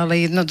preto,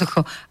 ale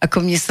jednoducho,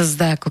 ako mne sa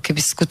zdá, ako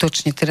keby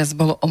skutočne teraz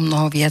bolo o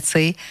mnoho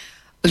viacej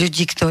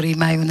ľudí, ktorí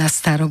majú na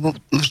starobu,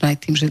 možno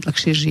aj tým, že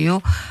dlhšie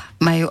žijú,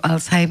 majú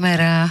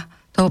Alzheimera,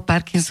 toho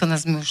Parkinsona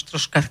sme už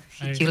troška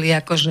chytili,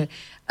 akože,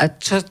 a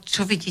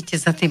čo vidíte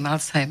za tým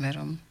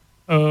Alzheimerom?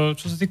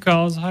 Čo sa týka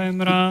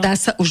Alzheimera... Dá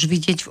sa už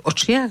vidieť v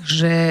očiach,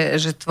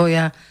 že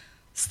tvoja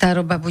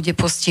staroba bude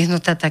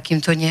postihnutá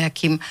takýmto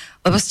nejakým...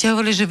 Lebo ste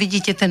hovorili, že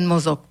vidíte ten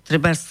mozog.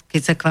 Treba,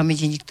 keď sa k vám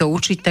ide niekto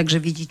učiť,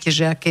 takže vidíte,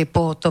 že aké je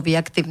pohotový,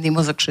 aktívny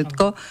mozog,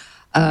 všetko.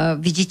 A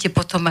vidíte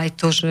potom aj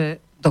to, že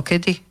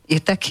dokedy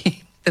je taký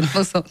ten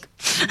mozog.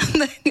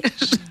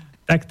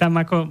 Tak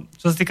tam ako,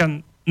 čo sa týka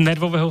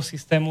nervového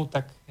systému,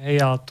 tak hej,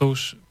 ale to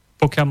už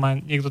pokiaľ má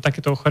niekto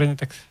takéto ochorenie,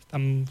 tak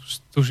tam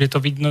už je to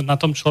vidno na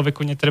tom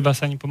človeku, netreba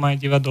sa ani pomáhať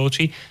dívať do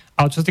očí.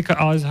 Ale čo sa týka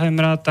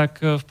Alzheimera,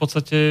 tak v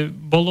podstate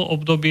bolo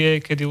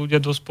obdobie, kedy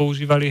ľudia dosť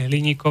používali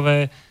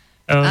hliníkové...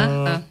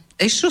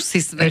 Ešusy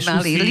sme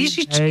mali,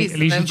 lyžičky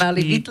sme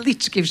mali,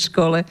 vidličky v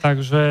škole.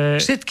 Takže...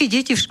 Všetky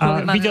deti v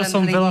škole mali. Videl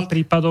som veľa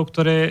prípadov,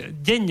 ktoré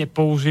denne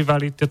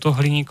používali tieto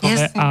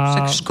hliníkové. Jasne,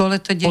 však v škole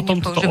to denne potom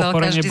používal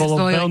každý z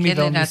svojej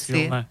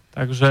generácie. Veľmi silné.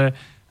 Takže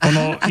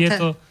ono je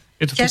to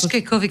ťažké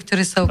kovy,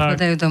 ktoré sa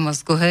ukladajú do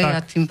mozgu, hej,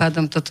 a tým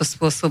pádom toto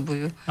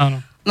spôsobujú.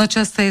 Áno. No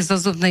často je zo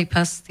zubnej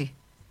pasty.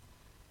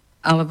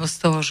 Alebo z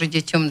toho, že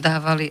deťom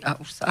dávali a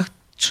už sa...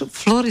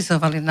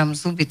 Florizovali nám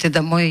zuby,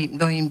 teda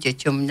mojim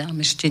deťom, nám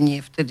ešte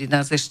nie, vtedy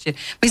nás ešte...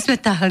 My sme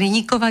tá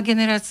hliníková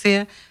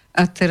generácia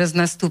a teraz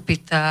nastúpi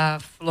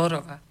tá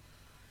florová.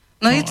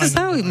 No je to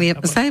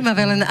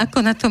zaujímavé, len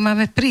ako na to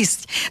máme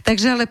prísť.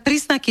 Takže ale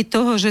príznaky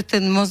toho, že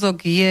ten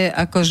mozog je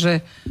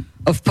akože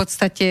v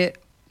podstate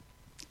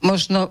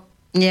možno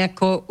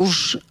nejako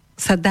už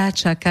sa dá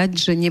čakať,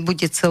 že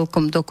nebude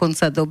celkom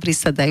dokonca dobrý,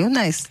 sa dajú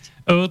nájsť?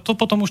 To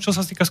potom už čo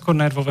sa týka skôr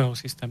nervového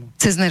systému.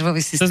 Cez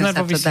nervový systém sa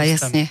to dá,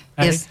 jasne.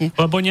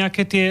 Lebo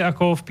nejaké tie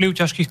ako vplyv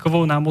ťažkých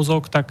kovov na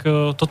mozog, tak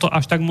toto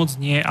až tak moc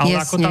nie, ale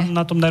jasne. Ako tam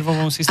na tom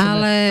nervovom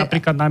systéme,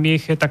 napríklad na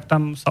mieche, tak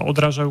tam sa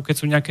odrážajú, keď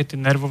sú nejaké tie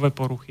nervové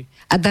poruchy.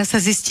 A dá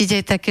sa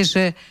zistiť aj také,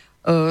 že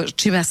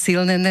či má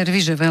silné nervy,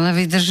 že veľa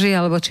vydrží,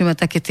 alebo či má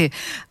také tie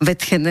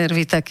vetché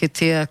nervy, také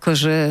tie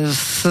akože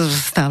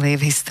stále je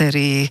v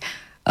hysterii,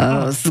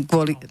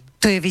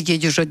 to je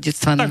vidieť už od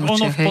detstva na očiach. Tak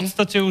ono v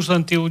podstate už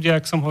len tí ľudia,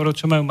 ak som hovoril,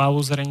 čo majú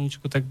malú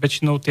zreničku, tak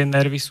väčšinou tie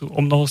nervy sú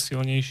o mnoho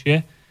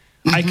silnejšie.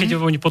 Aj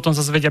keď oni potom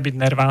zase vedia byť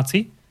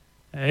nerváci,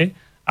 hej,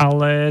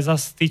 ale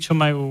zase tí, čo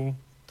majú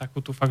takú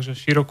tú fakt, že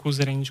širokú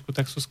zreničku,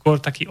 tak sú skôr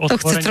takí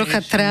otvorenejší. To chce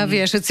trocha trávy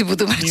a všetci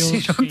budú mať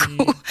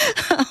širokú.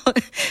 Ale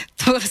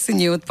to asi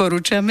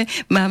neodporúčame.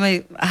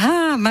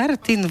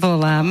 Martin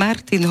volá.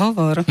 Martin,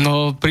 hovor.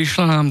 No,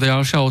 prišla nám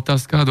ďalšia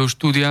otázka do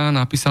štúdia,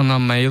 napísal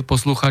nám mail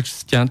posluchač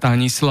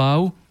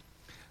Stanislav.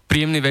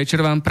 Príjemný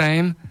večer vám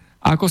prajem.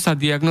 Ako sa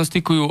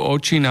diagnostikujú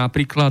oči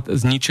napríklad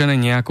zničené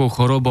nejakou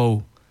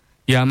chorobou?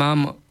 Ja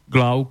mám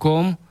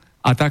glaukom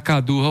a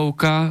taká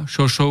duhovka,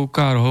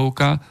 šošovka,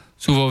 rohovka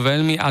sú vo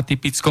veľmi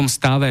atypickom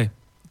stave.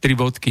 3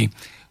 bodky.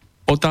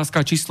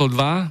 Otázka číslo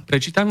 2.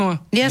 Prečítam ho?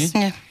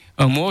 Jasne.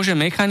 Môže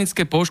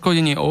mechanické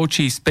poškodenie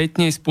očí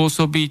spätne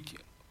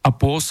spôsobiť a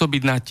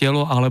pôsobiť na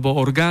telo alebo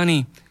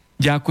orgány?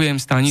 Ďakujem,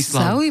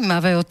 Stanislav.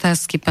 Zaujímavé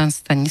otázky, pán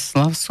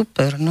Stanislav.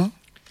 Super, no.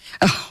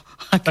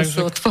 Aké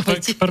sú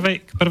odpovedi?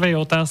 K prvej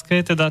otázke,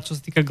 teda čo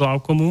sa týka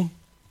glaukomu,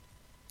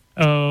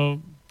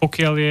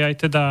 pokiaľ je aj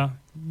teda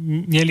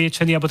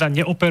neliečený, alebo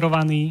teda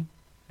neoperovaný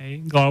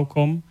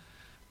glaukom,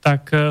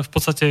 tak v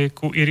podstate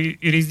ku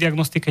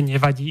irisdiagnostike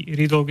nevadí,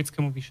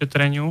 iridologickému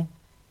vyšetreniu.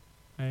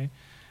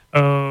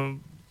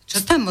 Čo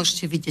tam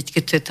môžete vidieť,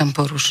 keď to je tam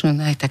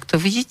porušené? Aj tak to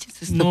vidíte,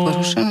 cez to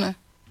porušené?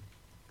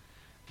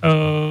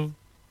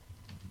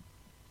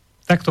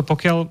 Takto,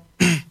 pokiaľ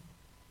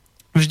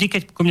vždy,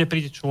 keď ku mne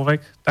príde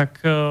človek,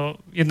 tak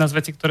jedna z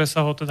vecí, ktoré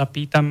sa ho teda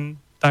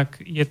pýtam,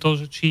 tak je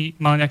to, že či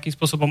mal nejakým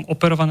spôsobom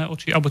operované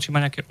oči, alebo či má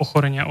nejaké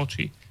ochorenia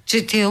očí.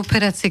 Či tie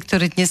operácie,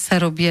 ktoré dnes sa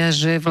robia,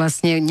 že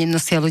vlastne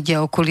nenosia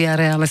ľudia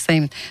okuliare, ale sa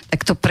im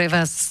takto pre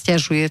vás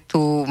sťažuje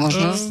tú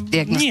možnosť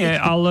diagnostiky?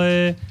 Nie,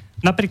 ale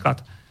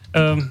napríklad,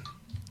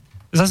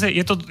 zase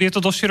je to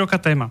dosť široká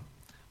téma,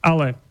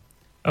 ale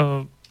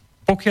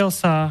pokiaľ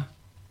sa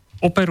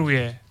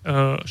operuje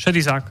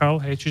šedý zákal,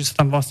 čiže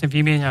sa tam vlastne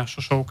vymieňa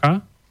šošovka,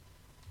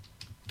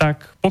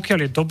 tak pokiaľ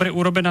je dobre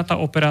urobená tá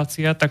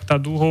operácia, tak tá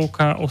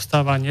dúhovka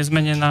ostáva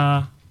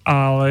nezmenená,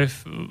 ale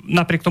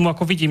napriek tomu,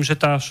 ako vidím, že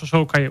tá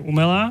šošovka je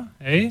umelá,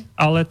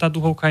 ale tá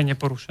dúhovka je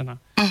neporušená.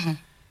 Uh-huh.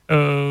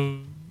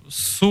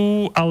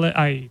 Sú ale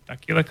aj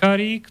takí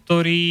lekári,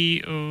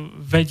 ktorí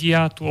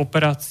vedia tú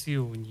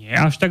operáciu nie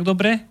až tak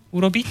dobre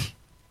urobiť.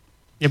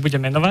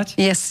 Nebudem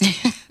menovať. Jasne.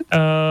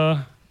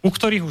 U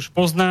ktorých už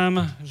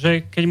poznám,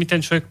 že keď mi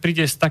ten človek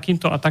príde s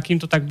takýmto a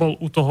takýmto, tak bol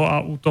u toho a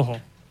u toho.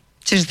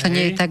 Čiže to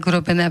nie je tak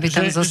urobené, aby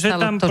tam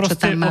zostalo tam to, čo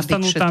tam má byť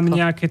všetko. Ostanú tam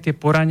nejaké tie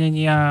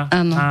poranenia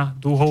na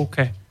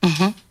dúhovke.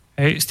 Uh-huh.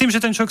 S tým,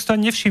 že ten človek sa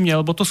nevšimne,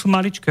 lebo to sú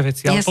maličké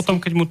veci. Ale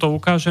potom, keď mu to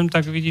ukážem,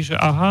 tak vidí, že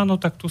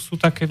no tak tu sú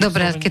také...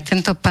 Dobre, keď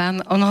tento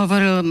pán,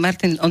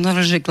 Martin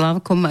hovoril, že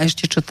glaukom a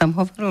ešte čo tam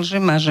hovoril,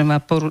 že má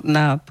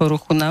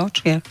poruchu na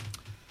očiach?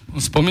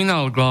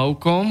 Spomínal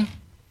glaukom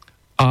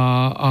a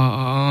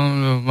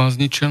má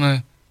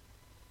zničené...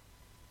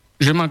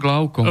 Že má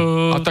glaukom.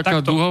 A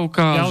taká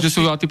dúhovka, že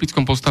sú v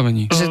atypickom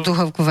postavení. Že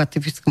dúhovku v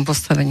atypickom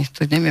postavení,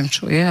 to neviem,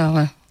 čo je,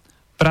 ale...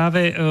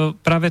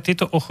 Práve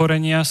tieto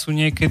ochorenia sú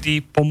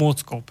niekedy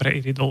pomôckou pre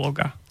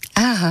iridológa.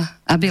 Aha,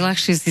 aby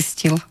ľahšie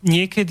zistil.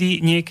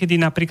 Niekedy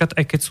napríklad,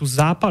 aj keď sú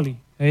zápaly,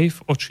 hej, v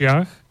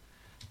očiach,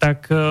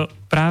 tak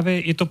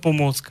práve je to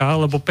pomôcka,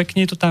 lebo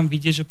pekne je to tam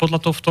vidieť, že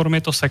podľa toho, v ktorom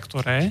je to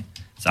sektore,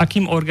 s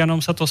akým orgánom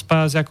sa to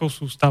spája, s akou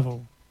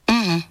sústavou.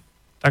 Uh-huh.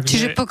 Takže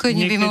čiže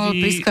pokojne by mohol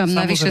prísť kam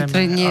na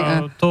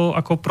vyšetrenie. To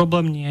ako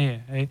problém nie je.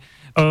 Hej.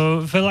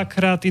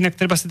 Veľakrát, inak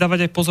treba si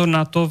dávať aj pozor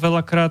na to,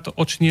 veľakrát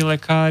oční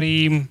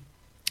lekári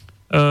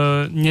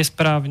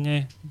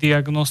nesprávne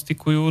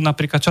diagnostikujú.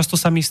 Napríklad často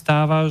sa mi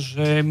stáva,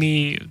 že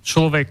mi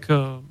človek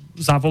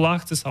zavolá,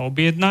 chce sa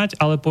objednať,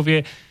 ale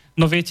povie,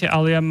 no viete,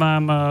 ale ja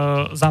mám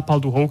zápal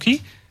duhovky.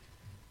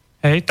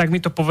 Hej, tak mi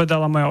to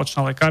povedala moja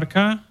očná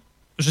lekárka,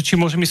 že či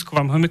môžem ísť k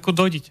vám. Hojmeko,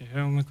 dojdite.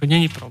 Hojmeko,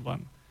 není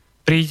problém.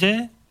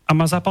 Príde a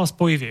má zápal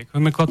spojiviek.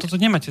 Hojmeko, a toto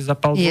nemáte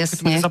zápal duhovky,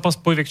 to máte zápal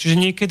spojiviek. Čiže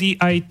niekedy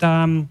aj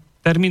tá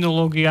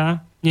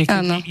terminológia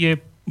niekedy je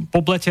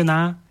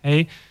pobletená,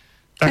 hej.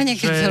 A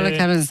niekedy sa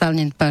lekár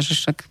zanedbá, že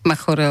však má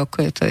choré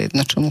oko, je to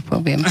jedno, čo mu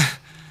poviem.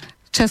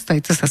 Často aj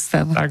to sa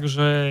stáva.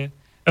 Takže...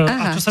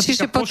 Aha,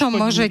 čiže potom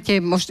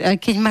môžete, aj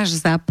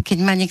keď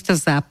má niekto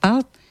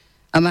zápal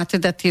a má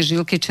teda tie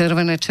žilky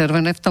červené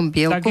v tom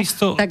bielku,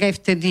 tak aj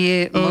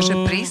vtedy môže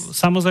prísť?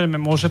 Samozrejme,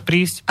 môže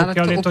prísť. Ale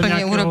to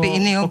úplne urobí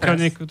iný obraz.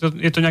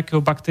 Je to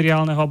nejakého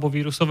bakteriálneho alebo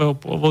vírusového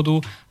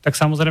pôvodu, tak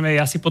samozrejme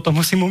ja si potom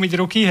musím umyť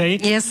ruky, hej.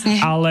 Jasne.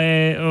 Ale...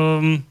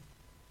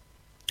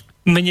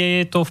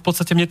 mne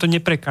to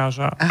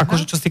neprekáža. Aha.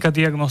 Akože čo sa týka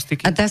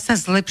diagnostiky. A dá sa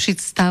zlepšiť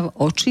stav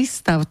očí,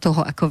 stav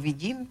toho, ako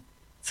vidím?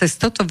 Cez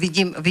toto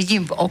vidím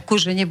v oku,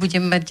 že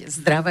nebudem mať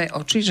zdravé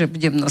oči, že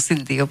budem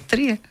nosiť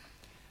dioptrie?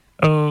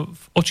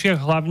 V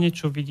očiach hlavne,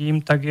 čo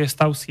vidím, tak je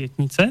stav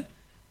sietnice.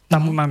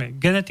 Tam máme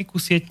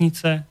genetiku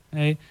sietnice,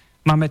 hej.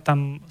 Máme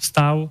tam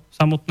stav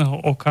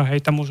samotného oka,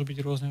 hej. Tam môžu byť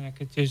rôzne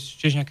nejaké,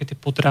 tiež nejaké tie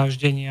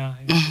podráždenia,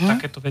 hej,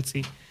 takéto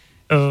veci.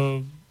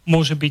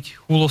 Môže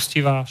byť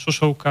chúlostivá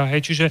šošovka,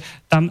 hej, čiže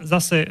tam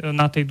zase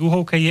na tej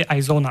dúhovke je aj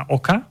zóna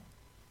oka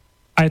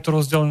a je to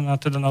rozdelené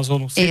teda na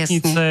zónu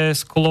sietnice,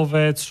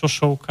 sklovec,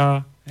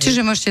 šošovka. Hej.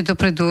 Čiže môžete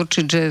dopredu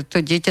určiť, že to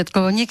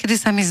dieťatko, niekedy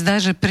sa mi zdá,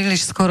 že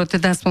príliš skoro,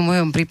 teda aspoň v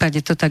mojom prípade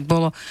to tak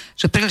bolo,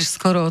 že príliš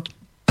skoro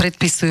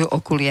predpisujú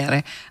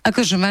okuliare.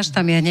 Akože máš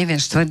tam, ja neviem,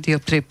 4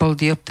 dioptrie, pol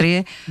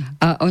dioptrie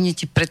a oni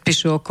ti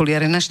predpíšu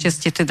okuliare.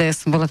 Našťastie teda ja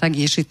som bola tak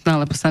ješitná,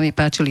 lebo sa mi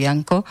páčil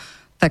Janko,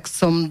 tak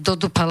som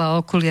dodupala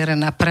okuliare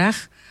na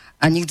prach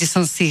a nikdy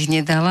som si ich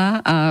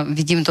nedala a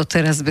vidím to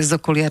teraz bez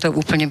okuliarov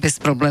úplne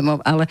bez problémov,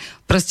 ale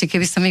proste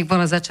keby som ich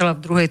bola začala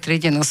v 2.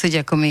 triede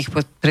nosiť, ako mi ich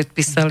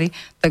predpísali,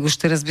 tak už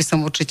teraz by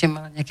som určite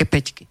mala nejaké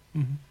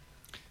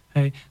 5.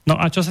 Hej. No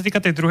a čo sa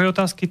týka tej druhej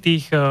otázky,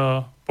 tých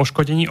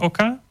poškodení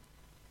oka,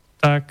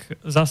 tak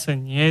zase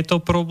nie je to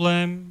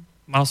problém.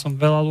 Mal som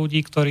veľa ľudí,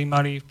 ktorí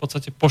mali v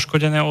podstate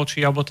poškodené oči,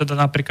 alebo teda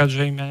napríklad,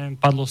 že im, ja neviem,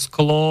 padlo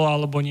sklo,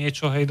 alebo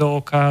niečo, hej,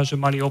 do oka, že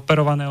mali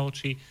operované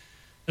oči.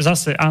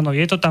 Zase, áno,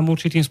 je to tam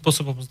určitým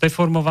spôsobom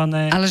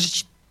zdeformované. Ale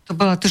to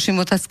bola, tuším,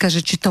 otázka,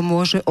 že či to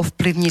môže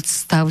ovplyvniť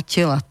stav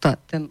tela,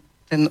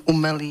 ten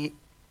umelý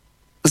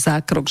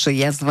zákrok, že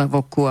jazva v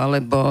oku,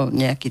 alebo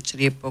nejaký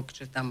čriepok,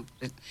 že tam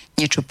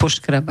niečo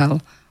poškrabal.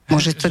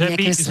 Môže to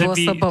nejakým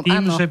spôsobom,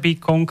 áno. Že by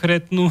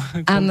konkrétnu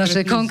áno,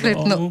 že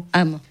konkrétnu,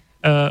 áno.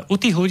 U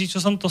tých ľudí, čo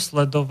som to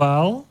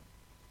sledoval,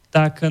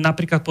 tak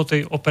napríklad po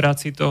tej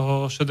operácii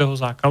toho šedého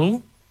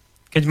zákalu,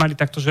 keď mali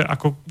takto, že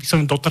ako by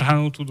som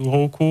dotrhanú tú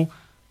duhovku,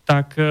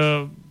 tak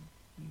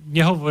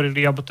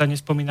nehovorili, alebo teda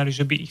nespomínali,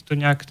 že by ich to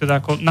nejak,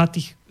 teda ako na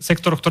tých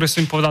sektoroch, ktoré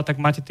som im povedal,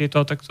 tak máte tieto,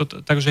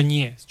 takže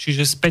nie.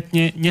 Čiže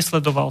spätne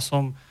nesledoval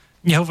som,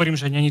 nehovorím,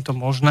 že není to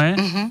možné.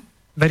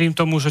 Verím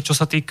tomu, že čo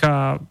sa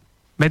týka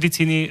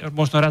medicíny,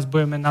 možno raz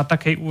budeme na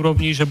takej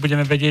úrovni, že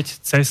budeme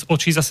vedieť cez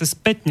oči zase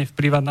spätne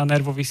vplývať na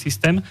nervový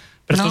systém,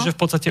 pretože v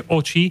podstate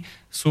oči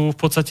sú, v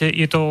podstate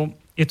je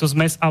to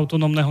zmes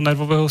autonómneho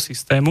nervového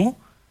systému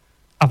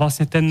a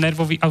vlastne ten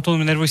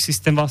autonómny nervový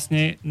systém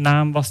vlastne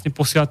nám vlastne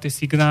posiela tie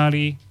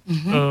signály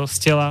z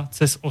tela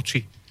cez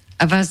oči.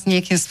 A vás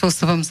nejakým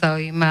spôsobom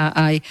zaujíma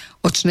aj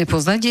očné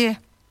pozadie?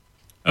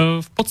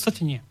 V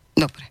podstate nie.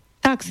 Dobre.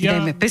 Tak si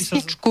dajme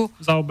pesničku.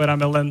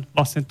 Zaoberáme len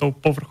vlastne tou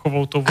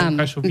povrchovou, tou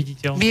vonkajšou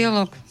viditeľnou.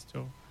 Bielok,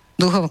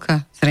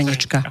 duhovka,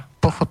 zrenička.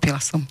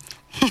 Pochopila som.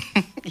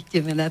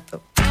 Ideme na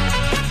to.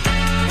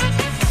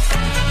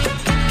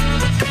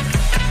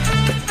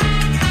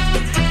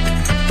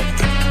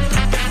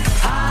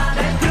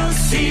 Hádaj,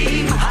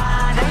 prosím,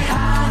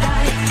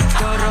 hádaj,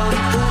 ktorom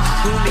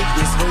uchu mi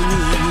nezvoní.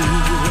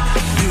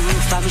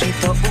 Dúfam, že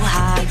to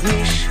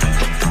uhádneš.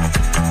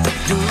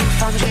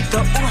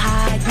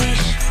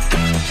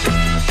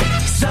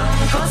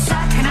 Slnko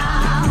sa k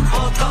nám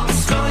potom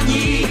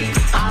skloní,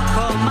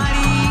 ako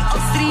malý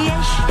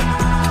ostrieš.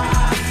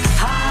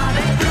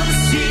 Hádaj,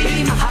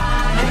 prosím,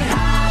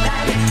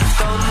 hádaj, v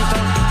tomto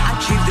a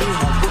či v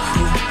druhom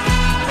buchu.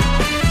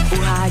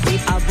 Uhádni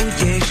a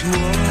budeš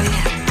môj.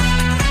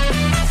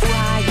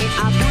 Uhádni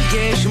a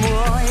budeš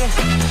môj.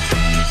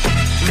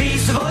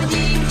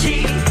 Vyzvoním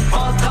ti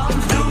potom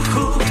v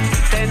duchu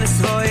ten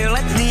svoj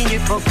letný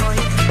nepokoj.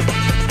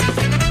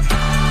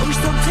 Už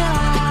som celá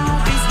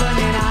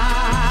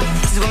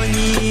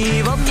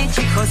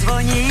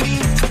zvoní.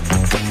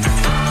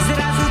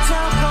 Zrazu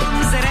celkom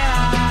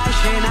zrelá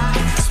žena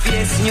s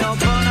piesňou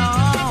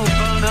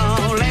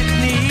plnou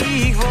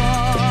letných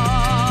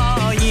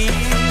vôní.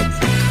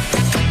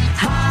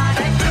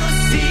 Hádaj,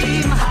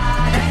 prosím,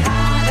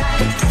 hádaj,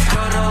 v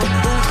ktorom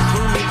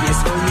uchu mi dnes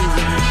zvoní.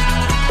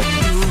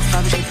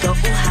 Dúfam, že to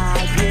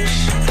uhádneš.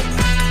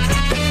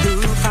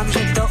 Dúfam,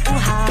 že to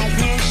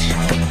uhádneš.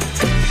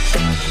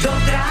 Do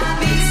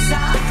trávy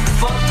sa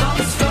potom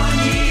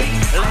skloní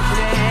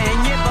letné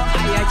nebo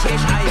a ja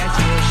tiež.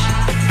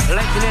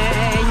 Letné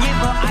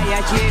nebo a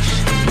ja tiež.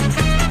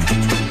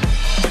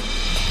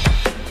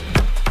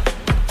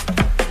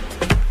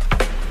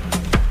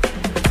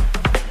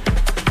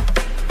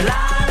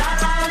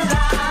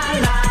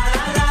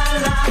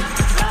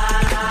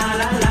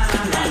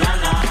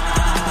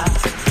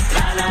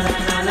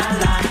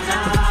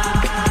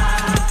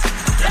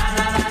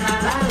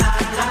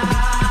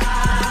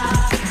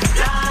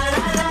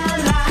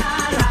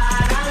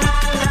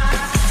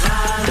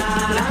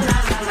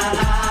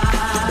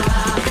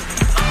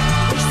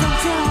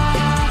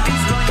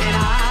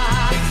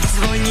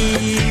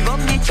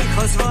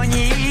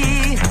 Zvoní.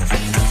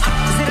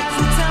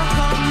 Zrazu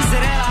celkom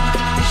zrelá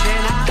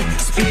žena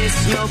s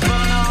piesňou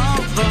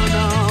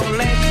plnou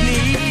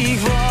letných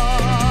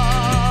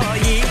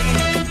vôní.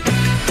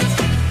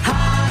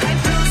 Hádaj,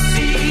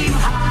 prosím,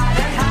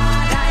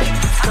 hádaj,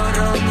 v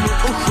ktorom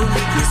uchu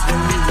mi dnes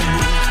zvoní.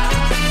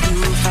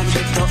 Dúfam,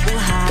 že to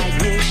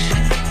uhádneš.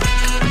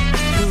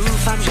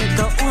 Dúfam, že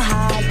to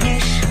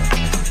uhádneš.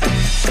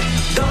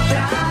 Do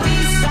trávy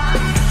sa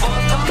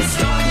potom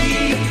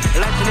skloní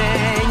letné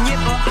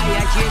nebo a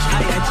ja tiež.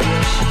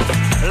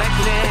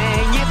 Letné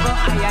nebo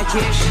a ja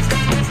tiež.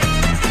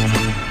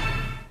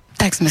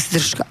 Tak sme si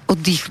troška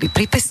oddychli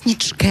pri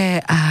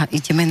pesničke a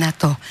ideme na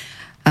to.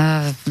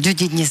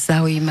 Ľudí dnes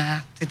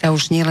zaujíma, teda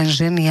už nielen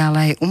ženy, ale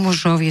aj u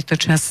mužov je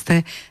to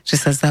časté, že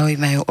sa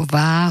zaujímajú o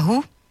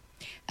váhu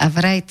a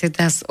vraj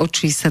teda z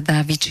očí sa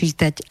dá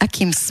vyčítať,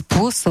 akým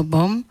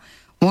spôsobom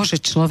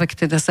môže človek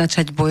teda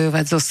začať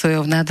bojovať so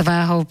svojou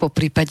nadváhou, po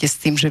prípade s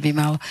tým, že by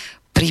mal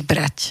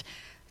pribrať.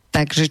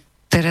 Takže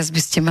teraz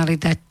by ste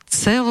mali dať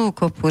celú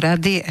kopu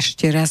rady.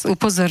 Ešte raz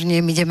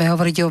upozorním, ideme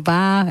hovoriť o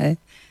váhe.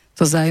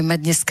 To zaujíma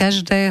dnes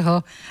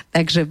každého.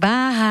 Takže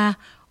váha,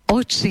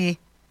 oči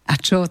a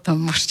čo o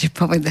tom môžete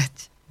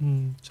povedať?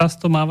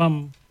 Často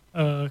mávam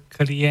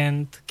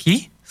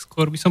klientky,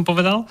 skôr by som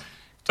povedal,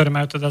 ktoré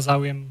majú teda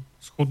záujem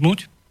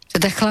schudnúť.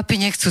 Teda chlapi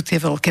nechcú tie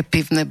veľké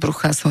pivné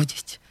bruchá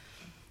zhodiť.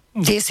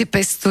 Tie si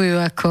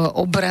pestujú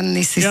ako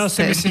obranný systém. Ja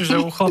si myslím, že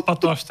u chlapa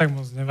to až tak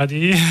moc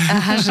nevadí.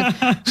 Aha,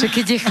 že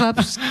keď je chlap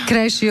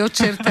krajší od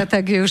čerta,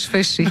 tak je už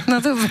feší.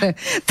 No dobre,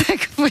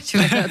 tak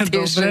poďme na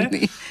tie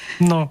ženy.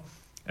 No,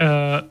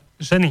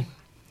 ženy.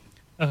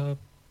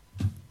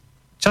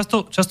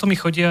 Často mi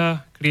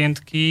chodia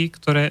klientky,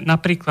 ktoré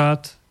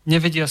napríklad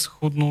nevedia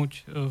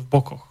schudnúť v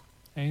bokoch.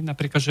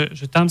 Napríklad,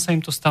 že tam sa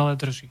im to stále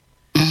drží.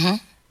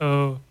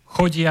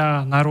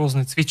 Chodia na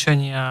rôzne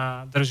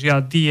cvičenia,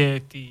 držia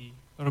diéty,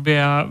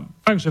 robia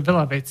fakt, že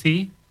veľa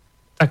vecí,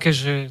 také,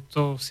 že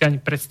to si ani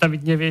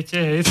predstaviť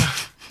neviete.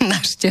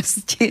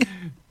 Našťastie.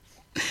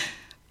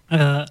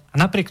 A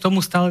napriek tomu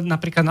stále,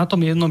 napríklad na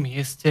tom jednom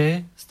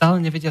mieste, stále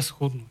nevedia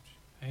schudnúť.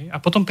 A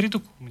potom prídu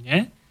ku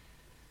mne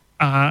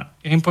a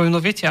ja im poviem,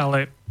 no viete,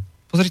 ale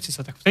pozrite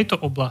sa, tak v tejto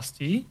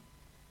oblasti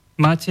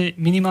máte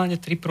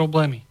minimálne 3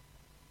 problémy.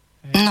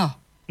 No.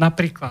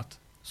 Napríklad,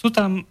 sú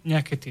tam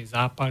nejaké tie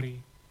zápaly,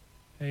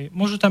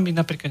 môžu tam byť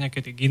napríklad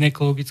nejaké tie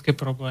gynekologické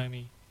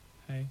problémy,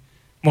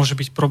 môže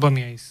byť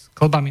problémy aj s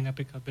klbami,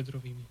 napríklad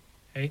bedrovými.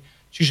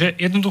 Čiže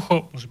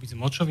jednoducho môže byť s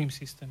močovým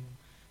systémom.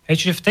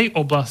 Čiže v tej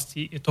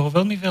oblasti je toho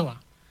veľmi veľa.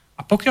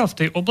 A pokiaľ v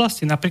tej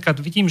oblasti napríklad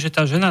vidím, že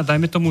tá žena,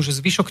 dajme tomu, že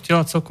zvyšok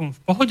tela celkom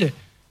v pohode,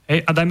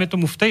 a dajme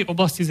tomu v tej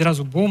oblasti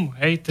zrazu bum,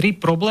 3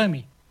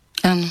 problémy.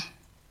 Áno.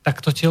 Tak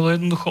to telo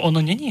jednoducho, ono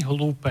není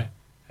hlúpe.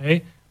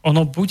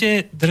 Ono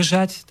bude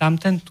držať tam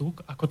ten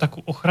tuk ako takú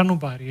ochrannú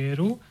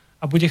bariéru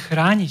a bude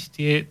chrániť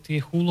tie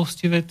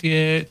chúlostivé,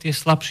 tie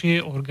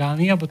slabšie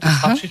orgány alebo tie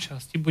slabšie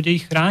časti, bude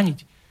ich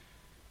chrániť.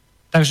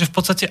 Takže v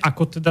podstate,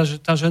 ako teda, že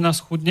tá žena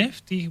schudne v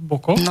tých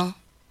bokoch?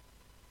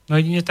 No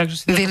jedine tak, že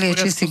si...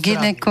 Vylieči si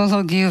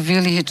gynekológiu,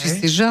 vylieči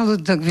si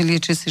žalúdok,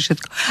 vylieči si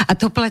všetko. A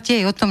to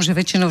platí aj o tom, že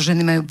väčšinou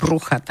ženy majú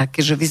brucha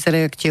také, že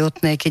vyzerajú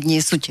tehotné, keď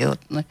nie sú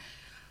tehotné.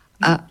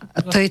 A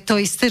to je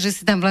to isté, že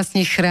si tam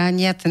vlastne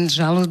chránia ten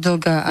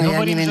žalúdok a ja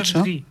neviem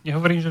čo.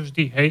 Nehovorím, že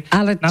vždy, hej.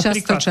 Ale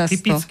napríklad často.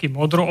 Typicky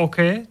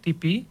modrooké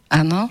typy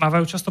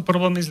mávajú často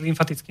problémy s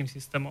lymfatickým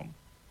systémom.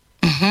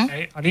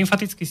 A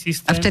lymfatický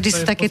systém... A vtedy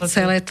sú také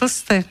celé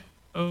tlsté?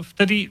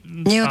 Vtedy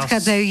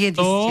neodchádzajú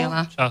jedy z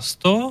tela.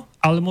 Často,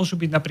 ale môžu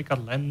byť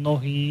napríklad len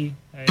nohy,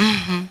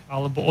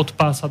 alebo od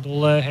pása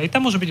dole,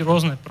 tam môžu byť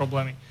rôzne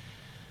problémy.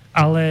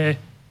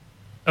 Ale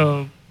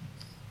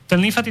ten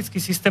lymfatický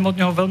systém od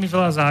neho veľmi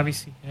veľa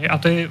závisí. A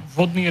to je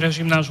vodný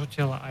režim nášho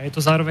tela. A je to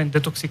zároveň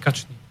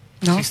detoxikačný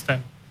systém.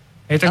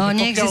 Ale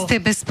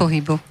neexistuje bez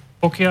pohybu.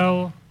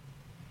 Pokiaľ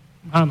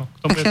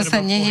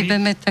sa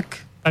nehybeme,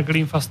 tak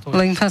lymfa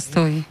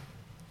stojí.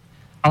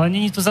 Ale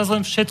nie je to zase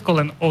len všetko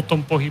len o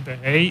tom pohybe,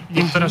 hej.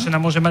 Niektorá žena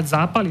môže mať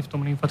zápaly v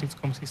tom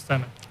lymfatickom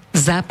systéme.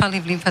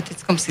 Zápaly v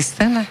lymfatickom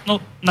systéme? No,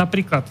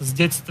 napríklad z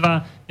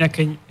detstva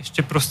nejaké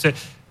ešte proste,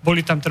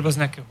 boli tam treba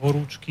nejaké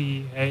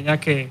horúčky, hej,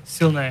 nejaké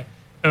silné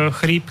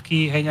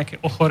chrípky, hej, nejaké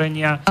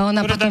ochorenia. A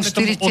ona potom v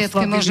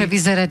 40-ke môže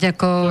vyzerať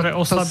ako... Ktoré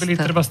oslabili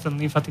treba ten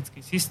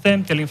lymfatický systém,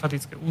 tie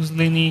lymfatické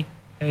uzliny,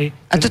 hej.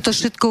 A toto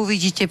všetko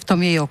uvidíte v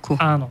tom jej oku?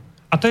 Áno.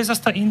 A to je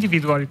zase tá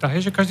individualita,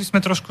 hej, že každý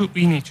sme trošku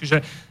iný. Čiže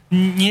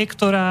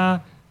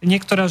niektorá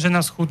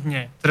žena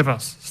schudne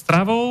treba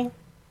stravou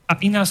a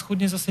iná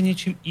schudne zase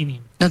niečím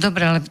iným. No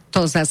dobré, ale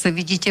to zase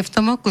vidíte v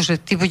tom oku, že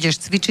ty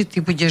budeš cvičiť, ty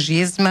budeš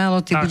jesť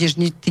málo, ty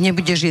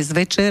nebudeš jesť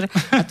večer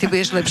a ty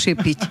budeš lepšie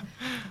piť.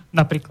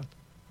 Napríklad.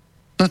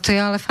 No to je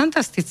ale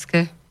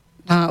fantastické.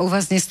 No a u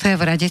vás nestoja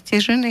v rade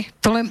tie ženy?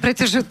 To len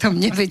preto, že o tom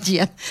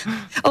nevedia.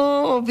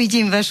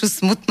 Vidím vašu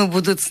smutnú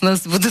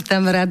budúcnosť, budú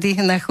tam rady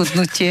na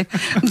chudnutie.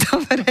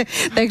 Dobre,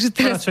 takže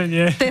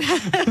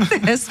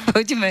teraz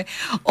poďme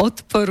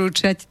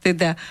odporúčať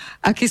teda,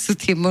 aké sú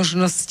tie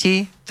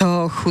možnosti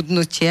toho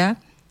chudnutia,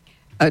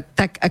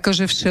 tak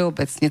akože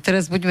všeobecne.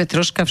 Teraz buďme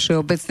troška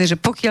všeobecne, že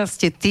pokiaľ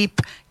ste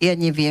typ, ja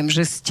neviem,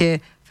 že ste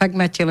fakt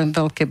máte len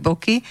veľké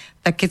boky,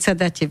 tak keď sa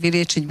dáte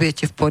vyliečiť,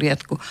 budete v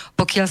poriadku.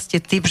 Pokiaľ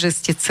ste typ, že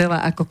ste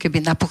celá ako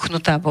keby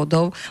napuchnutá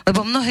vodou,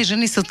 lebo mnohé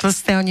ženy sú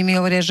tlsté a oni mi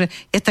hovoria, že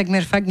ja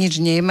takmer fakt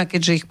nič nejem a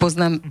keďže ich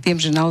poznám, viem,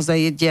 že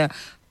naozaj jedia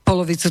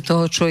polovicu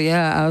toho, čo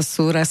ja a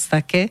sú raz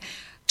také.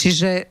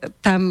 Čiže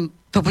tam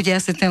to bude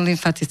asi ten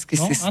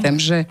lymfatický systém.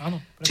 Áno,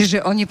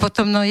 čiže oni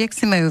potom, jak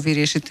si majú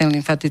vyriešiť ten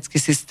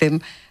lymfatický systém?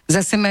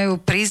 Zase majú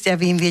prísť a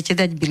vy im viete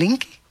dať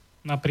bylinky?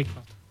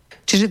 Napríklad.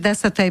 Čiže dá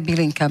sa to aj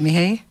bylinkami,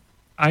 hej?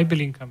 Aj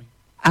bylinkami.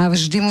 A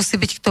vždy musí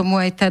byť k tomu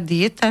aj tá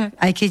dieta?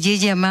 Aj keď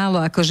jedia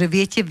málo, akože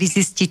viete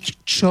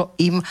vyzistiť, čo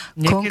im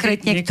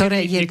konkrétne,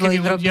 ktoré jedlo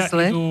im robí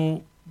zle?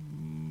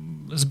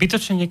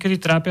 Zbytočne niekedy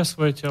trápia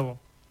svoje telo.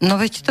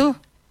 No veď to.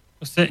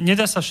 Proste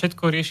nedá sa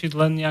všetko riešiť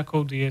len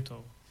nejakou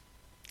dietou.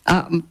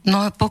 A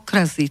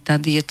pokrazí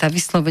tá dieta,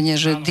 vyslovene,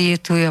 že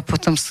dietujú a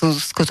potom sú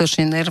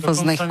skutočne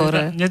nervózne,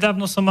 choré.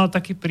 Nedávno som mal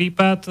taký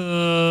prípad,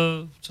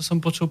 čo som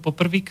počul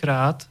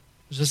poprvýkrát,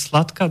 že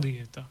sladká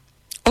dieta.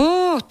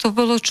 To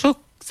bolo čo?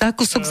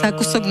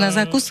 Zákusok na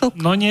zákusok?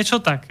 No niečo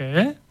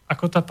také.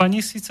 Ako tá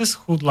pani síce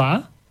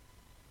schudla,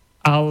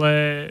 ale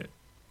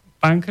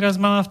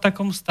pankreas mala v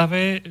takom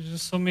stave, že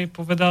som jej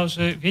povedal,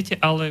 že viete,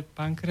 ale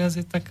pankreas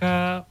je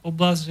taká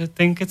oblasť, že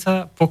ten, keď sa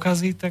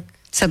pokazí, tak...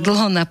 Sa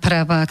dlho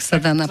napravá, ak sa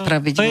dá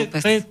napraviť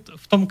vôbec. To je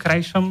v tom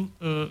krajšom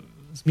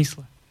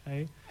zmysle.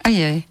 Hej?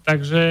 Aj.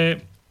 Takže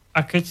a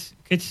keď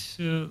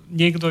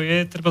niekto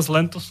je, treba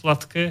len to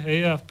sladké, hej,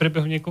 a v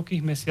priebehu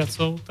niekoľkých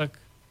mesiacov, tak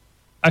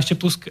a ešte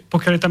plus,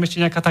 pokiaľ je tam ešte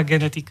nejaká tá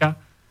genetika,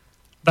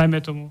 dajme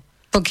tomu.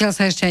 Pokiaľ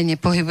sa ešte aj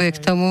nepohybuje k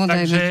tomu,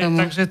 dajme tomu.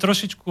 Takže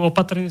trošičku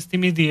opatrne s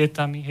tými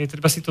dietami, hej,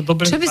 treba si to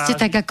dobre Čo by ste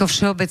tak ako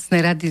všeobecné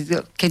rady,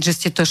 keďže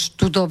ste to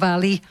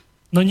študovali?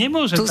 No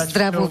nemôžem dať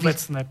zdravú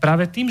všeobecné.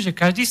 Práve tým, že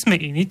každý sme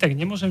iný, tak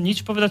nemôžem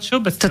nič povedať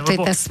všeobecné. Toto je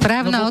tá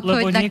správna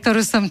odpoveď, na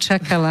ktorú som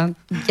čakala.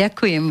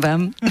 Ďakujem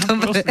vám.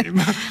 Dobre.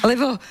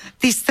 Lebo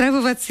tí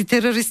stravovací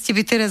teroristi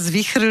by teraz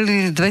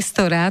vychrlili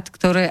 200 rád,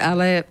 ktoré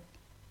ale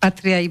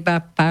patria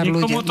iba pár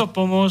ľudí. Niekomu to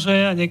pomôže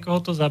a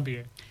niekoho to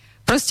zabije.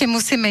 Proste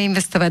musíme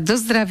investovať do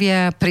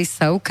zdravia, prísť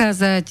sa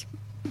ukázať,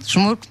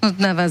 žmurknúť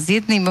na vás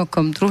jedným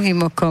okom,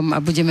 druhým okom a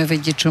budeme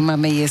vedieť, čo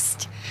máme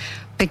jesť.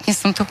 Pekne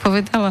som to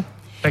povedala?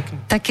 Pekne.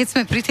 Tak keď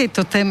sme pri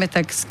tejto téme,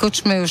 tak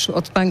skočme už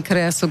od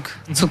pankreasu k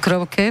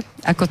cukrovke.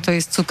 Ako to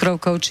je s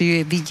cukrovkou, či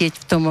je vidieť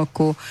v tom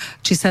oku,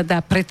 či sa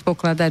dá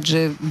predpokladať,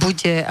 že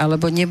bude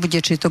alebo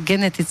nebude, či je to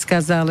genetická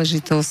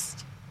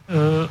záležitosť.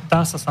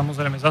 Dá sa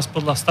samozrejme zase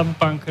podľa stavu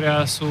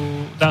pankreasu,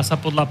 dá sa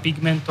podľa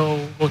pigmentov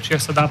v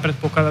očiach sa dá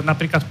predpokladať.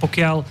 Napríklad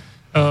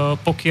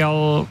pokiaľ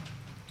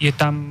je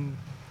tam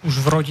už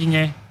v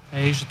rodine,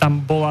 hej, že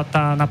tam bola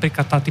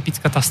napríklad tá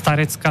typická tá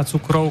starecká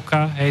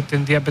cukrovka, hej,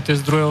 ten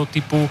diabetes druhého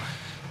typu,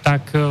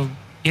 tak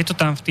je to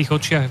tam v tých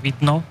očiach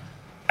vidno.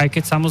 Aj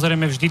keď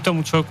samozrejme vždy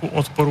tomu človeku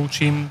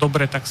odporúčim,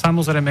 dobre, tak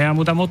samozrejme ja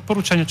mu dám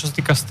odporúčania, čo sa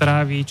týka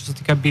strávy, čo sa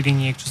týka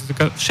byliniek, čo sa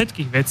týka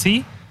všetkých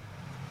vecí.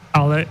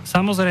 Ale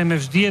samozrejme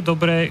vždy je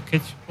dobré, keď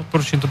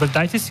odporúčam, dobre,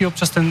 dajte si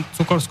občas ten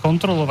cukor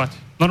skontrolovať.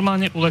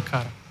 Normálne u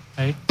lekára.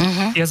 Hej?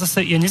 Uh-huh.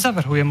 Ja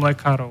nezavrhujem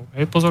lekárov.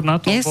 Hej? Pozor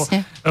na to, lebo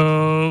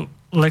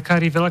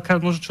lekári veľakrát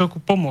môžu človeku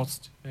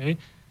pomôcť.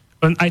 Hej?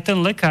 Len aj ten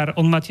lekár,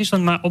 on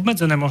má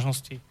obmedzené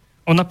možnosti.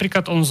 On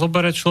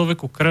zoberie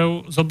človeku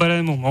krv,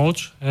 zoberie mu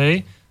moč,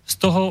 hej?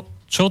 Z toho,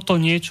 čo to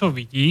niečo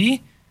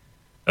vidí,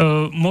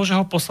 môže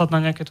ho poslať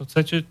na nejaké to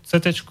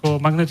CT-čko,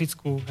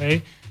 magnetickú,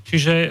 hej?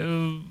 Čiže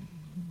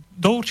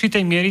do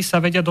určitej miery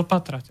sa vedia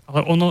dopatrať.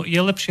 Ale ono je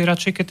lepšie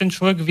radšej, keď ten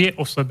človek vie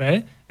o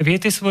sebe, vie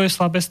tie svoje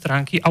slabé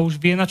stránky a už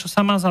vie, na čo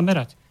sa má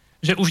zamerať.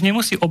 Že už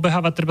nemusí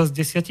obehávať treba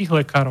z 10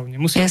 lekárov,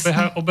 nemusí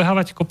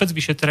obehávať kopec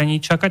vyšetrení,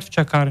 čakať v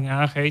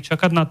čakárniach, hej,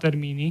 čakať na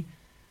termíny.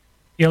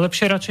 Je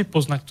lepšie radšej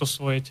poznať to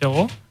svoje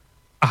telo.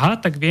 Aha,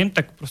 tak viem,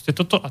 tak proste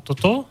toto a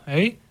toto,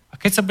 hej. A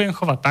keď sa budem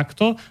chovať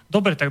takto,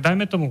 dobre, tak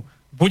dajme tomu,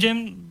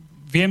 budem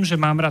viem, že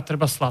mám rád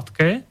treba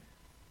sladké,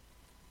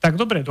 tak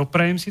dobre,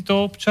 doprajem si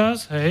to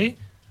občas, hej,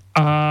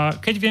 a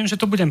keď viem, že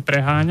to budem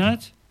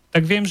preháňať,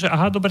 tak viem, že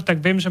dobre, tak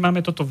viem, že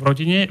máme toto v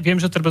rodine,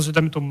 viem, že treba, že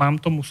mám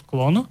tomu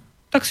sklon,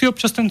 tak si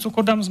občas ten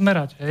cukor dám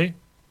zmerať, hej.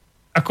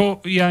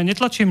 Ako ja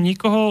netlačím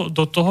nikoho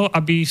do toho,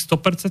 aby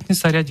 100%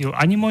 sa riadil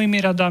ani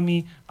mojimi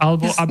radami,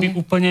 alebo aby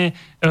úplne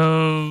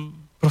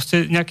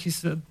proste nejaký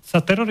sa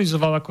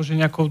terorizoval akože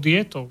nejakou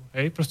dietou,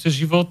 hej. Proste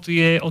život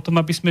je o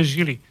tom, aby sme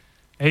žili.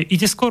 Hej.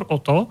 Ide skôr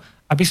o to,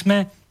 aby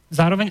sme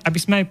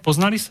aj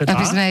poznali seba.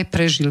 Aby sme aj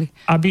prežili.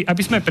 Aby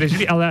sme aj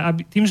prežili, ale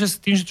tým, že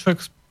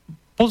človek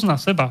pozná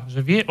seba,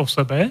 že vie o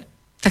sebe,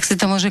 tak si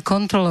to môže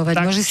kontrolovať,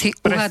 môže si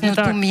uhádnuť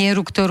tú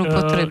mieru, ktorú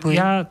potrebuje.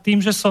 Ja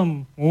tým, že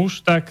som muž,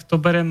 tak to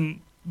berem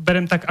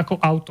tak ako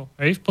auto.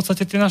 Hej? V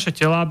podstate tie naše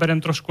telá berem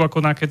trošku ako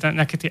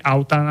nejaké tie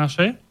autá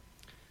naše.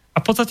 A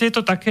v podstate je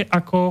to také,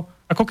 ako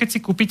keď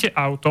si kúpite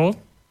auto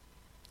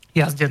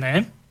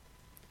jazdené,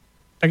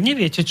 tak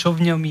neviete, čo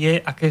v ňom je,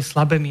 aké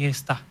slabé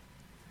miesta.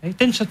 Hej,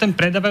 ten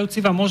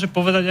predávajúci vám môže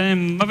povedať, ja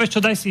neviem, vieš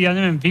čo, daj si,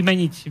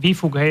 vymeniť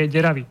výfuk, hej, je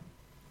deravý.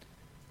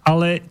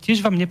 Ale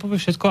tiež vám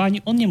nepovie všetko, ani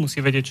on nemusí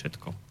vedieť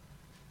všetko.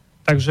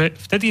 Takže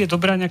vtedy je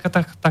dobrá nejaká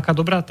taká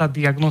dobrá tá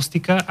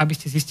diagnostika, aby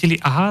ste zistili,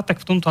 tak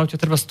v tomto aute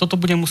treba toto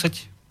budem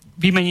musieť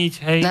vymeniť,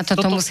 hej. Na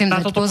toto musím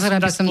dať pozor,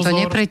 aby som to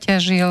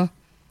nepreťažil.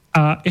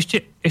 A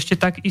ešte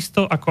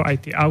takisto, ako aj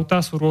tie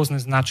autá, sú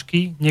rôzne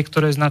značky.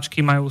 Niektoré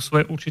značky majú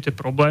svoje určité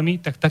problémy,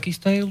 tak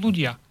takisto aj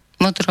ľudia.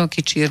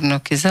 Modroky,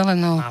 čiernoky,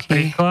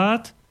 zelenovky.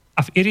 Napríklad. A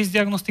v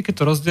irisdiagnostike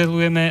to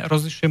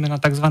rozlišujeme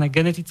na tzv.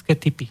 Genetické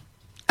typy.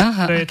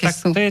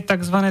 To je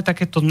tzv.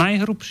 Takéto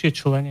najhrubšie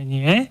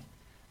členenie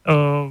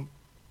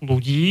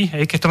ľudí,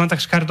 keď to mám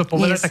tak škardo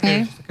povedať, také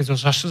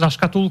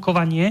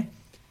zaškatulkovanie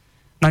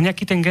na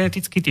nejaký ten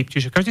genetický typ.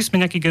 Čiže každý sme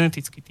nejaký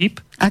genetický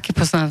typ. Aké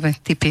poznáme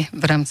typy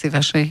v rámci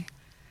vašej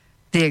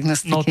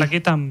diagnostiky? No tak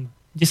je tam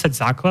 10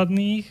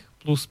 základných,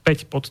 plus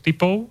 5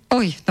 podtypov.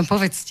 No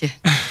povedzte.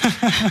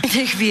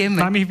 Nech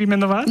vieme. Mám ich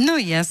vymenovať? No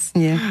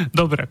jasne.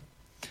 Dobre.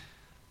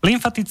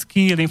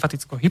 Lymfatický,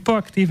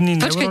 lymfaticko-hypoaktívny,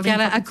 počkajte,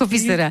 ale ako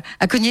vyzerá?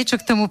 Ako niečo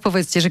k tomu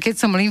povedzte, že keď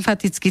som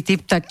lymfatický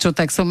typ, tak čo,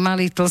 tak som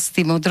malý,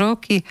 tlstý,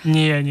 modróky?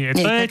 Nie.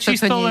 To je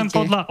čisto len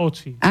podľa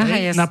očí.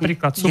 Jasne.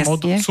 Napríklad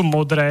sú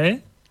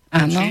modré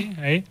oči,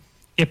 hej.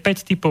 Je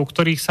 5 typov,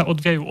 ktorých sa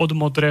odvíjajú od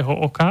modrého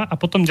oka a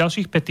potom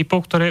ďalších 5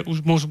 typov, ktoré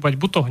už môžu mať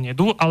buď to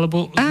hnedú,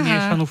 alebo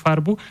zmiešanú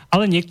farbu,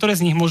 ale niektoré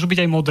z nich môžu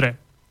byť aj modré.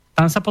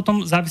 Tam sa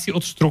potom závisí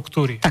od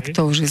štruktúry. Tak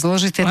to už je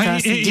zložité, to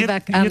asi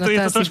divák, je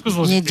to trošku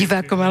zložité. Nie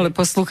divákom, ale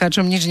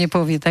poslucháčom nič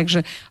nepovie,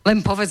 takže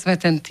len povedzme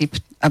ten typ,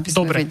 aby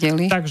sme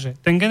vedeli. Takže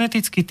ten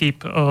genetický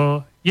typ,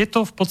 je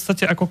to v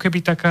podstate ako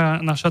keby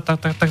taká naša,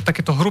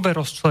 takéto hrubé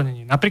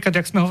rozčlenenie. Napríklad,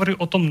 jak sme hovorili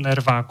o tom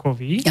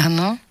nervákovi,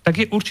 tak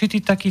je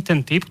určitý taký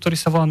ten typ, ktorý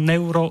sa volá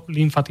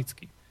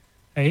neurolymfatický.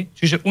 Hej?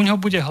 Čiže u neho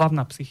bude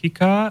hlavná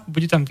psychika,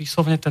 bude tam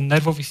vyslovene ten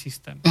nervový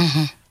systém.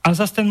 A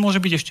zase ten môže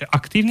byť ešte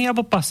aktívny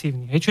alebo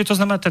pasívny. Hej? Čiže to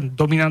znamená ten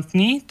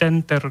dominantný,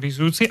 ten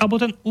terorizujúci, alebo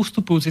ten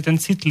ustupujúci, ten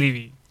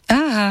citlivý.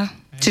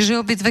 Čiže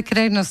obidve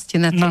krajnosti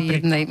na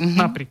tej jednej.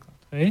 Napríklad.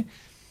 Hej?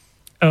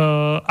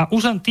 A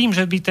už len tým,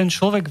 že by ten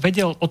človek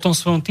vedel o tom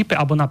svojom type,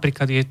 alebo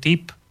napríklad je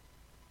typ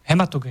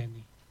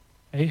hematogénny.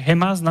 Hej?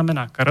 Hema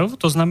znamená krv,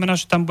 to znamená,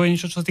 že tam bude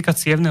niečo, čo sa týka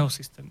cievneho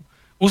systému.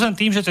 Už len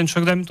tým, že ten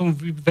človek, dajme tomu,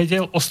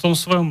 vedel o tom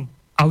svojom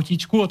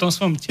autíčku, o tom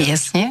svojom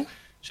telečku,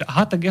 že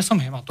tak ja som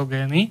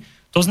hematogénny,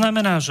 to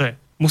znamená, že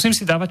musím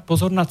si dávať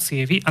pozor na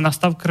cievy a na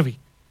stav krvi.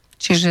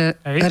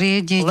 Čiže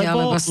riediť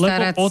alebo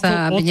starať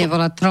sa, aby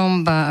nebola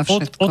tromba a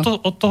všetko.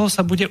 Od toho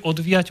sa bude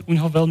odvíjať u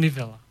neho veľmi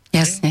veľa.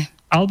 Jasne.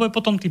 Alebo je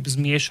potom typ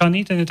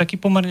zmiešaný, ten je taký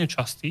pomerne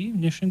častý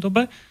v dnešnej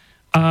dobe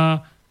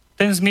a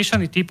ten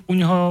zmiešaný typ, u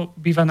neho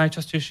býva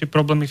najčastejšie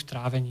problémy v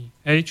trávení.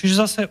 Čiže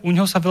zase u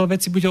neho sa veľa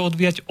vecí bude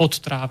odvíjať od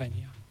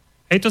trávenia.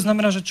 To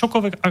znamená, že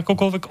čokoľvek,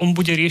 akokoľvek on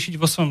bude riešiť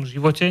vo svojom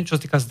živote, čo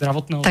sa týka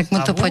zdravotného stavu, tak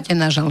mu to pôjde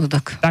na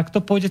žalúdok. Tak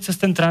to pôjde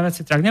cez ten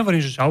tráviaci trakt.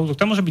 Nehovorím, že žalúdok,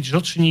 to môže byť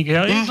žlčník,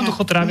 ale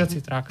jednoducho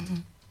tráviaci trakt.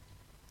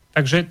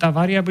 Takže tá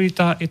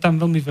variabilita je tam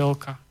veľmi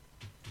veľká.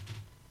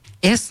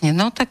 Jasne,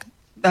 no tak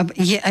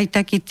je aj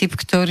taký typ,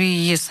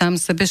 ktorý je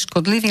sám sebe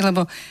škodlivý,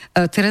 lebo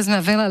teraz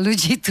má veľa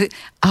ľudí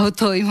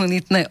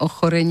autoimunitné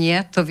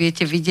ochorenia, to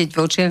viete vidieť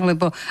v očiach,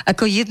 lebo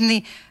ako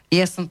jedni,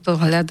 ja som to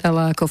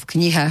hľadala ako v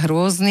knihách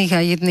rôznych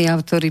a jedni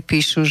autori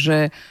píšu,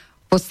 že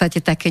v podstate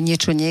také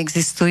niečo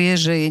neexistuje,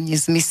 že je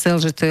nezmysel,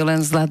 že to je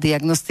len zlá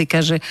diagnostika,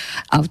 že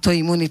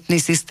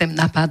autoimunitný systém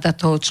napáda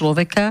toho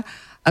človeka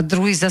a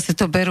druhý zase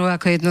to berú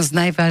ako jedno z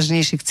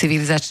najvážnejších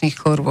civilizačných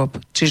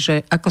chorôb.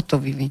 Čiže ako to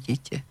vy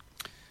vidíte?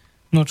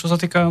 No, čo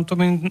sa týka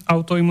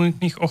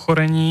autoimunitných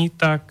ochorení,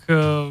 tak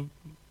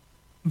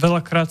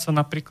veľakrát sa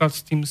napríklad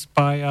s tým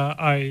spája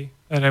aj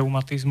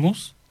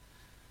reumatizmus.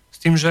 S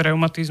tým, že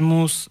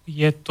reumatizmus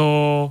je to...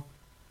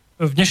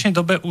 V dnešnej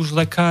dobe už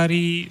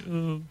lekári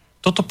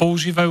toto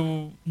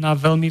používajú na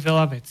veľmi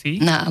veľa vecí.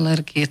 Na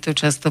alergie to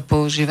často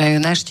používajú,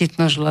 na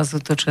štítnu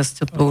žľazu to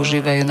často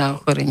používajú, na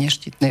ochorenie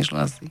štítnej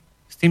žľazy.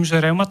 S tým, že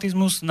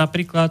reumatizmus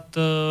napríklad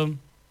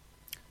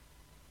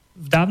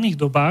v dávnych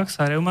dobách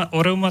sa o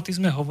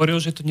reumatizme hovorilo,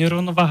 že je to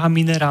nerovnováha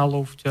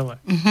minerálov v tele.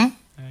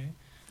 Hej.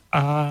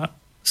 A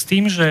s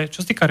tým, že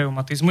čo sa týka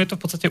reumatizmu, je to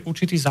v podstate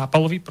určitý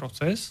zápalový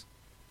proces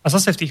a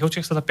zase v tých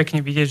očiach sa dá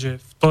pekne vidieť, že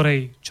v ktorej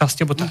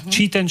časti,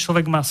 či ten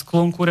človek má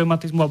sklon ku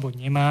reumatizmu, alebo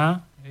nemá.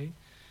 Hej.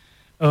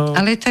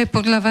 Ale to je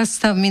podľa vás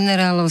stav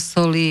minerálov,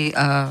 solí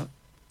a...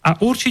 A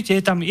určite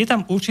je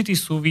tam určitý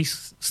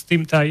súvis s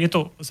tým, je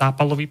to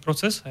zápalový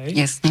proces, hej?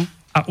 Jasne.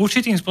 A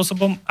určitým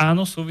spôsobom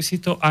áno,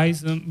 súvisí to aj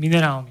s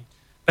minerálmi.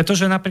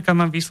 Pretože napríklad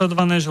mám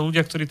vysledované, že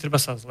ľudia, ktorí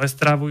treba sa zle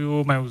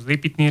stravujú, majú zlý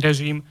pitný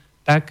režim,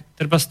 tak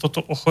treba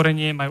toto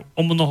ochorenie majú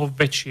o mnoho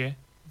väčšie,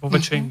 vo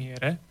väčšej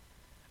miere.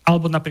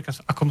 Alebo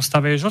napríklad v akom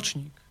stave je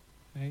žlčník.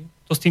 Hej?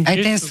 To s tým aj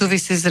ten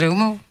súvisí s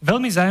reumou?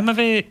 Veľmi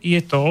zaujímavé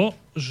je to,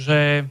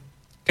 že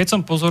keď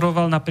som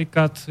pozoroval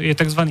napríklad, je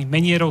tzv.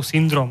 Menierov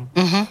syndrom.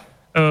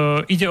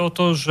 Ide o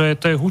to, že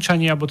to je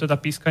hučanie alebo teda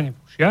pískanie v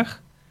ušiach.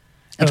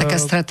 A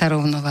taká strata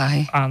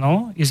rovnováhy.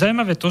 Áno. Je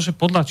zaujímavé to, že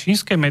podľa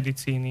čínskej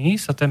medicíny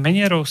sa ten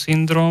Menierov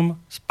syndrom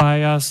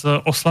spája s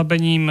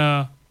oslabením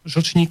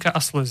žlčníka a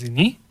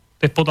sleziny.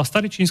 To je podľa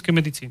starej čínskej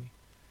medicíny.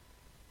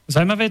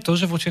 Zaujímavé je to,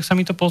 že v očiach sa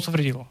mi to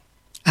potvrdilo.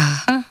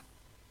 Aha.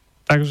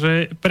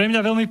 Takže pre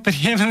mňa veľmi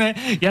príjemné.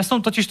 Ja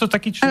som totiž to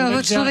taký človek...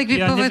 Ale človek by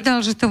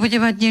povedal, že to bude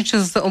mať niečo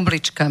s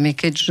obličkami,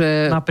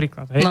 keďže...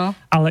 Napríklad, hej. No.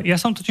 Ale ja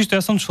som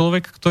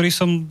človek, ktorý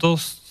som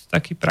dosť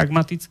taký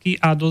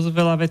pragmatický a dosť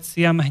veľa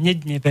veciam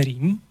hneď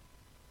neverím.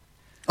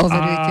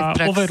 Overujete v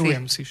praxi.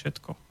 Overujem si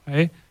všetko,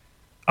 hej.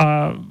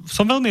 A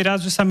som veľmi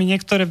rád, že sa mi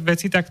niektoré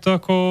veci takto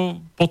ako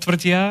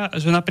potvrdia,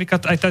 že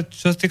napríklad aj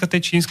čo sa týka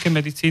tej čínskej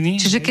medicíny...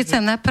 Čiže keď sa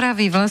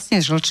napraví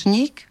vlastne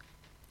žlčník,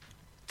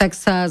 tak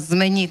sa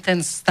zmení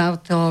ten stav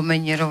toho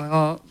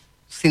Menierovho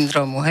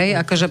syndromu, hej?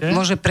 Akože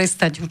môže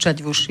prestať hučať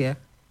v ušiach.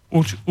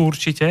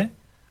 Určite.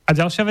 A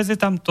ďalšia vec je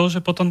tam to,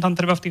 že potom tam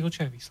treba v tých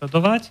očiach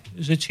vysledovať,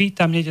 že či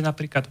tam nejde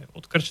napríklad aj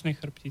od krčnej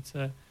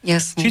chrbtice,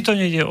 Jasne. či to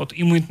nejde od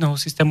imunitného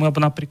systému, alebo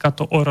napríklad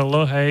to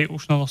ORL, hej,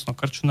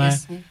 ušno-nosno-krčné.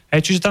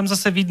 Hej, čiže tam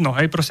zase vidno,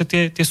 hej, proste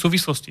tie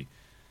súvislosti.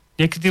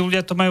 Niekedy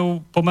ľudia to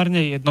majú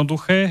pomerne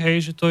jednoduché,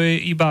 hej, že to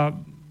je iba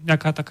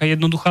nejaká taká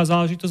jednoduchá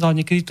záležitosť, ale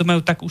niekedy to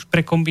majú tak už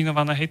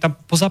prekombinované, hej, tam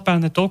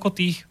pozapájane toľko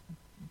tých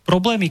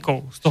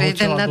problémikov z toho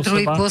jeden na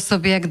druhý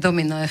pôsobí jak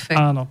domino efekt.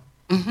 Áno.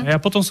 A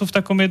potom sú v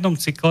takom jednom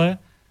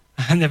cykle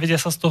a nevedia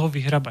sa z toho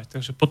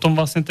vyhrabať. Takže potom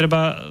vlastne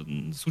treba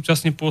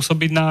súčasne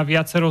pôsobiť na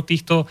viacero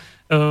týchto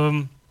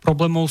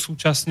problémov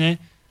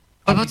súčasne.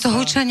 Lebo to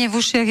hučanie v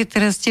ušiach je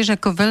teraz tiež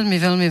ako veľmi,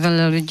 veľmi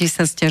veľa ľudí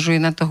sa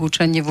sťažuje na to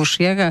hučanie v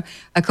ušiach a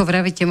ako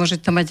vravíte, môže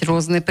to mať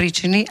rôzne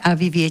príčiny a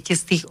vy viete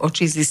z tých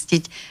očí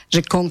zistiť,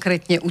 že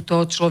konkrétne u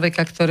toho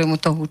človeka,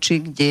 ktorému to hučí,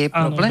 kde je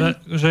problém? Áno,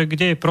 že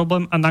kde je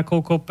problém a na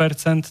koľko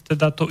percent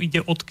teda to ide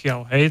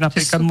odkiaľ. Hej?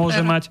 Napríklad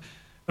môže mať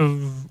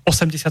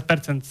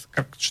 80%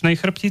 krčnej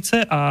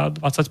chrbtice a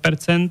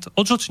 20%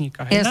 od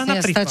žlčníka. Hej?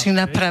 Jasne, stačí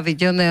napraviť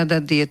a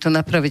dať dietu,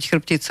 napraviť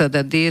chrbticu a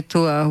dať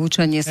dietu a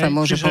hučanie sa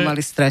môže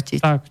pomaly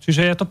stratiť. Tak,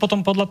 čiže ja to potom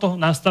podľa toho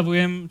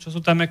nastavujem, čo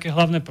sú tam aké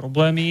hlavné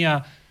problémy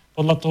a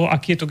podľa toho,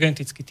 aký je to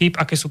genetický typ,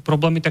 aké sú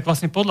problémy, tak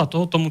vlastne podľa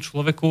toho tomu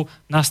človeku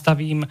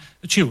nastavím,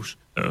 či už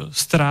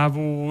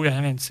strávu, ja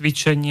neviem,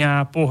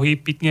 cvičenia, pohyb,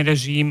 pitný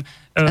režim.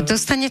 A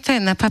dostane to aj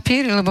na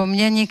papier, lebo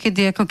mňa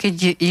niekedy, ako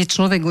keď je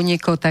človek u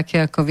niekoho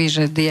také ako vy,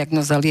 že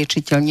diagnoza,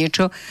 liečiteľ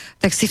niečo,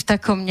 tak si v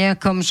takom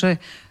nejakom,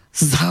 že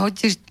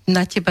zhodí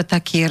na teba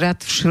taký rad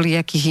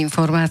všelijakých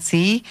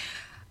informácií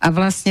a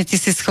vlastne ty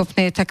si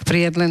schopný tak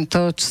prijať len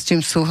to, s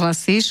čím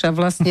súhlasíš a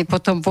vlastne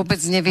potom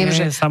vôbec neviem,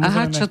 že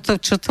aha,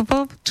 čo to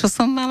bolo, čo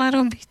som mala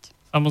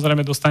robiť.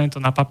 Samozrejme, dostane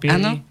to na papieri.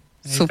 Áno,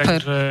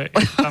 super.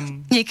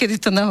 Tam... Niekedy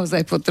to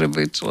naozaj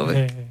potrebuje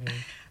človek.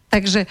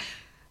 Takže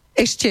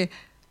ešte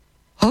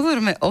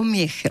hovoríme o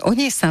mieche. O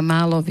nej sa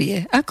málo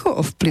vie.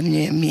 Ako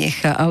ovplyvňuje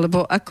miecha?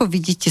 Alebo ako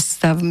vidíte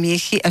stav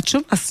miechy? A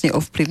čo vlastne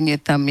ovplyvňuje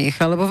tá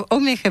miecha? Lebo o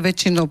mieche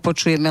väčšinou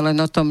počujeme len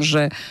o tom,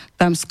 že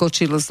tam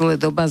skočil zle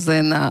do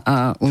bazéna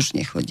a už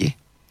nechodí.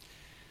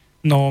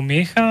 No,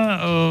 miecha,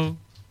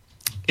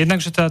 jednak,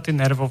 že teda tie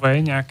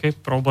nervové nejaké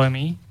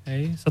problémy,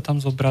 hej, sa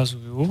tam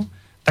zobrazujú.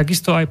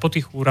 Takisto aj po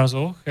tých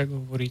úrazoch, jak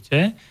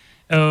hovoríte.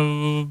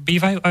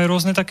 Bývajú aj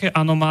rôzne také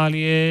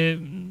anomálie,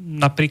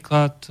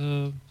 napríklad...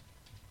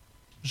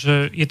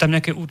 že je tam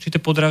nejaké určité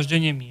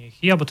podráždenie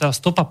miechy, alebo teda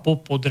stopa po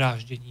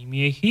podráždení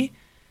miechy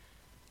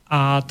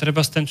a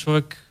treba ten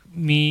človek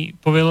mi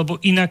povie, lebo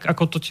inak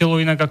ako to telo,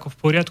 inak ako v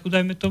poriadku,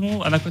 dajme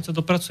tomu, a nakoniec sa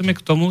dopracujeme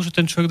k tomu, že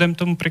ten človek, dajme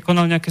tomu,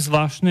 prekonal nejaké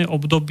zvláštne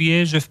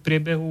obdobie, že v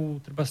priebehu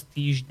treba z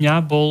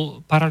týždňa bol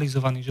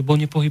paralizovaný, že bol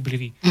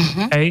nepohyblivý.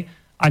 Hej?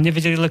 A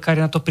nevedeli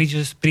lekári na to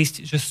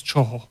prísť, že z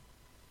čoho.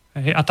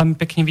 Hej? A tam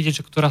je pekne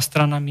vidieť, že ktorá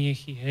strana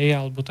miechy, hej,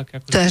 alebo tak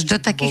ako... To až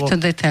do takýchto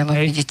detailov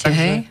vidíte,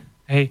 hej?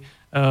 Hej.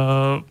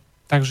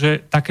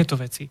 Takže takéto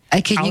veci.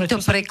 Aj keď niekto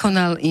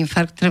prekonal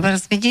infarkt, treba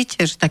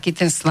vidíte, že taký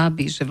ten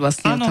slabý, že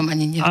vlastne o tom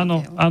ani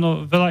nevedel.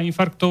 Áno, veľa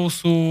infarktov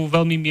sú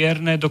veľmi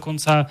mierne,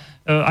 dokonca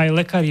aj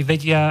lekári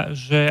vedia,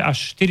 že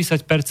až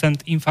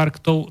 40%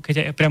 infarktov,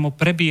 keď aj priamo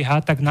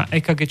prebieha, tak na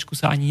EKGčku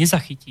sa ani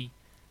nezachytí.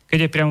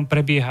 keď aj priamo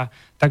prebieha.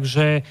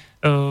 Takže...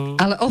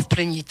 Ale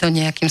ovplyvní to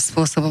nejakým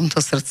spôsobom to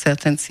srdce a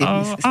ten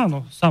cievny systém.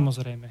 Áno,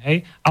 samozrejme,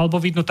 hej.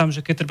 Alebo vidno tam, že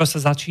keď treba sa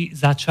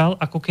začal,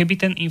 ako keby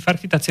ten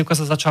infarkt, tá cievka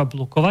sa začala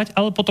blokovať,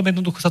 ale potom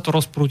jednoducho sa to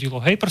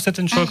rozprúdilo, hej. Proste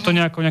ten človek to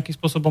nejakým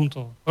spôsobom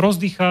to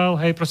rozdýchal,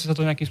 hej, proste sa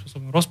to nejakým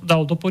spôsobom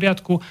dal do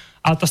poriadku,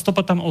 ale tá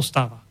stopa tam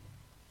ostáva.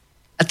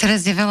 A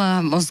teraz je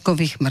veľa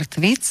mozgových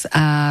mŕtvic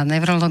a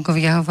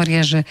neurologovia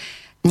hovoria, že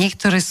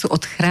niektoré sú od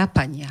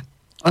chrápania.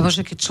 Lebo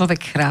že keď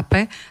človek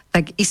chrápe,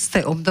 tak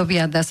isté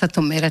obdobia, dá sa to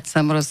merať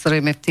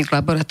samozrejme v tých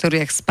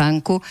laboratóriách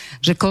spánku,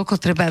 že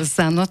koľko treba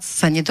za noc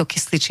sa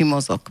nedokysličí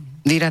mozog.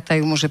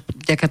 Vyrátajú mu, že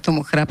vďaka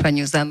tomu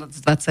chrápaniu za noc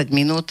 20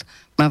 minút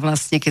má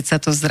vlastne, keď sa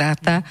to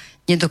zráta,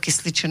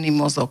 nedokysličený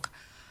mozog.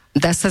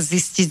 Dá sa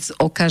zistiť z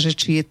oka, že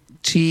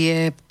či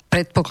je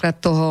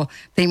predpoklad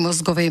tej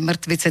mozgovej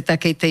mŕtvice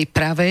takej tej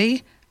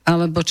pravej,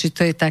 alebo či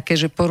to je také,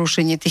 že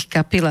porušenie tých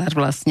kapilár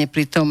vlastne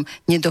pri tom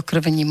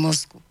nedokrvení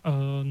mozgu.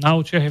 Na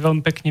očiach je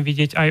veľmi pekne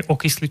vidieť aj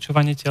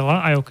okysličovanie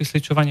tela, aj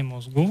okysličovanie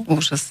mozgu.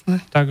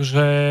 Úžasné.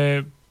 Takže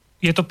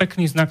je to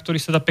pekný znak, ktorý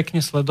sa dá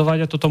pekne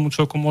sledovať a to tomu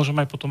človeku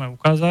môžeme aj potom aj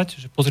ukázať,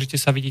 že pozrite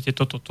sa, vidíte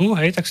toto tu,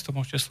 hej, tak si to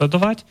môžete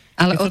sledovať.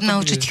 Ale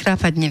odnaučiť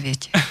chrápať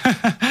neviete.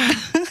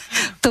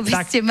 To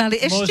by ste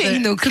mali ešte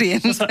inú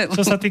klientelu.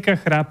 Čo sa týka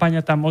chrápania,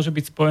 tam môže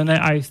byť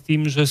spojené aj s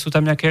tým, že sú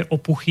tam nejaké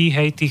opuchy,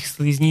 hej, tých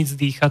slizníc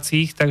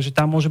dýchacích, takže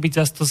tam môže byť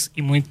zase to s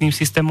imunitným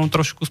systémom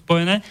trošku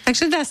spojené.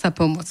 Takže dá sa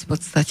pomôcť v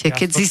podstate,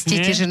 keď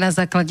zistíte, že na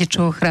základe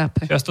čoho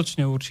chrápe.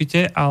 Čiastočne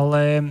určite,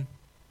 ale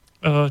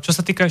čo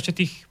sa týka ešte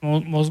tých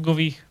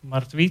mozgových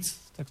mŕtvic,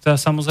 tak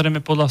teda samozrejme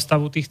podľa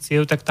stavu tých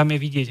ciev, tak tam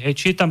je vidieť, hej,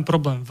 či je tam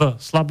problém v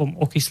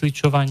slabom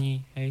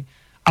okysličovaní, hej,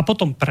 a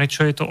potom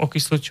prečo je to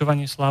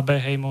okysličovanie slabé,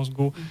 hej,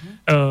 mozgu,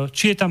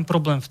 či je tam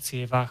problém v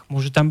cievách.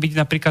 Môže tam byť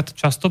napríklad,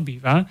 často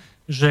býva,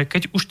 že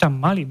keď už tam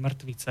mali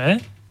mŕtvice,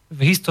 v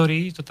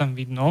histórii to tam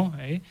vidno,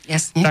 hej,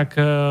 tak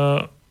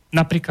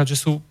napríklad, že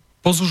sú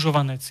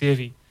pozužované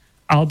cievy,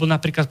 alebo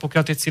napríklad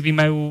pokiaľ tie cievy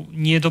majú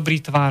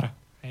nedobrý tvar,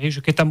 hej,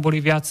 že keď tam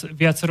boli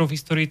viacero v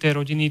histórii tej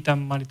rodiny,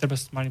 tam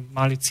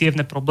mali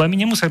cievne problémy,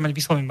 nemuseli mať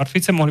vyslovene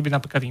mŕtvice, mohli byť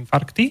napríklad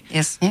infarkty,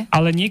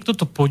 ale niekto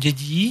to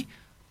podedí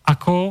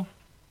ako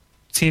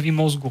cievy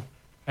mozgu.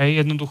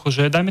 Hej, jednoducho,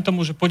 že dajme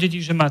tomu, že podedí,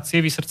 že má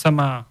cievy srdca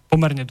má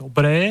pomerne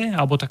dobré,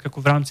 alebo tak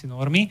ako v rámci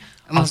normy,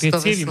 a tie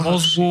cievy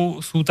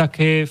mozgu sú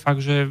také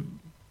fakt, že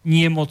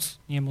nie moc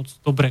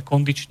dobré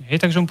kondične.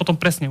 Hej, takže mu potom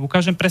presne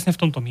ukážem, presne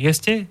v tomto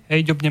mieste, hej,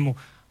 ďobne mu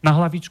na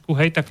hlavičku,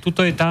 hej, tak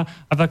tuto je tá,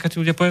 a veľakrát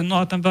ľudia povedia,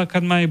 no a tam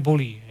veľakrát ma aj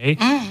bolí, hej.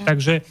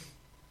 Takže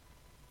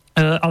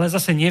ale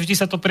zase nevždy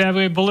sa to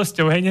prejavuje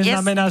bolesťou, hej,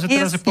 neznamená, že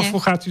teraz je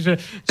poslucháči, že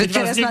keď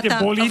vás niekde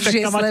bolí, tak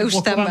tam máte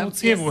blokovanú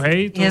cievu,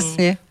 hej,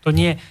 to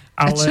nie.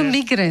 Ale... A čo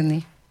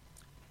migrény?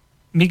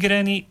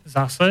 Migrény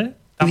zase,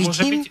 tam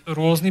môže byť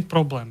rôzny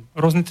problém,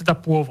 rôzny teda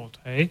pôvod,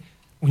 hej.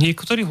 U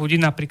niektorých ľudí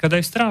napríklad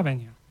aj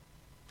strávenia.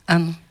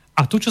 Áno.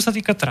 A tu, čo sa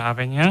týka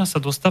trávenia, sa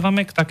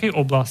dostávame k takej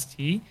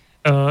oblasti,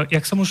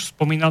 jak som už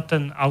spomínal,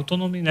 ten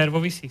autonómny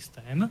nervový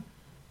systém,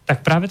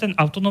 tak práve ten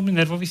autonómny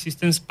nervový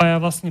systém spája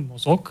vlastne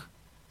mozog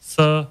s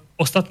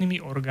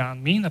ostatnými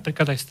orgánmi,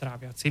 napríklad aj s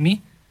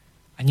tráviacimi.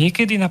 A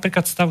niekedy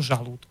napríklad stav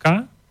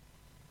žalúdka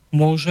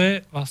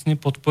môže vlastne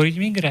podporiť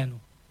migrénu.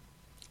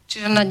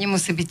 Čiže ona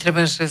nemusí byť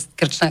treba, že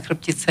krčná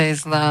chrbtica je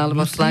zlá,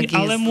 alebo tlak je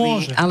ale zlý.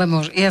 Môže. Ale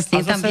môže.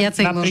 Jasne, je tam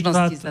viacej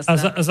možností zase.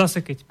 A zase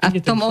keď a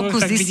v tom oku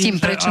zistím,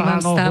 prečo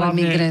mám stále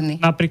migrény.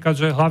 Napríklad,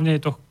 že hlavne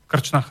je to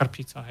krčná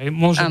chrbtica. Hej?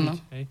 Môže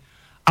byť. Hej?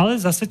 Ale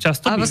zase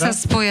často alebo sa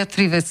spoja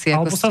tri veci,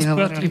 ako ste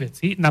hovorili.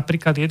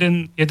 Napríklad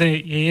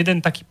jeden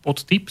taký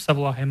podtyp, sa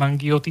volá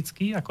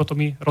hemangiotický, ako to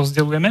my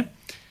rozdeľujeme.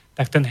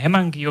 Tak ten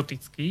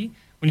hemangiotický,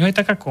 u neho je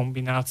taká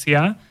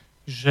kombinácia,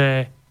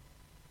 že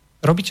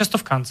robí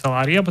často v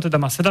kancelárii, alebo teda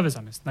má sedavé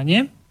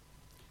zamestnanie,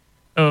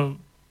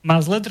 má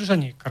zlé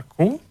držanie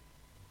krku,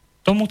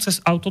 tomu cez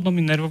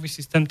autonómny nervový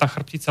systém tá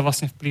chrbtica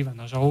vlastne vplýva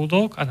na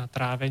žalúdok a na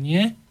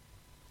trávenie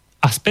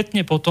a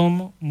spätne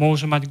potom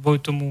môže mať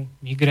kvôli tomu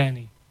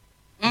migrény.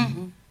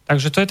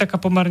 Takže to je taká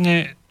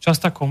pomerne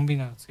častá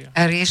kombinácia.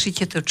 A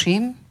riešite to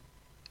čím?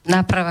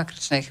 Náprava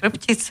krčnej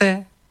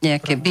chrbtice,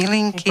 nejaké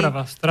bylinky.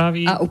 Úprava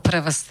stravy. A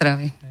úprava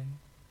stravy.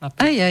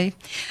 Aj.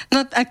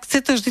 No a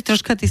chce to vždy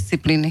troška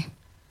disciplíny.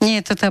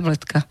 Nie je to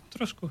tabletka.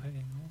 Trošku,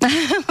 hej.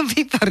 No.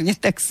 Výborne,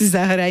 tak si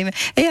zahrajme.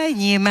 Aj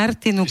nie,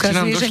 Martin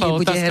ukazuje, že nebude hrať. Ešte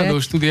nám došla otázka do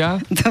štúdia.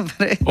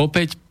 Dobre.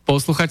 Opäť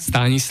posluchač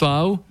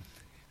Stanislav.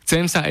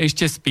 Chcem sa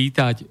ešte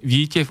spýtať,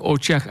 vidíte v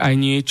očiach aj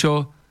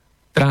niečo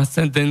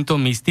transcendento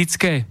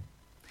mystické?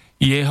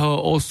 Jeho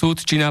osud,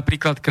 či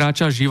napríklad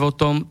kráča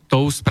životom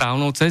tou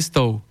správnou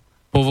cestou,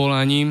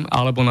 povolaním,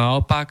 alebo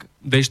naopak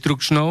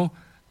deštrukčnou,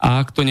 a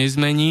ak to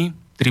nezmení,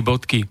 3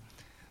 bodky.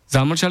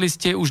 Zamlčali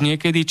ste už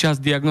niekedy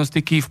čas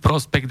diagnostiky v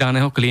prospech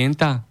daného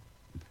klienta?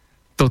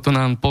 Toto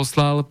nám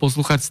poslal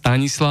posluchač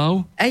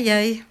Stanislav. Aj.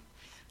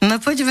 No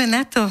poďme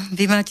na to.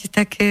 Vy máte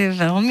také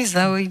veľmi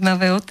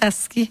zaujímavé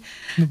otázky.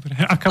 Dobre,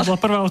 aká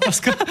bola prvá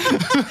otázka?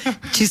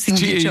 Či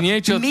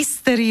niečo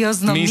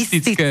mysteriózno,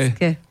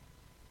 mystické.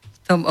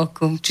 tom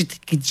oku. Či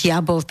taký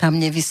diabol tam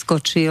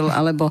nevyskočil,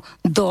 alebo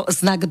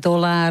znak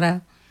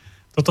dolára.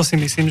 Toto si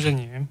myslím, že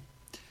nie.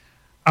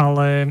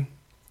 Ale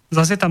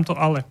zase je tam to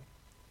ale.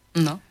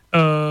 No.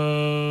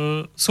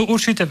 Sú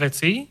určité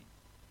veci,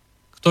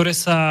 ktoré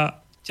sa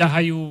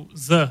ťahajú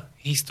z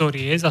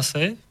histórie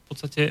zase, v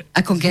podstate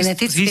ako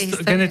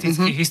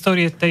genetické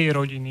histórie tej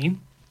rodiny,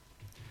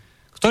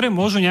 ktoré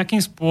môžu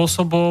nejakým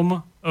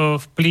spôsobom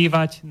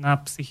vplývať na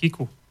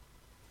psychiku.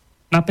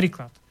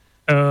 Napríklad,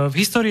 v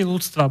histórii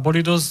ľudstva boli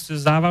dosť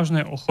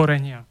závažné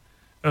ochorenia.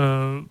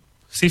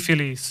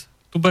 Syfilis,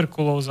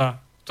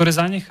 tuberkulóza, ktoré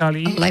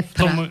zanechali v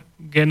tom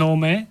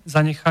genóme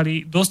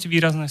dosť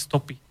výrazné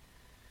stopy.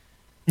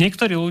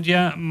 Niektorí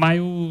ľudia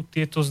majú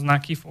tieto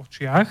znaky v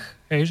očiach,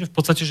 že v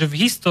podstate, že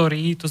v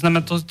histórii, to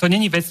znamená, to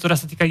není vec, ktorá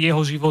sa týka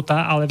jeho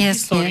života, ale v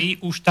histórii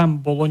už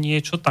tam bolo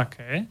niečo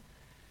také.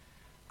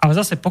 Ale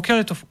zase, pokiaľ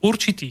je to v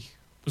určitých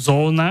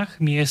zónach,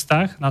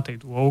 miestach na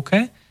tej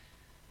dôvke,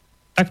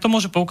 tak to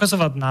môže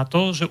poukazovať na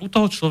to, že u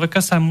toho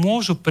človeka sa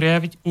môžu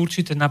prejaviť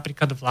určité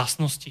napríklad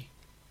vlastnosti.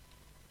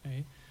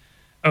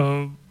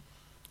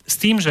 S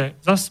tým, že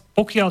zase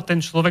pokiaľ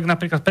ten človek,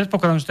 napríklad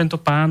predpokladám, že tento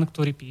pán,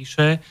 ktorý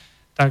píše,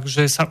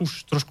 takže sa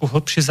už trošku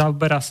hlbšie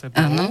zaoberá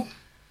sebou. Áno.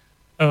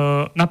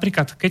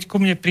 Napríklad, keď ku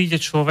mne príde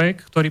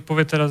človek, ktorý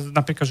povie teraz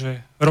napríklad, že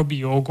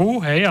robí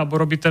jogu, alebo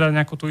robí teda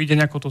ide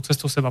nejakou tú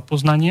cestou seba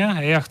poznania,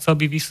 a chcel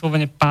by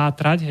vyslovene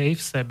pátrať, v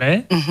sebe,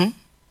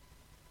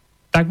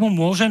 tak mu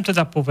môžem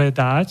teda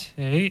povedať,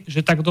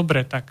 že tak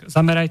dobre, tak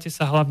zamerajte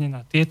sa hlavne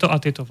na tieto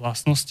a tieto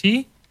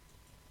vlastnosti,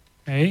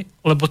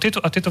 lebo tieto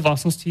a tieto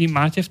vlastnosti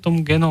máte v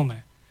tom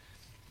genome.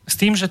 S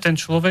tým, že ten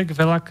človek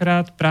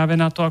veľakrát práve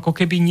na to ako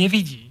keby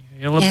nevidí,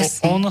 lebo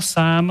on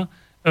sám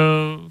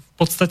v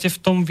podstate v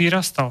tom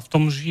vyrastal, v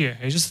tom žije.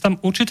 Že sa tam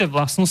určité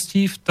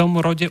vlastnosti v tom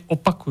rode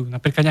opakujú.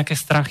 Napríklad nejaké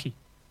strachy.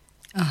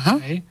 Aha.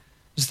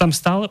 Že sa tam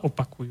stále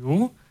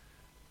opakujú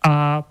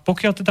a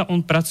pokiaľ teda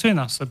on pracuje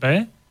na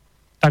sebe,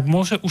 tak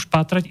môže už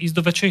pátrať, ísť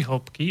do väčšej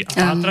hĺbky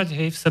a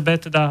pátrať v sebe,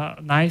 teda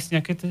nájsť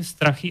nejaké tie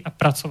strachy a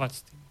pracovať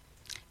s tým.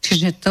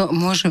 Čiže to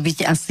môže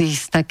byť asi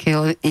z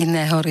takého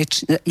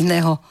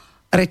iného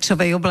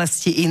rečovej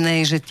oblasti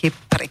inej, že tie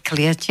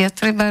prekliatia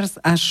treba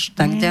až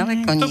tak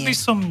ďaleko nie. To by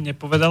som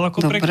nepovedal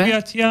ako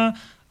prekliatia,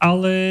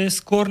 ale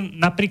skôr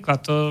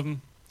napríklad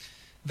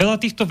veľa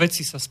týchto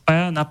vecí sa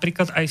spája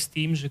napríklad aj s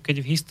tým, že keď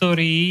v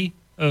histórii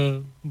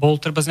bol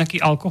treba nejaký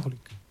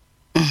alkoholik.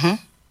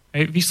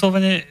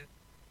 Vyslovene,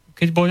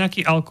 keď bol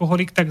nejaký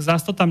alkoholik, tak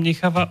zás to tam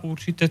necháva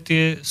určité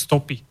tie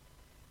stopy.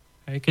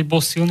 Keď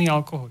bol silný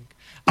alkoholik.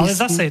 Ale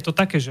zase je to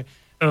také, že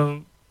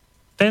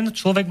ten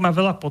človek má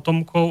veľa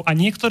potomkov a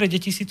niektoré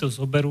deti si to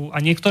zoberú a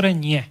niektoré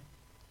nie.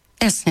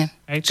 Jasne.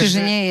 Čiže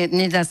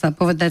nedá sa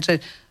povedať, že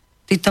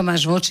ty to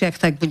máš v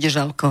očiach, tak budeš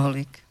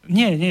alkoholik.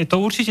 Nie,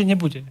 to určite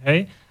nebude.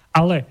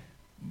 Ale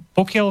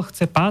pokiaľ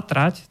chce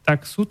pátrať,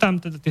 tak sú tam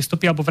teda tie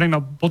stopy, alebo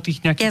vrejme po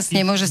tých nejakých...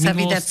 Jasne, môže sa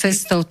vydať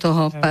cestou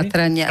toho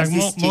pátrania a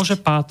zistiť. Tak môže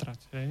pátrať.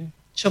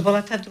 Čo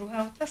bola tá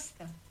druhá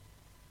otázka?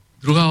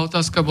 Druhá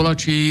otázka bola,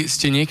 či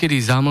ste niekedy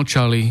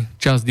zamlčali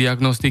čas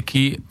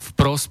diagnostiky v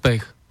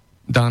prospech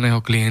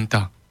daného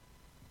klienta.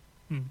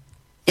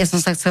 Ja som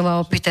sa chcela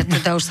opýtať,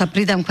 teda už sa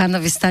pridám k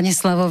pánovi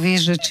Stanislavovi,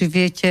 že či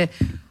viete,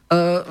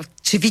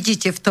 či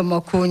vidíte v tom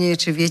oku,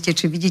 či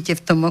vidíte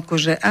v tom oku,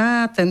 že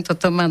tento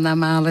to má na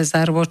mále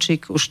za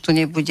rôčik, už tu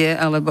nebude,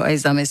 alebo aj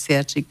za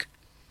mesiačik.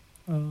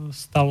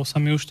 Stalo sa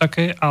mi už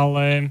také,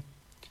 ale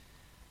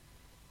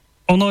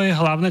ono je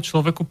hlavné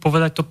človeku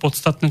povedať to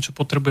podstatné, čo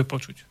potrebuje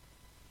počuť.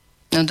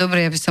 No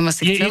dobre, ja by som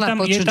asi chcela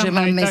počuť, že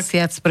mám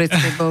mesiac pred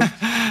sebou.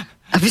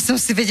 Aby som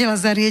si vedela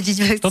zariadiť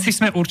veci. To by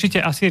sme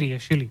určite asi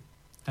riešili.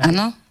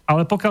 Áno.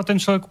 Ale pokiaľ ten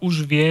človek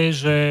už vie,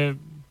 že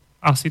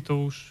asi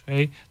to už,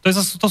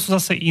 to sú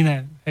zase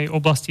iné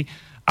oblasti.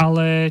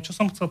 Ale čo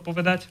som chcel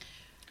povedať?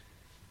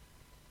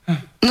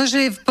 No,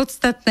 že je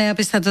podstatné,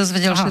 aby sa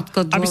dozvedel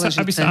všetko dôležité.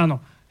 Aby sa, áno.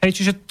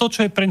 Čiže to,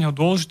 čo je pre neho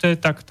dôležité,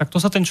 tak to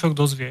sa ten človek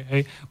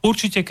dozvie.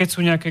 Určite, keď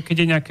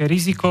je nejaké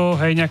riziko,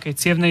 nejakej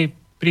cievnej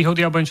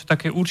príhody alebo niečo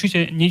také,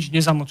 určite nič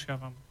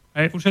nezamlčiavam.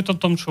 Už je to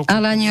tom, čo...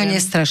 Ale ani ho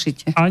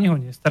nestrašíte. Ani ho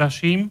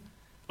nestraším,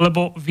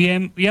 lebo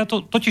viem, ja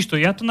to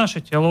naše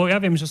telo, ja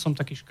viem, že som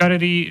taký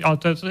škaredý, ale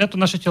ja to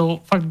naše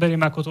telo fakt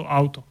beriem ako to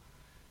auto.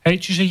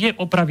 Čiže je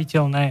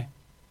opraviteľné.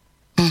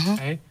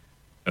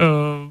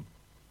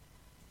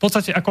 V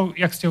podstate, ako,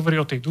 jak ste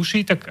hovorili o tej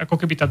duši, tak ako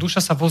keby tá duša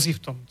sa vozí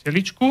v tom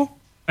teličku,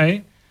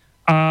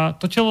 a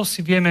to telo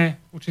si vieme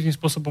určitým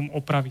spôsobom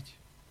opraviť.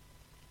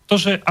 To,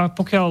 že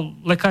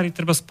pokiaľ lekári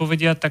treba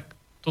spovedia, tak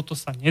toto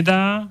sa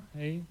nedá,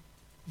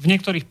 v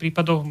niektorých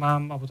prípadoch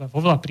alebo vo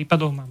veľa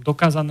prípadoch mám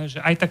dokázané, že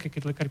aj také,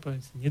 keď lekári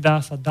povedia,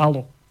 nedá, sa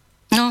dalo.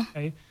 No.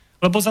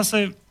 Lebo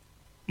zase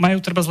majú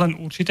treba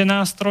len určité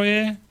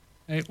nástroje.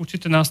 Aj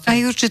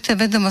určité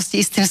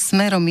vedomosti, istým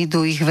smerom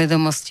idú ich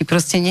vedomosti.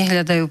 Proste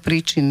nehľadajú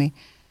príčiny.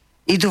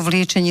 Idú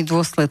v liečení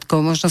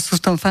dôsledkov. Možno sú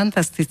v tom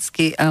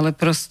fantastickí, ale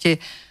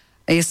proste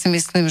Ja si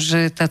myslím,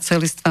 že tá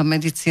celistvá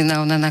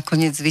medicína, ona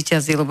nakoniec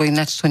zvíťazí, lebo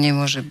ináč to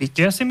nemôže byť.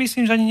 Ja si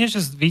myslím, že ani nie,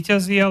 že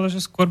zvíťazí, ale že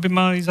skôr by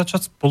mali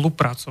začať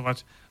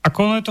spolupracovať. Ako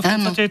ono je to v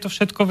podstate, je to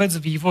všetko vec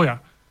vývoja.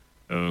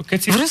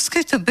 V Rusku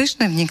je to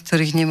bežné v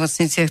niektorých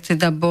nemocniciach,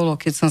 teda bolo,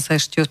 keď som sa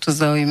ešte o to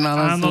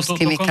zaujímala s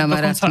ruskými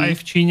kamarátmi. Dokonca aj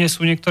v Číne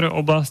sú niektoré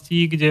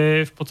oblasti,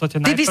 kde v podstate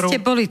Vy ste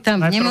boli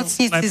tam v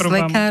nemocnici s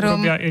lekárom. Najprv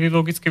robia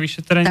iridologické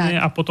vyšetrenie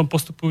a potom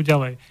postupujú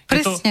ďalej.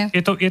 Presne.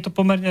 Je to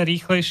pomerne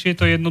rýchlejšie, je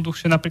to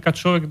jednoduchšie. Napríklad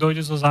človek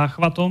dojde so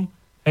záchvatom,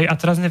 a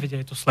teraz nevedia,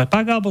 je to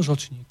slepák alebo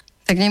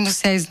žlčník. Tak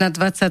nemusia ísť na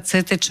 20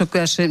 CT-čok,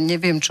 až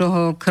neviem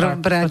čoho, krv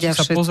brať a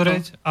všetko. Sa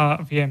pozrieť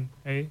a viem,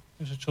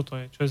 že čo to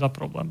je, čo je za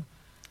problém.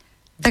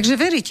 Takže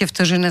veríte v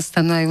to, že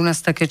nastanú aj u nás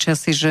také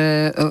časy,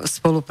 že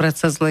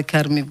spolupráca s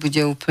lekármi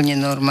bude úplne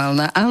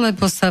normálna?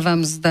 Alebo sa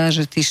vám zdá,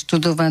 že tí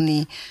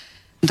študovaní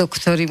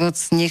doktori moc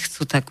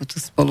nechcú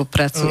takúto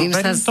spoluprácu? Im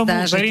sa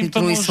zdá, že tí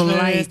druhí sú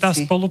laici. Tá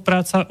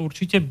spolupráca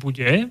určite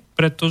bude,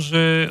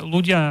 pretože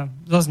ľudia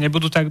zase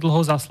nebudú tak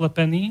dlho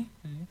zaslepení.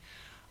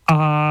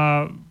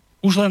 A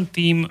už len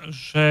tým,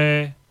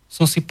 že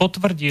som si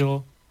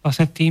potvrdil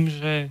vlastne tým,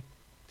 že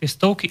tie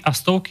stovky a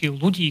stovky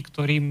ľudí,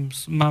 ktorý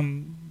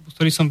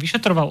som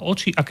vyšetroval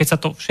oči, a keď sa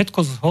to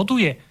všetko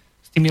zhoduje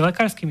s tými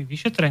lekárskymi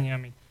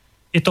vyšetreniami,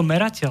 je to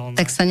merateľné.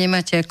 Tak sa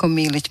nemáte ako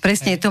mýliť.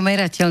 Presne, je to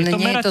merateľné.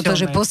 Nie je to,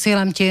 že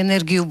posielam ti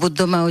energiu,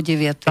 buď doma o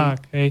 9.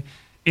 Tak,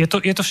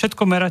 Je to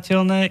všetko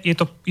merateľné,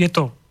 je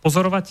to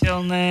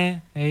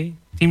pozorovateľné,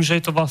 tým, že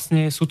je to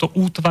vlastne, sú to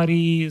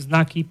útvary,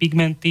 znaky,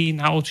 pigmenty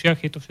na očiach,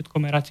 je to všetko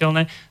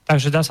merateľné,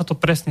 takže dá sa to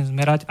presne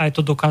zmerať a je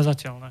to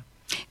dokázateľné.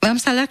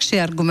 Vám sa ľahšie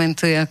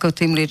argumentuje ako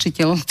tým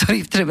liečiteľom,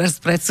 ktorí treba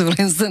spracujú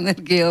len s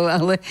energiou,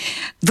 ale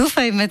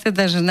dúfajme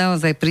teda, že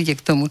naozaj príde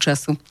k tomu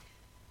času.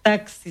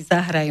 Tak si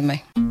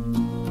zahrajme.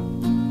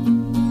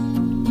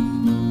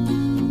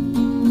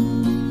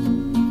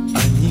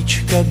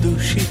 Anička,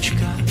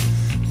 dušička,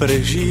 pre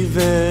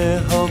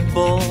živého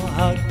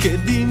Boha,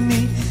 kedy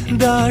mi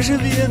dáš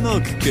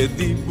vienok,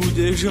 kedy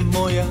budeš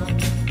moja.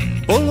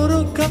 Pol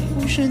roka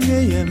už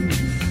nejem,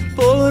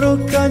 pol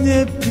roka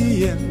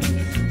nepijem.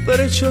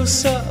 Prečo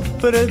sa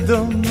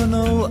predo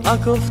mnou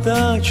ako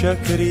vtáča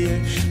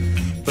kryješ?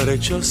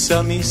 Prečo sa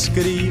mi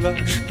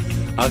skrývaš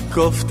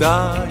ako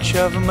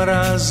vtáča v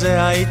mráze?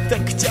 Aj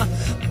tak ťa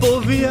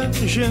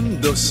poviažem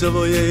do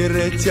svojej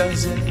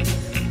reťaze,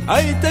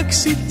 aj tak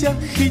si ťa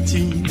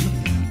chytím,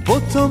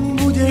 potom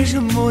budeš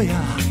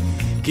moja.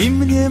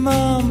 Kým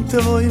nemám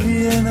tvoj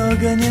vienok,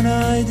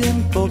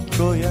 nenájdem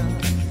pokoja.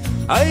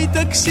 Aj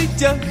tak si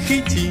ťa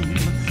chytím,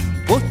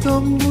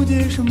 potom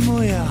budeš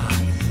moja.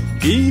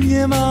 Kým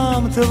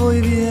nemám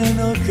tvoj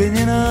vienok,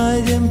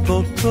 nenájdem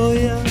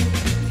pokoja.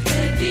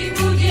 Vtedy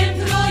budem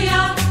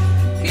tvoja,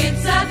 keď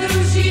sa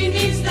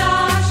družiny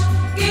vzdáš,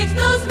 keď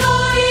to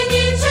znojí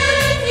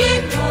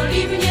ničenie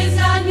kvôli mne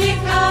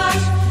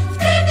zanecháš.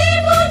 Vtedy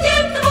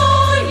budem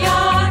tvoja,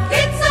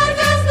 keď sa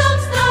gazdom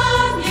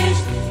staneš,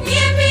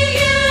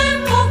 nebijem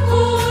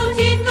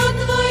pochútiť to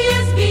tvoje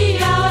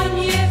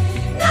zbíjanie.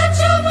 Na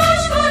čo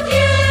máš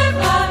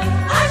chodievať,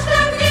 až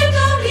tak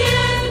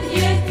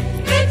nedoviedne,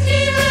 keď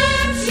ti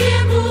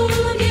lepšie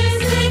bude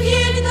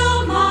sedieť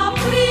doma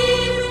pri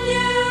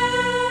mne.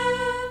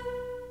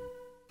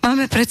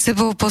 Máme pred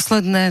sebou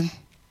posledné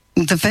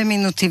 2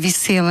 minúty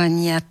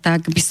vysielania,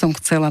 tak by som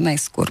chcela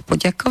najskôr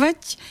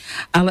poďakovať,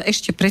 ale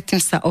ešte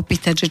predtým sa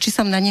opýtať, že či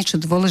som na niečo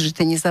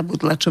dôležité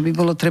nezabudla, čo by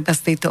bolo treba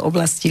z tejto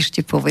oblasti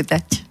ešte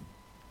povedať.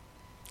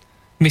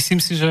 Myslím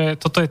si, že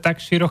toto je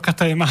tak široká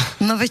téma.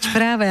 No veď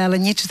práve,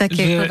 ale niečo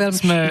také ako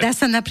veľmi... Dá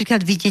sa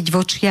napríklad vidieť v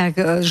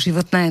očiach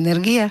životná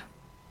energia?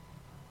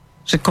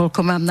 Že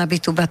koľko mám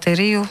nabitú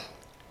batériu?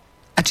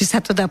 A či sa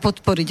to dá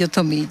podporiť, o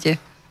tom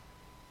ide?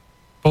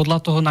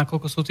 Podľa toho,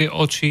 nakoľko sú tie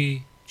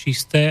oči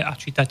čisté a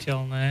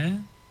čitateľné,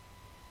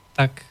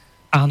 tak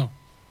áno.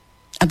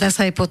 A dá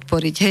sa aj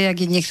podporiť. Hej, ak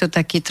je niekto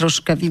taký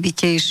troška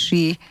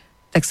vybitejší,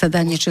 tak sa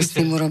dá niečo s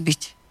tým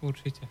urobiť.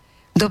 Určite.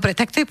 Dobre,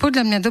 tak to je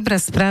podľa mňa dobrá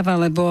správa,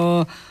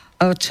 lebo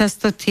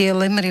často tie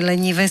lemry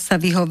lenivé sa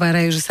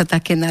vyhovárajú, že sa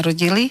také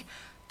narodili,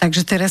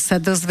 takže teraz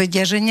sa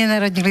dozvedia, že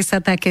nenarodili sa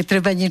také,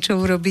 treba niečo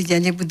urobiť a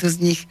nebudú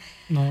z nich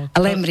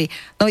lemry.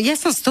 No ja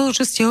som z toho,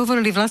 čo ste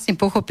hovorili, vlastne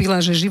pochopila,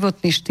 že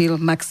životný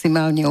štýl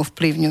maximálne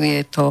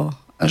ovplyvňuje to,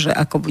 že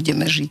ako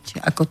budeme žiť,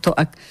 ako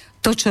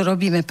to, čo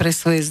robíme pre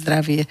svoje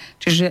zdravie.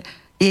 Čiže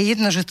je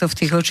jedno, že to v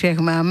tých očiach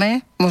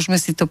máme, môžeme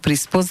si to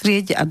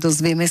prispozrieť a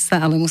dozvieme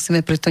sa, ale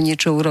musíme preto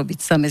niečo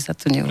urobiť. Same sa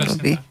to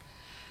neurobí.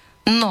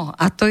 No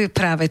a to je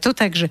práve to,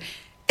 takže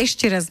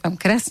ešte raz vám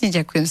krásne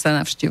ďakujem za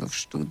návštevu v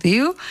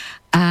štúdiu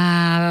a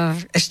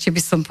ešte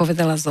by som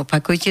povedala,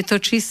 zopakujte to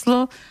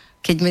číslo,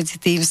 keď medzi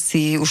tým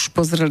si už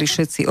pozreli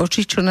všetci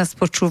oči, čo nás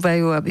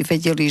počúvajú, aby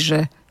vedeli,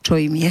 že čo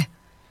im je.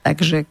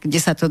 Takže kde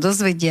sa to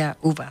dozvedia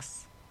u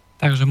vás?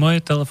 Takže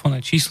moje telefónne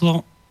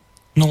číslo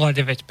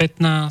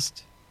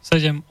 0915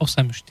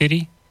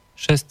 784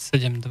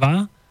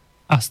 672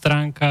 a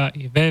stránka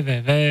je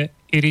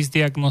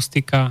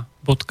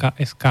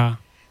www.irisdiagnostika.sk.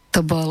 To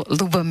bol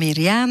Ľubomír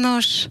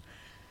Jánoš,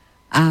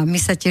 a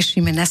my sa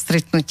tešíme na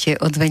stretnutie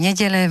o 2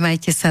 nedele.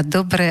 Majte sa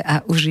dobre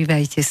a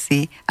užívajte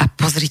si a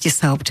pozrite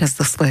sa občas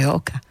do svojho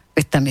oka.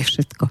 Veď tam je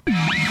všetko.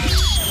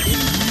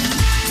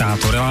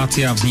 Táto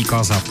relácia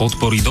vznikla za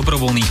podpory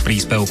dobrovoľných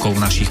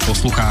príspevkov našich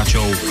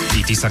poslucháčov.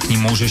 I ty sa k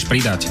nim môžeš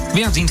pridať.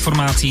 Viac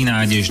informácií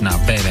nájdeš na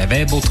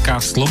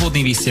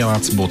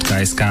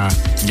www.slobodnyvysielac.sk.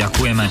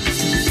 Ďakujeme.